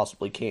as I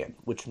possibly can,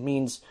 which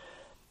means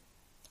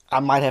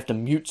I might have to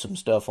mute some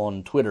stuff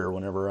on Twitter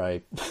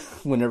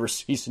whenever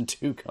Season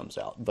 2 comes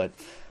out, but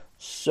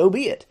so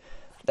be it.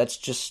 That's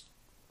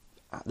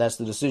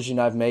the decision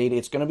I've made.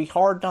 It's going to be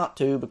hard not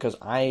to, because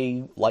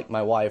I, like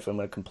my wife, am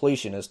a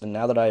completionist, and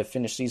now that I have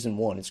finished Season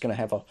 1, it's going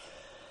to have a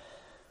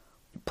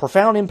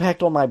profound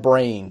impact on my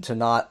brain to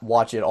not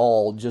watch it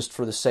all just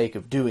for the sake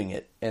of doing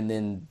it, and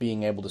then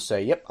being able to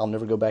say, yep, I'll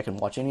never go back and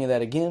watch any of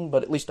that again,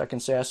 but at least I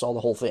can say I saw the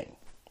whole thing.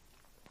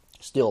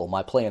 Still,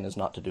 my plan is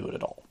not to do it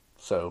at all.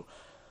 So,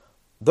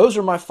 those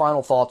are my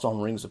final thoughts on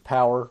Rings of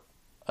Power.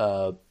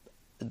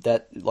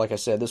 That, like I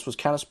said, this was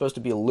kind of supposed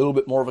to be a little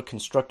bit more of a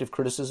constructive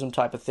criticism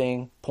type of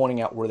thing,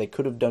 pointing out where they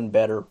could have done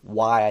better,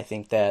 why I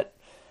think that.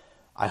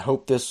 I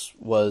hope this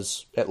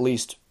was at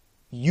least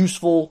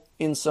useful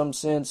in some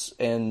sense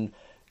and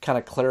kind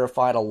of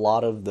clarified a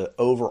lot of the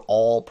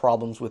overall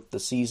problems with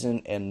the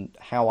season and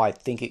how I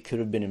think it could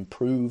have been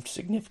improved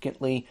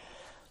significantly.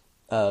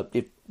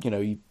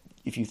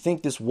 If you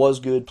think this was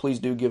good, please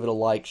do give it a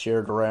like, share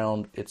it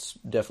around. It's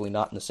definitely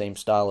not in the same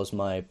style as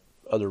my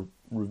other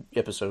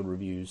episode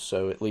reviews,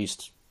 so at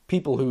least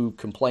people who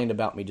complained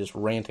about me just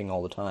ranting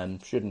all the time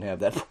shouldn't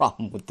have that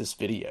problem with this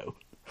video.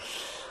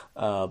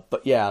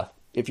 But yeah,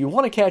 if you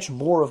want to catch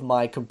more of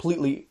my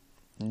completely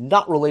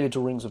not related to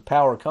Rings of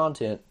Power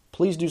content,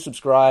 please do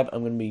subscribe.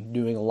 I'm going to be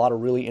doing a lot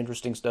of really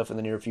interesting stuff in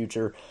the near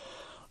future.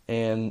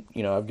 And,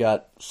 I've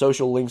got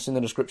social links in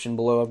the description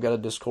below. I've got a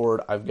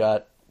Discord. I've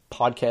got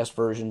podcast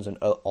versions and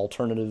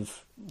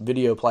alternative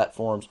video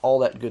platforms, all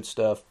that good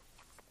stuff.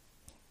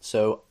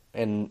 So,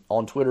 and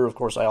on Twitter, of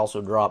course, I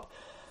also drop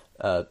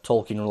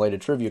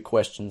Tolkien-related trivia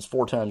questions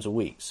 4 times a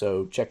week.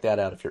 So check that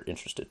out if you're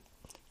interested.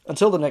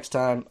 Until the next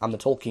time, I'm the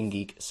Tolkien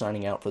Geek,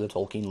 signing out for the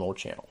Tolkien Lore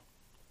Channel.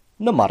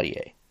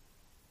 Namarie.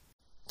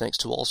 Thanks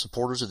to all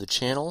supporters of the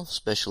channel,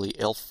 especially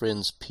Elf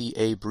Friends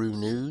PA Brew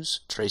News,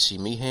 Tracy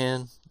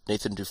Meehan,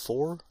 Nathan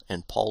Dufour,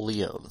 and Paul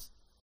Leone.